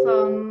think it's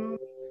the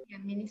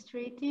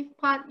administrative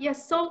part.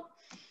 Yes, so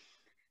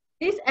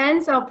this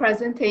ends our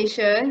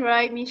presentation,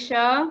 right,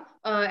 Misha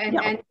and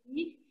Yeah.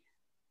 Andy?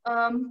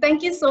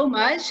 Thank you so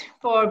much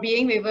for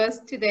being with us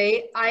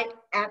today. I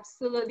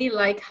absolutely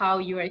like how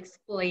you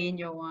explain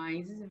your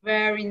wines. It's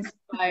very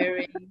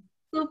inspiring,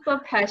 super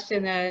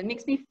passionate,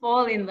 makes me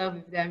fall in love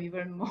with them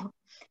even more.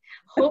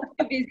 Hope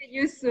to visit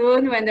you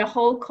soon when the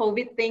whole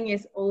COVID thing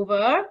is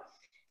over.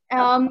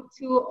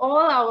 To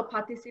all our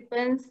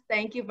participants,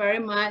 thank you very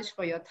much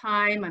for your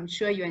time. I'm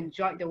sure you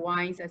enjoyed the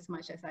wines as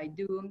much as I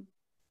do.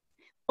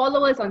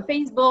 Follow us on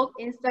Facebook,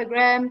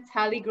 Instagram,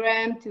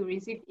 Telegram to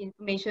receive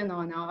information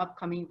on our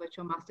upcoming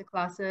virtual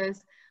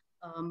masterclasses.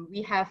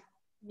 We have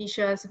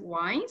MISHA'S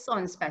wines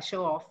on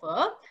special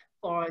offer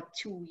for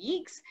 2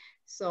 weeks.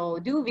 So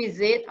do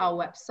visit our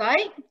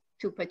website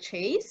to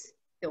purchase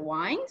the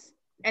wines.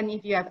 And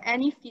if you have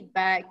any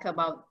feedback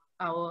about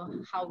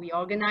how we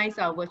organize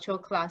our virtual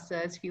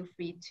classes, feel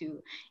free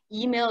to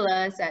email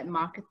us at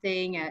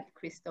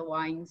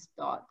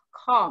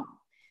marketing@crystalwines.com.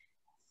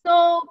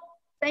 So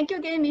thank you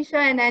again, Misha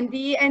and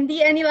Andy.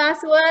 Andy, any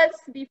last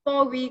words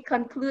before we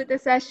conclude the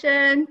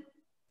session?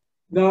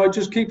 No,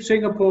 just keep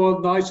Singapore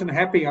nice and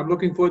happy. I'm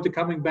looking forward to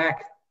coming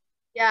back.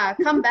 Yeah,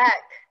 come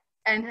back.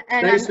 And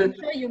I'm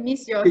sure you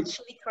miss your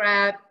chili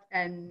crab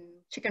and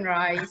chicken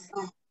rice.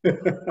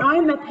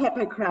 I'm a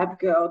pepper crab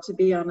girl, to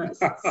be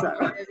honest. So.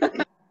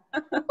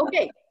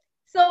 Okay,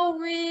 so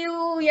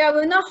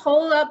we'll not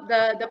hold up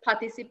the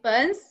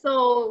participants. So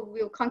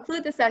we'll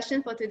conclude the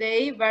session for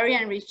today. Very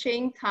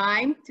enriching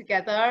time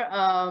together.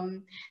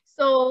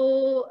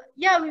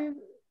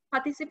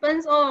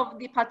 Participants, all of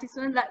the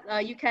participants,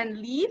 you can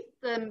leave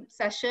the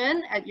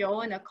session at your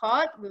own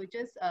accord. We'll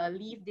just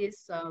leave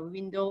this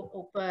window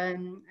open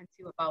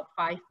until about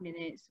 5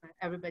 minutes.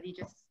 Everybody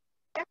just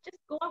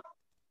go off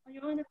on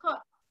your own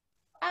accord.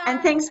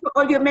 And thanks for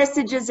all your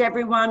messages,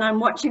 everyone. I'm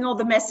watching all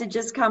the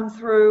messages come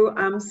through.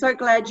 I'm so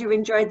glad you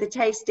enjoyed the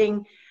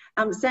tasting.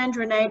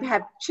 Sandra and Abe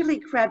have chili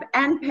crab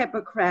and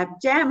pepper crab.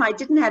 Damn, I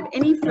didn't have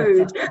any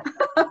food.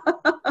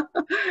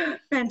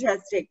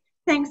 Fantastic.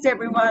 Thanks,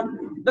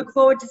 everyone. Look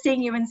forward to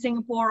seeing you in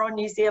Singapore or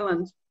New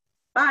Zealand.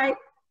 Bye.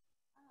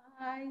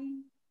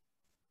 Bye.